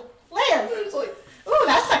 Oh, Liz. Ooh,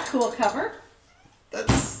 that's a cool cover.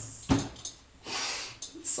 That's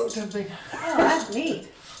so tempting. Oh, that's neat.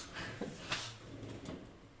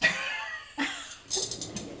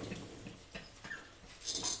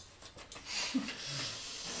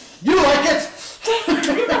 You like it?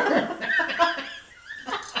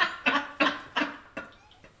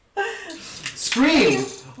 Scream.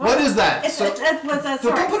 What is that? Sorry.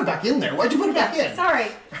 Don't put it back in there. Why'd you put it back in?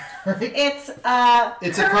 Sorry. Right? It's a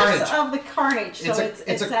Curse Carnage. of the Carnage. So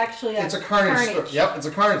it's actually a Carnage. Story. Yep, it's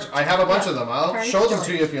a Carnage. I have a bunch of them. I'll Carnage show them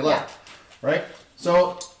story. to you if you like. Right?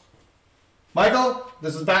 So, Michael,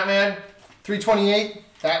 this is Batman 328.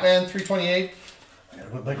 Batman 328.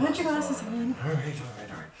 Put your glasses on. All right.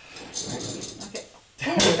 Okay.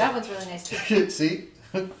 Ooh, that one's really nice too. See?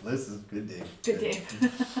 This is good, Dave. Good, Dave.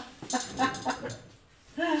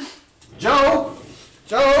 Joe!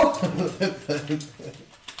 Joe!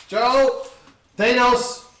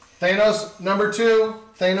 Thanos number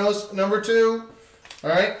 2. All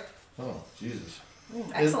right? Oh, Jesus. Ooh,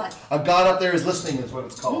 excellent. A god up there is listening is what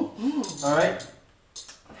it's called. All right?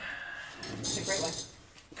 It's a great one.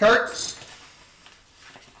 Kurt.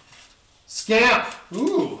 Scamp.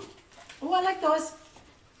 Ooh. Oh, I like those.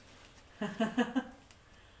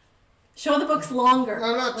 Show the books longer.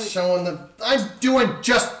 I'm not showing them. I'm doing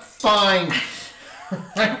just fine.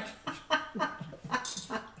 Right?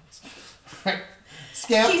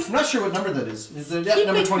 Scamp. I'm not sure what number that is. Is it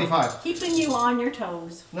number 25? Keeping you on your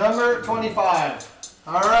toes. Number 25.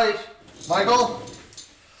 All right. Michael.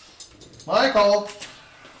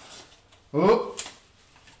 Ooh.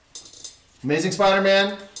 Amazing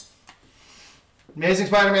Spider-Man.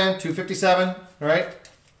 257. All right.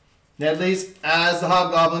 Ned Lee's as the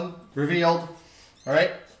Hobgoblin. Revealed. All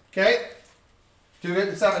right. Okay.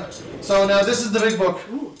 257. So now this is the big book.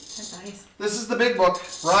 Ooh, that's nice. This is the big book.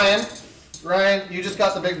 Ryan, you just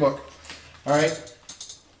got the big book. All right.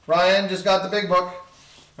 Ryan just got the big book.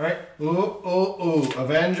 All right. Ooh.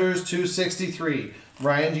 Avengers 263.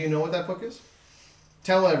 Ryan, do you know what that book is?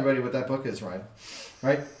 Tell everybody what that book is, Ryan.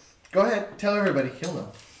 Right? Go ahead. Tell everybody. He'll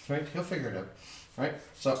know. Right? He'll figure it out. Right?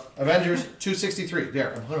 So, Avengers 263.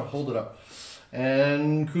 There. I'm going to hold it up.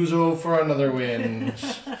 And Kuzo for another win.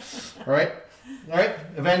 All right? All right?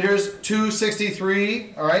 Avengers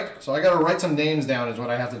 263. All right? So, I got to write some names down is what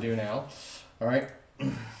I have to do now. All right?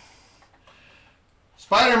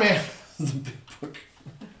 Spider-Man is a big book.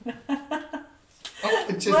 Oh,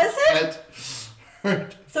 it just Was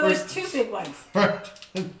it? So there's two big ones.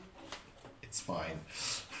 It's fine.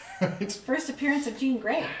 Right? First appearance of Jean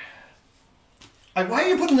Grey. Why are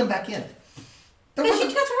you putting them back in? Because you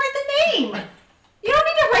just write the name. You don't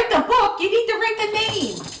need to write the book. You need to write the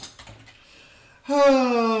name.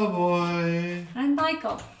 Oh boy. I'm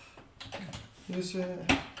Michael. Who's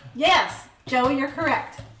Yes, Joe, you're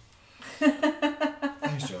correct.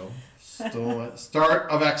 Thanks, Joe. Start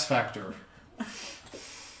of X Factor.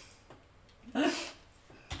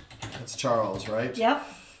 That's Charles, right? Yep.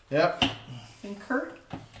 Yep. And Kurt.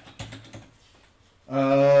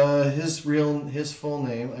 His full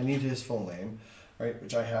name. I need his full name, right?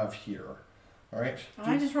 Which I have here. All right.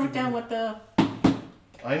 I just wrote down what the.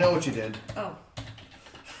 I know what you did. Oh.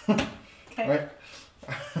 Okay. Right.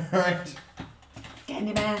 All right.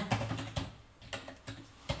 Candyman.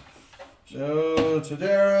 Joe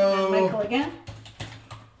Todaro. Michael again.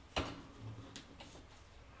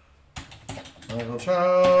 Michael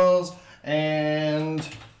Charles and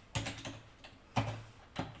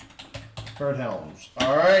Kurt Helms.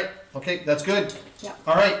 All right. Okay, that's good. Yeah.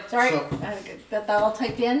 All right. Sorry, So, that all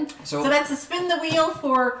typed in. So- So that's a spin the wheel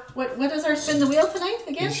for what? What is our spin the wheel tonight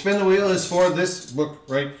the again? spin the wheel is for this book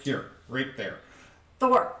right here, right there.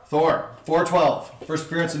 Thor. Thor, 412, first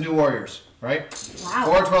appearance of New Warriors, right? Wow.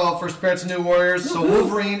 412, first appearance of New Warriors. So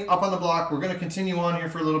Wolverine up on the block. We're gonna continue on here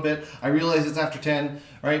for a little bit. I realize it's after 10,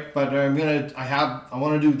 right? But I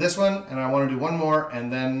want to do this one, and I want to do one more,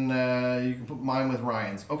 and then you can put mine with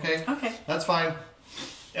Ryan's. Okay. Okay. That's fine.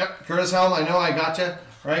 Yep, Curtis Helm. I know I gotcha.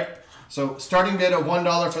 Right. So starting bid of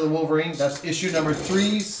 $1 for the Wolverine. That's issue number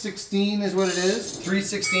 316 is what it is.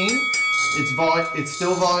 316.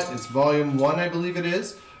 It's volume 1, I believe it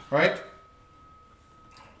is, right?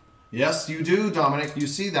 Yes, you do, Dominic. You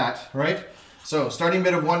see that, right? So starting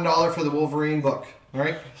bid of $1 for the Wolverine book,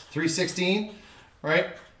 right? 316, right?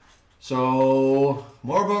 So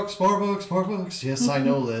more books, more books, more books. Yes, I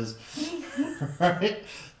know, Liz. Right?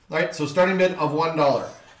 Right. So starting bid of $1,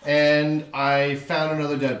 and I found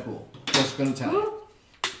another Deadpool. Just gonna tell you.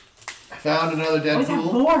 I found another Always have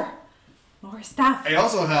Deadpool. more stuff. I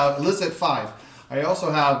also have Liz at 5. I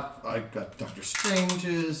got Doctor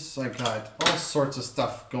Strange's. I got all sorts of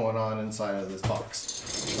stuff going on inside of this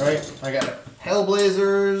box. Right? I got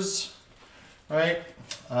Hellblazers. Right?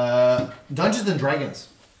 Dungeons and Dragons.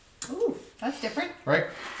 Ooh, that's different. Right?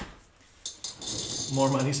 More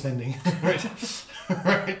money spending. Right?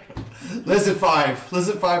 Right? Liz at 5. Liz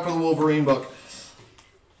at 5 for the Wolverine book.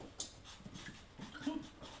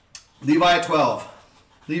 Levi at 12.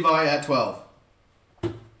 Levi at 12.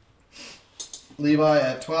 Levi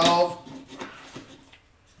at 12.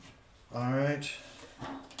 All right.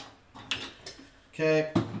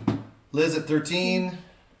 Okay. Liz at 13.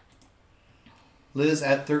 Liz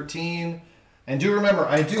at 13. And do remember,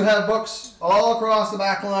 I do have books all across the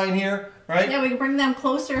back line here, right? Yeah, we can bring them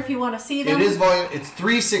closer if you want to see them. It is volume, it's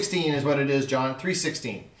 316 is what it is, John.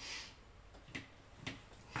 316.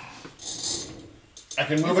 I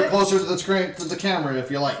can move it closer to the screen, to the camera if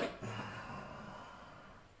you like.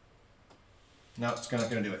 No, it's not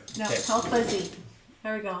going to do it. No, Okay. it's all fuzzy.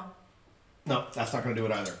 There we go. No, that's not going to do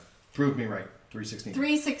it either. Prove me right. 316.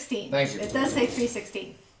 316. Thank you. It does say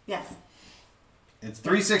 316. Yes. It's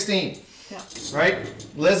 316. Yeah. Right?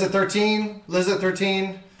 Liz at 13. Liz at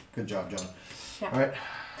 13. Good job, John. Yeah. All right.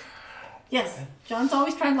 Yes. John's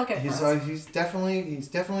always trying to look at us. He's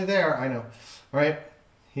definitely there. I know. Right?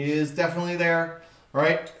 He is definitely there.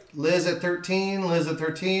 Right? Liz at 13. Liz at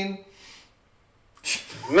 13.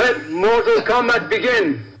 Let Mortal Kombat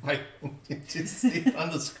begin. Right. You just see it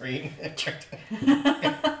on the screen. The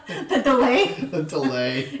delay. The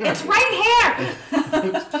delay. It's right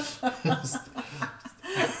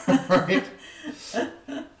Right?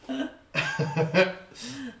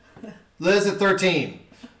 Liz at 13.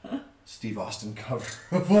 Steve Austin cover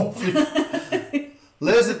of Wolfie.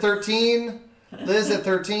 Liz at 13. Liz at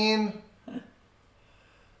 13.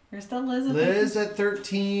 You're still Liz at Liz at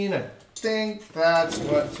 13. I think that's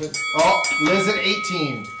what. Oh, Liz at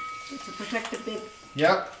 18. It's a protective bid.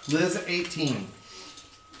 Yep. Liz at 18.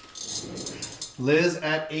 Liz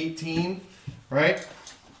at 18. Right?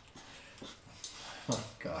 Oh,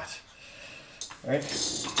 God. Right?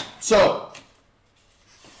 So.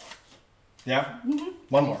 Yeah?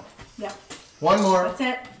 One more. Yeah. One more. That's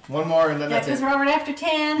it. One more, and then Yeah, that's because it. we're already after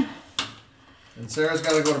 10. And Sarah's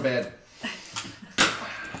got to go to bed.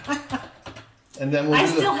 And then we'll I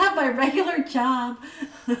do still have my regular job.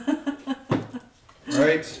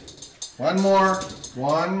 Right. One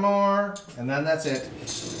more, and then that's it.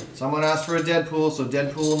 Someone asked for a Deadpool, so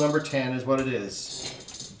Deadpool number 10 is what it is.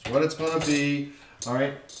 It's what it's going to be. All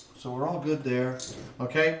right. So we're all good there.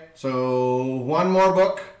 Okay. So one more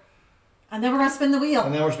book, And then we're going to spin the wheel.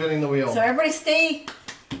 and then we're spinning the wheel. So everybody stay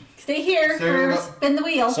stay here There for spin the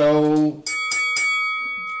wheel. So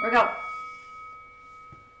Here we go.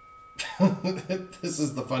 this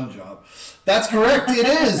is the fun job. That's correct. It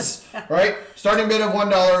is right. Starting bid of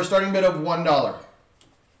 $1. Starting bid of $1.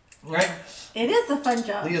 Right. It is a fun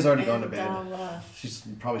job. Leah's already gone to bed. I'll, She's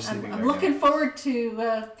probably sleeping. I'm right looking now. forward to.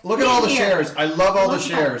 Look at all the here. shares. I love all the Look at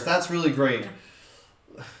shares. That's really great.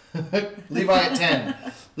 Levi at 10.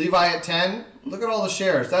 Levi at 10. Look at all the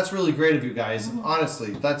shares. That's really great of you guys.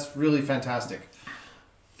 Honestly, that's really fantastic.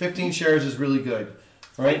 15 shares is really good.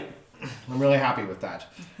 Right? I'm really happy with that.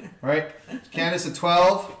 Right? Candace at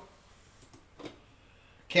 12.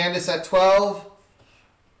 Candace at 12.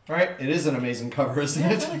 Right? It is an amazing cover, isn't Yeah,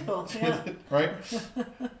 it? it's really cool. Yeah. Right?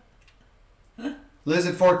 Liz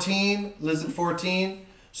at 14. Liz at 14.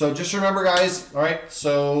 So just remember, guys. All right.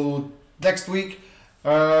 So next week,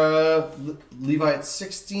 Levi at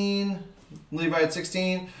 16. Levi at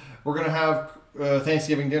 16. We're gonna have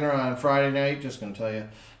Thanksgiving dinner on Friday night. Just gonna tell you.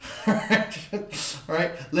 All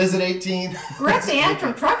right. Liz at 18. We're at the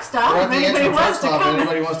Antrim truck stop. We're If at the anybody Antrim truck wants to stop. If come,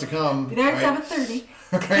 anybody wants to come. be there at right?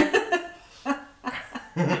 7:30.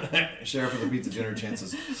 Share for the pizza dinner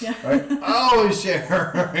chances. Yeah. Right? Always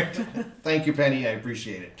share. Right? Thank you, Penny. I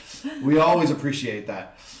appreciate it. We always appreciate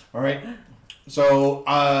that. All right. So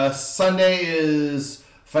Sunday is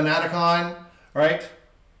Fanaticon, right?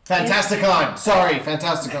 Fantasticon. Sorry,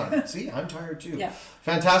 Fantasticon. See, I'm tired too. Yeah.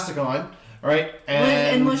 Fantasticon. All right.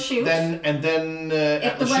 And we'll shoot. Then if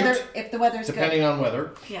at the the weather, shoot, if the weather's depending on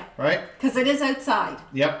weather. good. Yeah. Right. Because it is outside.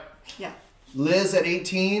 Yep. Yeah. Liz at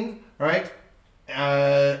 18, right?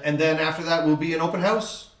 And then after that will be an open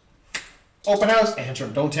house. Open house.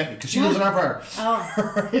 Antrim, don't tempt me because she lives in our park.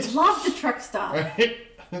 Oh, Right? love the truck stop. Right?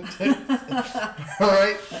 All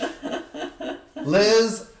right.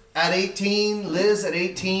 Liz at 18. Liz at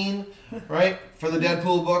 18, right? For the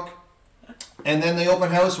Deadpool book. And then the open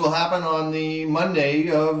house will happen on the Monday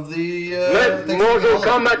of the Let Thanksgiving Mortal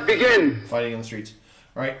holiday. Kombat begin! Fighting in the streets.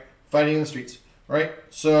 Right? Fighting in the streets. Right?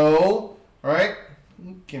 So, right?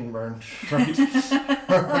 Can burn. Right?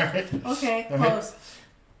 Right? Okay, All right. close.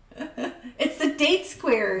 It's the date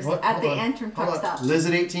squares What? at Hold the on. Antrim Hold truck on. stop. Liz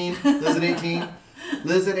at 18. Liz at 18.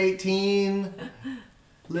 Liz at 18.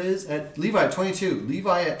 Liz at Levi at 22.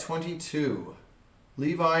 Levi at 22.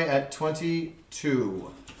 Levi at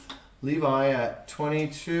 22. Levi at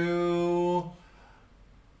 22.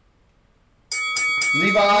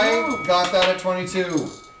 Levi got that at 22.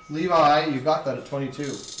 Levi, you got that at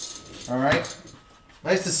 22. All right.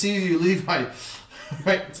 Nice to see you, Levi.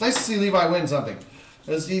 Right. It's nice to see Levi win something,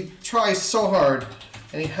 as he tries so hard,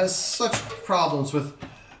 and he has such problems with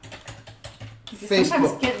Sometimes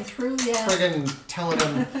Facebook getting through, yeah. friggin' telling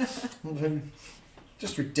him.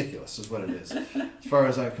 Just ridiculous is what it is, as far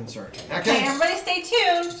as I'm concerned. Okay, everybody stay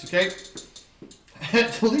tuned. It's okay.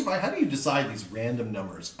 Levi, how do you decide these random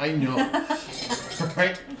numbers? I know.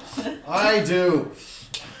 Right? I do.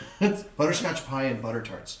 Butterscotch pie and butter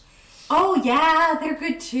tarts. Oh, yeah, they're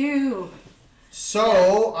good too.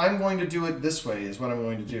 So, I'm going to do it this way, is what I'm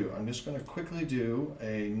going to do. I'm just going to quickly do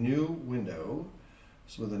a new window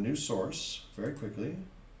with a new source, very quickly.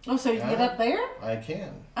 Oh, so you can get up there? I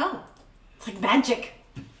can. Oh, it's like magic.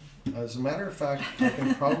 As a matter of fact, I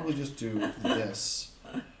can probably just do this.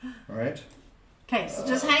 All right? Okay, so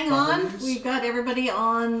just hang on. properties. We've got everybody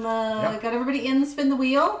on. Yep. Got everybody in Spin the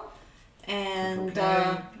Wheel, and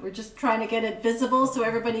Okay. we're just trying to get it visible so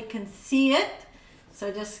everybody can see it.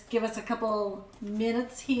 So just give us a couple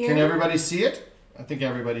minutes here. Can everybody see it? I think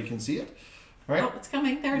everybody can see it. All right? Oh, it's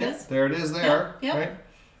coming. There it Yeah, is. there it is there. Yep, yep. Right?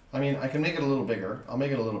 I mean, I can make it a little bigger. I'll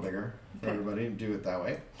make it a little bigger for Okay. everybody and do it that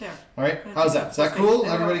way. There. All right? Yeah, How's that? Is that cool?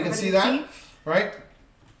 there we go. Everybody can see that? Right?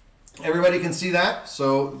 Everybody can see that.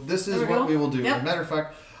 So this is There we what go. we will do. Yep. As a matter of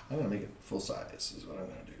fact, I'm going to make it full size is what I'm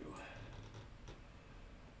going to do.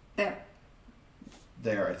 There.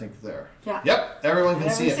 There, I think there. Yeah. Yep, everyone can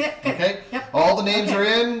see Everyone it. see it? Okay. Yep. All the names Okay. are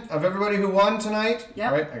in of everybody who won tonight.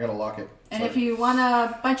 Yep. All right, I got to lock it. And Sorry. if you want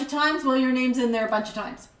a bunch of times, well, your name's in there a bunch of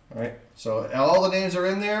times. All right, so all the names are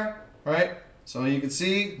in there, right? So you can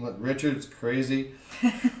see, look, Richard's crazy.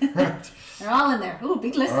 Right. They're all in there. Ooh,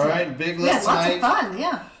 big list. All tonight. right, big Yeah, list lots tonight. of fun.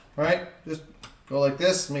 Yeah. All right, just go like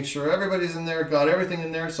this, make sure everybody's in there, got everything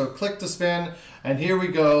in there. So click to spin, and here we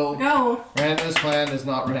go. Go. Random is planned is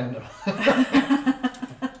not random.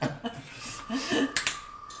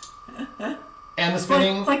 And the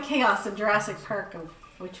spinning, It's like chaos in Jurassic Park of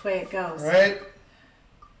which way it goes. right?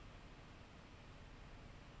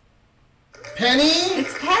 Penny,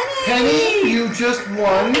 It's Penny. Penny, you just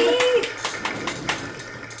won. Penny.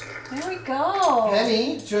 There we go.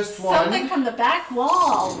 Penny just won. Something from the back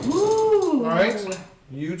wall. Woo. All right,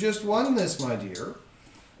 you just won this, my dear.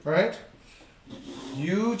 All right.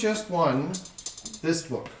 You just won this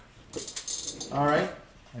book. All right.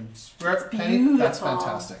 And Penny, that's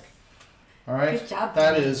fantastic. All right. Good job,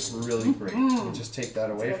 that Penny. is really great. Let me just take that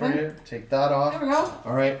away from you. Take that off. There we go.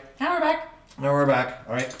 All right. Now we're back. Now we're back.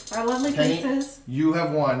 All right. Our lovely Penny, faces. you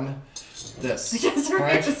have won this. Yes, we're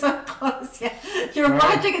right? so close. Yeah, you're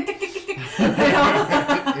Right. watching it. Tick, tick, tick, tick.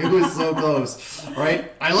 It was so close. All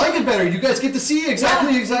right. I like it better. You guys get to see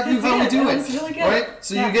exactly how we do it. It was really good. Right.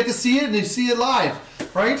 So you get to see it and you see it live.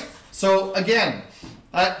 Right. So again,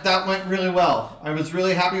 that went really well. I was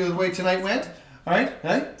really happy with the way tonight went. All right.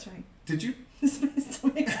 Hey. That's right. Did you? This makes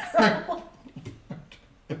stomach's grumble.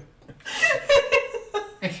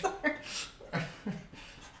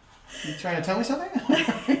 You trying to tell me something?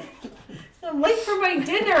 I'm late for my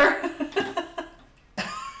dinner.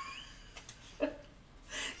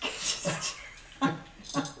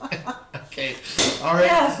 Okay. All right.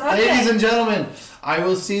 Yes, okay. Ladies and gentlemen, I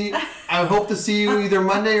hope to see you either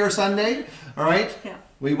Monday or Sunday. All right. Yeah.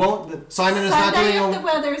 We won't. Simon is Sunday not doing if the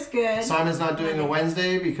weather's good. Simon's not doing a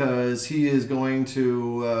Wednesday because he is going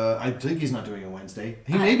to. I think he's not doing a Wednesday.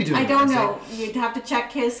 He may be doing. I a don't Wednesday. know. You'd have to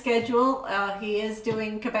check his schedule. He is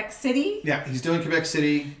doing Quebec City. Yeah, he's doing Quebec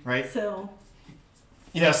City, right? So.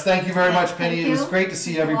 Yes, thank you very much, Thank Penny. you. It was great to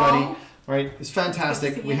see everybody. Hello. Right, it's fantastic.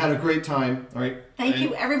 Good to see We you. had a great time. All right. Thank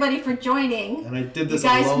you everybody for joining. And I did You this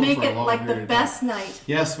guys alone make for a it long like the period of time. best night.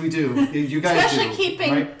 Yes, we do. You guys Especially do.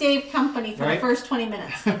 keeping Right? Dave company for Right? the first 20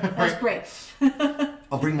 minutes. That was great.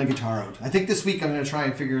 I'll bring my guitar out. I think this week I'm going to try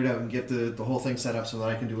and figure it out and get the whole thing set up so that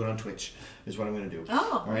I can do it on Twitch. Is what I'm going to do.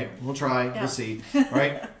 Oh. All right, we'll try. Yeah. We'll see. All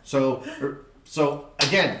right. So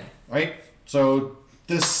again, right. So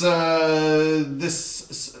this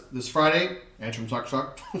Friday, Antrim Sock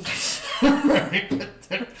Sock. Right.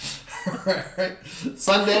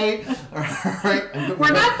 Sunday. All right.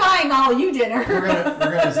 We're not buying all you dinner.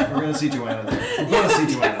 We're gonna see Joanna there. We're gonna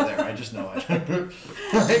see Joanna there. I just know it.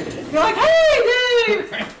 Right? You're like, hey,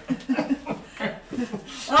 Dave!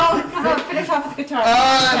 Oh, come on, finish off with the guitar.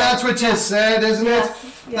 That's what you said, isn't Yes,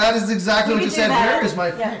 it? yes. That is exactly You what you can do said. that. Where is my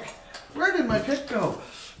Yeah. pick? Where did my pick go?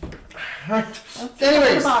 All right. Let's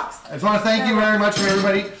Anyways, the box. I just want to thank you very much for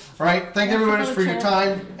everybody. All right, thank Yeah, everybody for for your the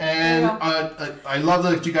time, and There I love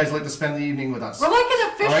that you guys like to spend the evening with us. We're like an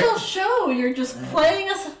official All right. show. You're just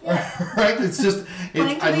playing us. Yeah. Right? It's just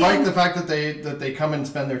Playing to I the like end. the fact that they come and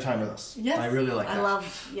spend their time with us. Yes. I really like that. I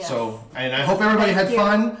love, yes. So, and I hope everybody had Thank you.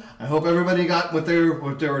 fun. I hope everybody got what they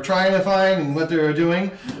were trying to find and what they were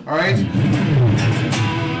doing. All right.